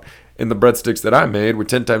it out. And the breadsticks that I made were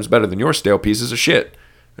 10 times better than your stale pieces of shit.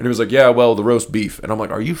 And he was like, yeah, well, the roast beef. And I'm like,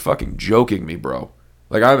 are you fucking joking me, bro?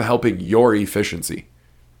 Like, I'm helping your efficiency.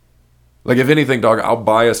 Like, if anything, dog, I'll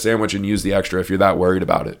buy a sandwich and use the extra if you're that worried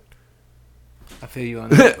about it. I feel you on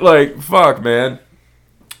that. Like, fuck, man.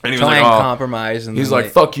 And he was Try like, and oh. compromise. And He's then,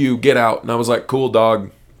 like, fuck you, get out. And I was like, cool,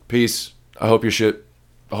 dog. Peace. I hope your shit,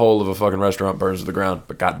 the whole of a fucking restaurant burns to the ground.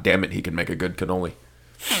 But god damn it, he can make a good cannoli.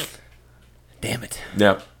 damn it.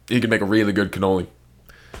 Yeah, he can make a really good cannoli.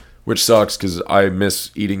 Which sucks, because I miss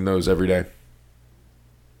eating those every day.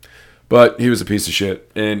 But he was a piece of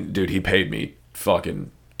shit. And, dude, he paid me fucking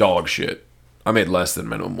dog shit. I made less than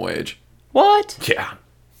minimum wage. What? Yeah.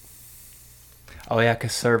 Oh yeah,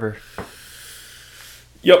 'cause server.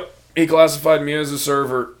 Yep. He classified me as a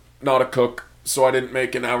server, not a cook. So I didn't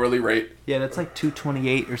make an hourly rate. Yeah, that's like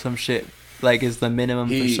 $2.28 or some shit. Like, is the minimum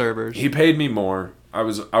for servers. He paid me more. I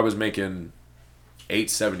was making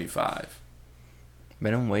 $8.75.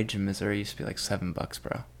 Minimum wage in Missouri used to be like $7,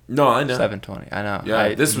 bro. No, I know. $7.20. I know.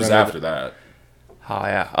 Yeah, this was after that. Oh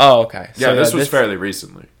yeah. Oh okay. Yeah, So, this was fairly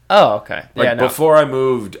recently. Oh okay. Like yeah, no. before I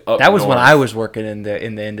moved up. That was when north. I was working in the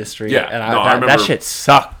industry. Yeah, and no, I remember- that shit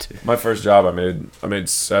sucked. My first job, I made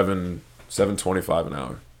 $7.25 an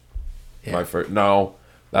hour. Yeah. No,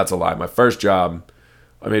 that's a lie. My first job,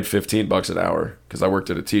 I made $15 an hour because I worked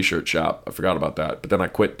at a t-shirt shop. I forgot about that, but then I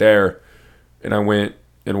quit there, and I went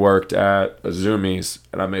and worked at Azumi's,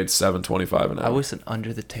 and I made $7.25 an hour. I was an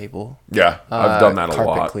under the table. Yeah, I've done that a carpet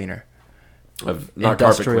lot. cleaner. I've not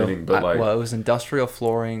carpet cleaning, but like well, it was industrial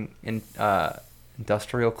flooring and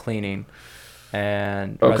industrial cleaning,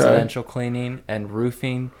 and Okay. residential cleaning and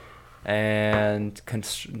roofing, and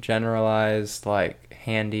generalized like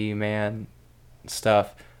handyman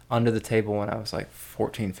stuff under the table when I was like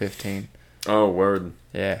 14, 15. oh word.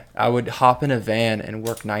 Yeah, I would hop in a van and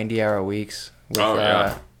work 90-hour weeks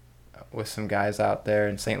with some guys out there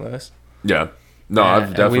in St. Louis. Yeah. No, I've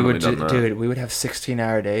definitely we would done that. Dude, we would have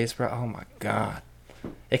 16-hour days, bro. Oh my god,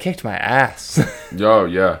 it kicked my ass. Oh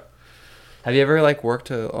yeah. Have you ever like worked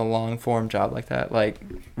a long form job like that, like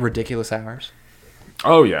ridiculous hours?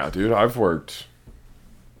 Oh yeah, dude. I've worked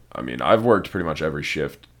pretty much every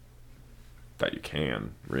shift that you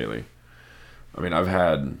can, really. I mean, I've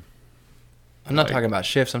had. I'm not Like- talking about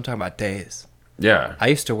shifts. I'm talking about days. Yeah. I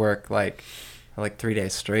used to work like 3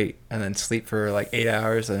 days straight, and then sleep for like 8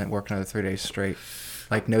 hours, and then work another 3 days straight,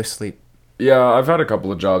 like no sleep. Yeah, I've had a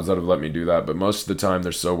couple of jobs that have let me do that, but most of the time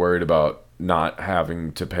they're so worried about not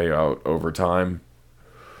having to pay out overtime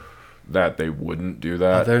that they wouldn't do Oh,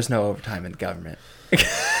 that. there's no overtime in government.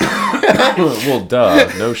 Well,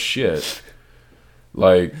 duh, no shit.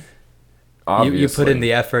 Like, obviously. You put in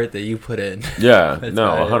the effort that you put in. Yeah, That's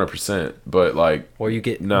no, about it. 100%. But, like, Or you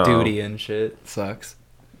get No. duty and shit. Sucks.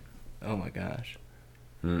 Oh my gosh.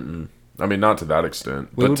 mm-mm. I mean, not to that extent.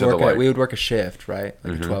 We but would to the, like, we would work a shift, right?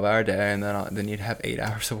 Like Mhm. a 12-hour day, and then you'd have 8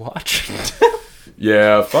 hours of watch.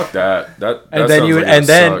 yeah, fuck that. That and that then sounds you would, like it and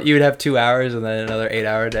then suck. you would have 2 hours, and then another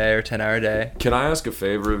 8-hour day or 10-hour day. Can I ask a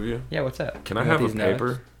favor of you? Yeah, what's that? Can I You want have a these paper?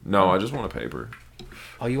 notes? No, I just want a paper.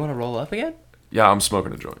 Oh, you want to roll up again? Yeah, I'm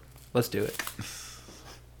smoking a joint. Let's do it.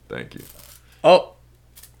 Thank you. Oh,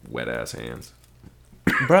 Wet ass hands.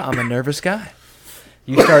 bro, I'm a nervous guy.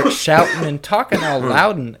 You start shouting and talking all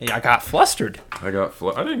loud, and I got flustered. I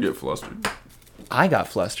didn't get flustered. I got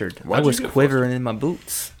flustered. Why'd I you was get quivering in my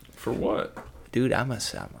boots. For what? Dude, I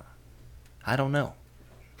don't know.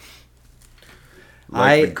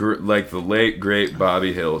 Like the late great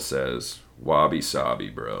Bobby Hill says, wabi sabi,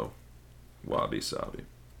 bro. Wabi sabi.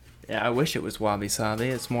 Yeah, I wish it was wabi sabi.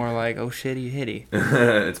 It's more like oh shitty hitty.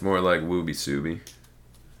 It's more like wooby sooby.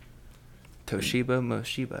 Toshiba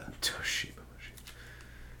Moshiba. Toshiba.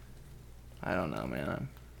 I don't know, man.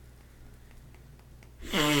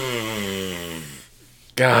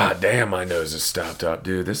 God damn, my nose is stopped up,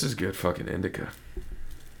 dude. This is good fucking indica.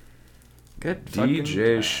 Good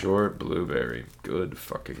DJ job. Short Blueberry. Good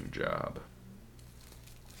fucking job.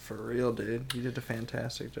 For real, dude. You did a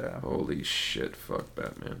fantastic job. Holy shit, fuck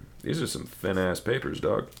Batman. These are some thin ass papers,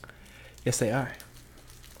 dog. Yes, they are.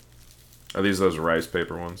 Are these those rice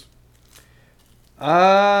paper ones? The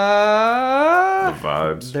Uh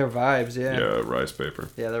vibes. They're vibes, yeah. Yeah, rice paper.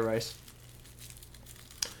 Yeah, they're rice.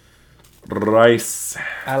 Rice.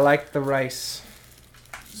 I like the rice.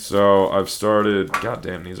 So I've started. God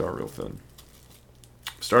damn, these are real thin.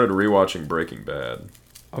 Started rewatching Breaking Bad.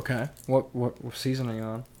 Okay. What season are you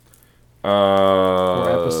on? Or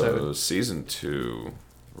episode? Season 2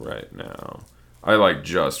 right now. I like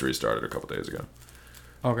just restarted a couple days ago.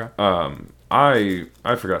 Okay.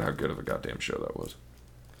 I forgot how good of a goddamn show that was.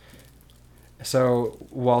 So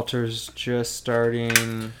Walter's just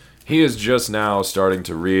starting. He is just now starting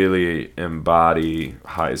to really embody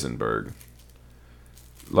Heisenberg.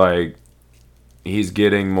 Like, he's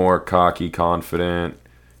getting more cocky, confident.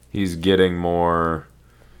 He's getting more...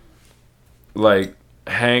 Like,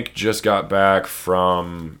 Hank just got back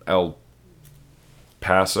from El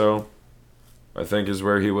Paso, I think is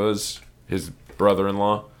where he was. His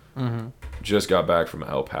brother-in-law Mm-hmm. just got back from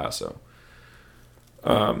El Paso.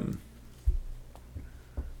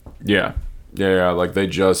 Yeah. Like, they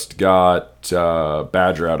just got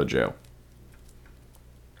Badger out of jail.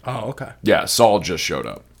 Oh, okay. Yeah, Saul just showed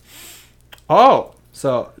up. Oh,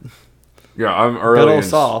 so Yeah, I'm Good early old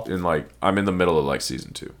Saul. in like I'm in the middle of like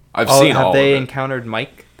season 2. I've oh, seen all have they of it. encountered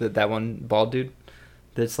Mike, that one bald dude,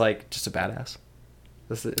 that's like just a badass?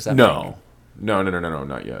 Is that No,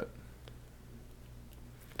 not yet.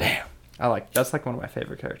 Damn, that's like one of my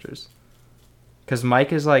favorite characters. Because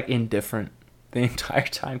Mike is like indifferent the entire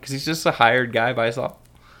time because he's just a hired guy by Saul.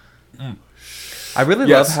 I really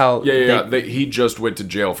love how he just went to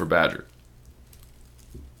jail for Badger.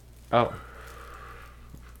 Oh,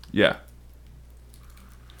 Yeah.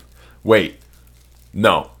 Wait.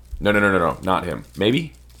 No, not him.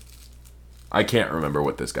 Maybe? I can't remember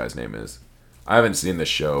what this guy's name is. I haven't seen this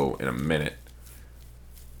show in a minute.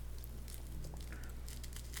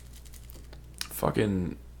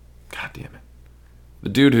 Fucking... God damn it. The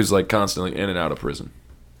dude who's like constantly in and out of prison.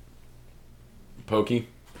 Pokey.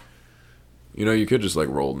 You know, you could just like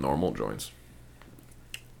roll normal joints.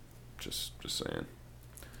 Just saying.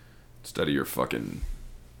 Instead of your fucking...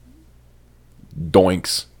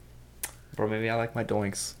 doinks. bro, maybe I like my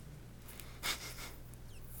doinks.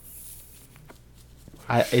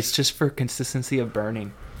 It's just for consistency of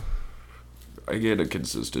burning. I get a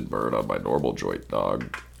consistent burn on my normal joint,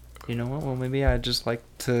 dog. You know what? Well, maybe I just like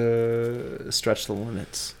to stretch the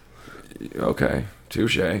limits. Okay,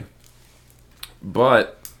 touche.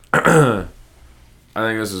 But I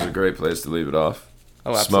think this is a great place to leave it off.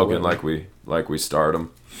 Oh, absolutely. Smoking like we start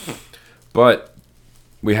 'em. But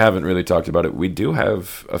we haven't really talked about it. We do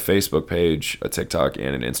have a Facebook page, a TikTok,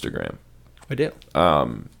 and an Instagram. I do.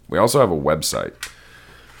 We also have a website.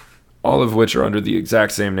 All of which are under the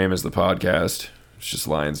exact same name as the podcast. It's just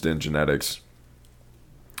Lions Den Genetics.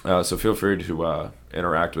 So feel free to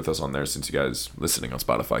interact with us on there since you guys listening on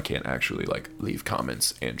Spotify can't actually like leave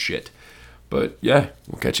comments and shit. But yeah,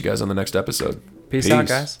 we'll catch you guys on the next episode. Peace out,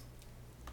 guys.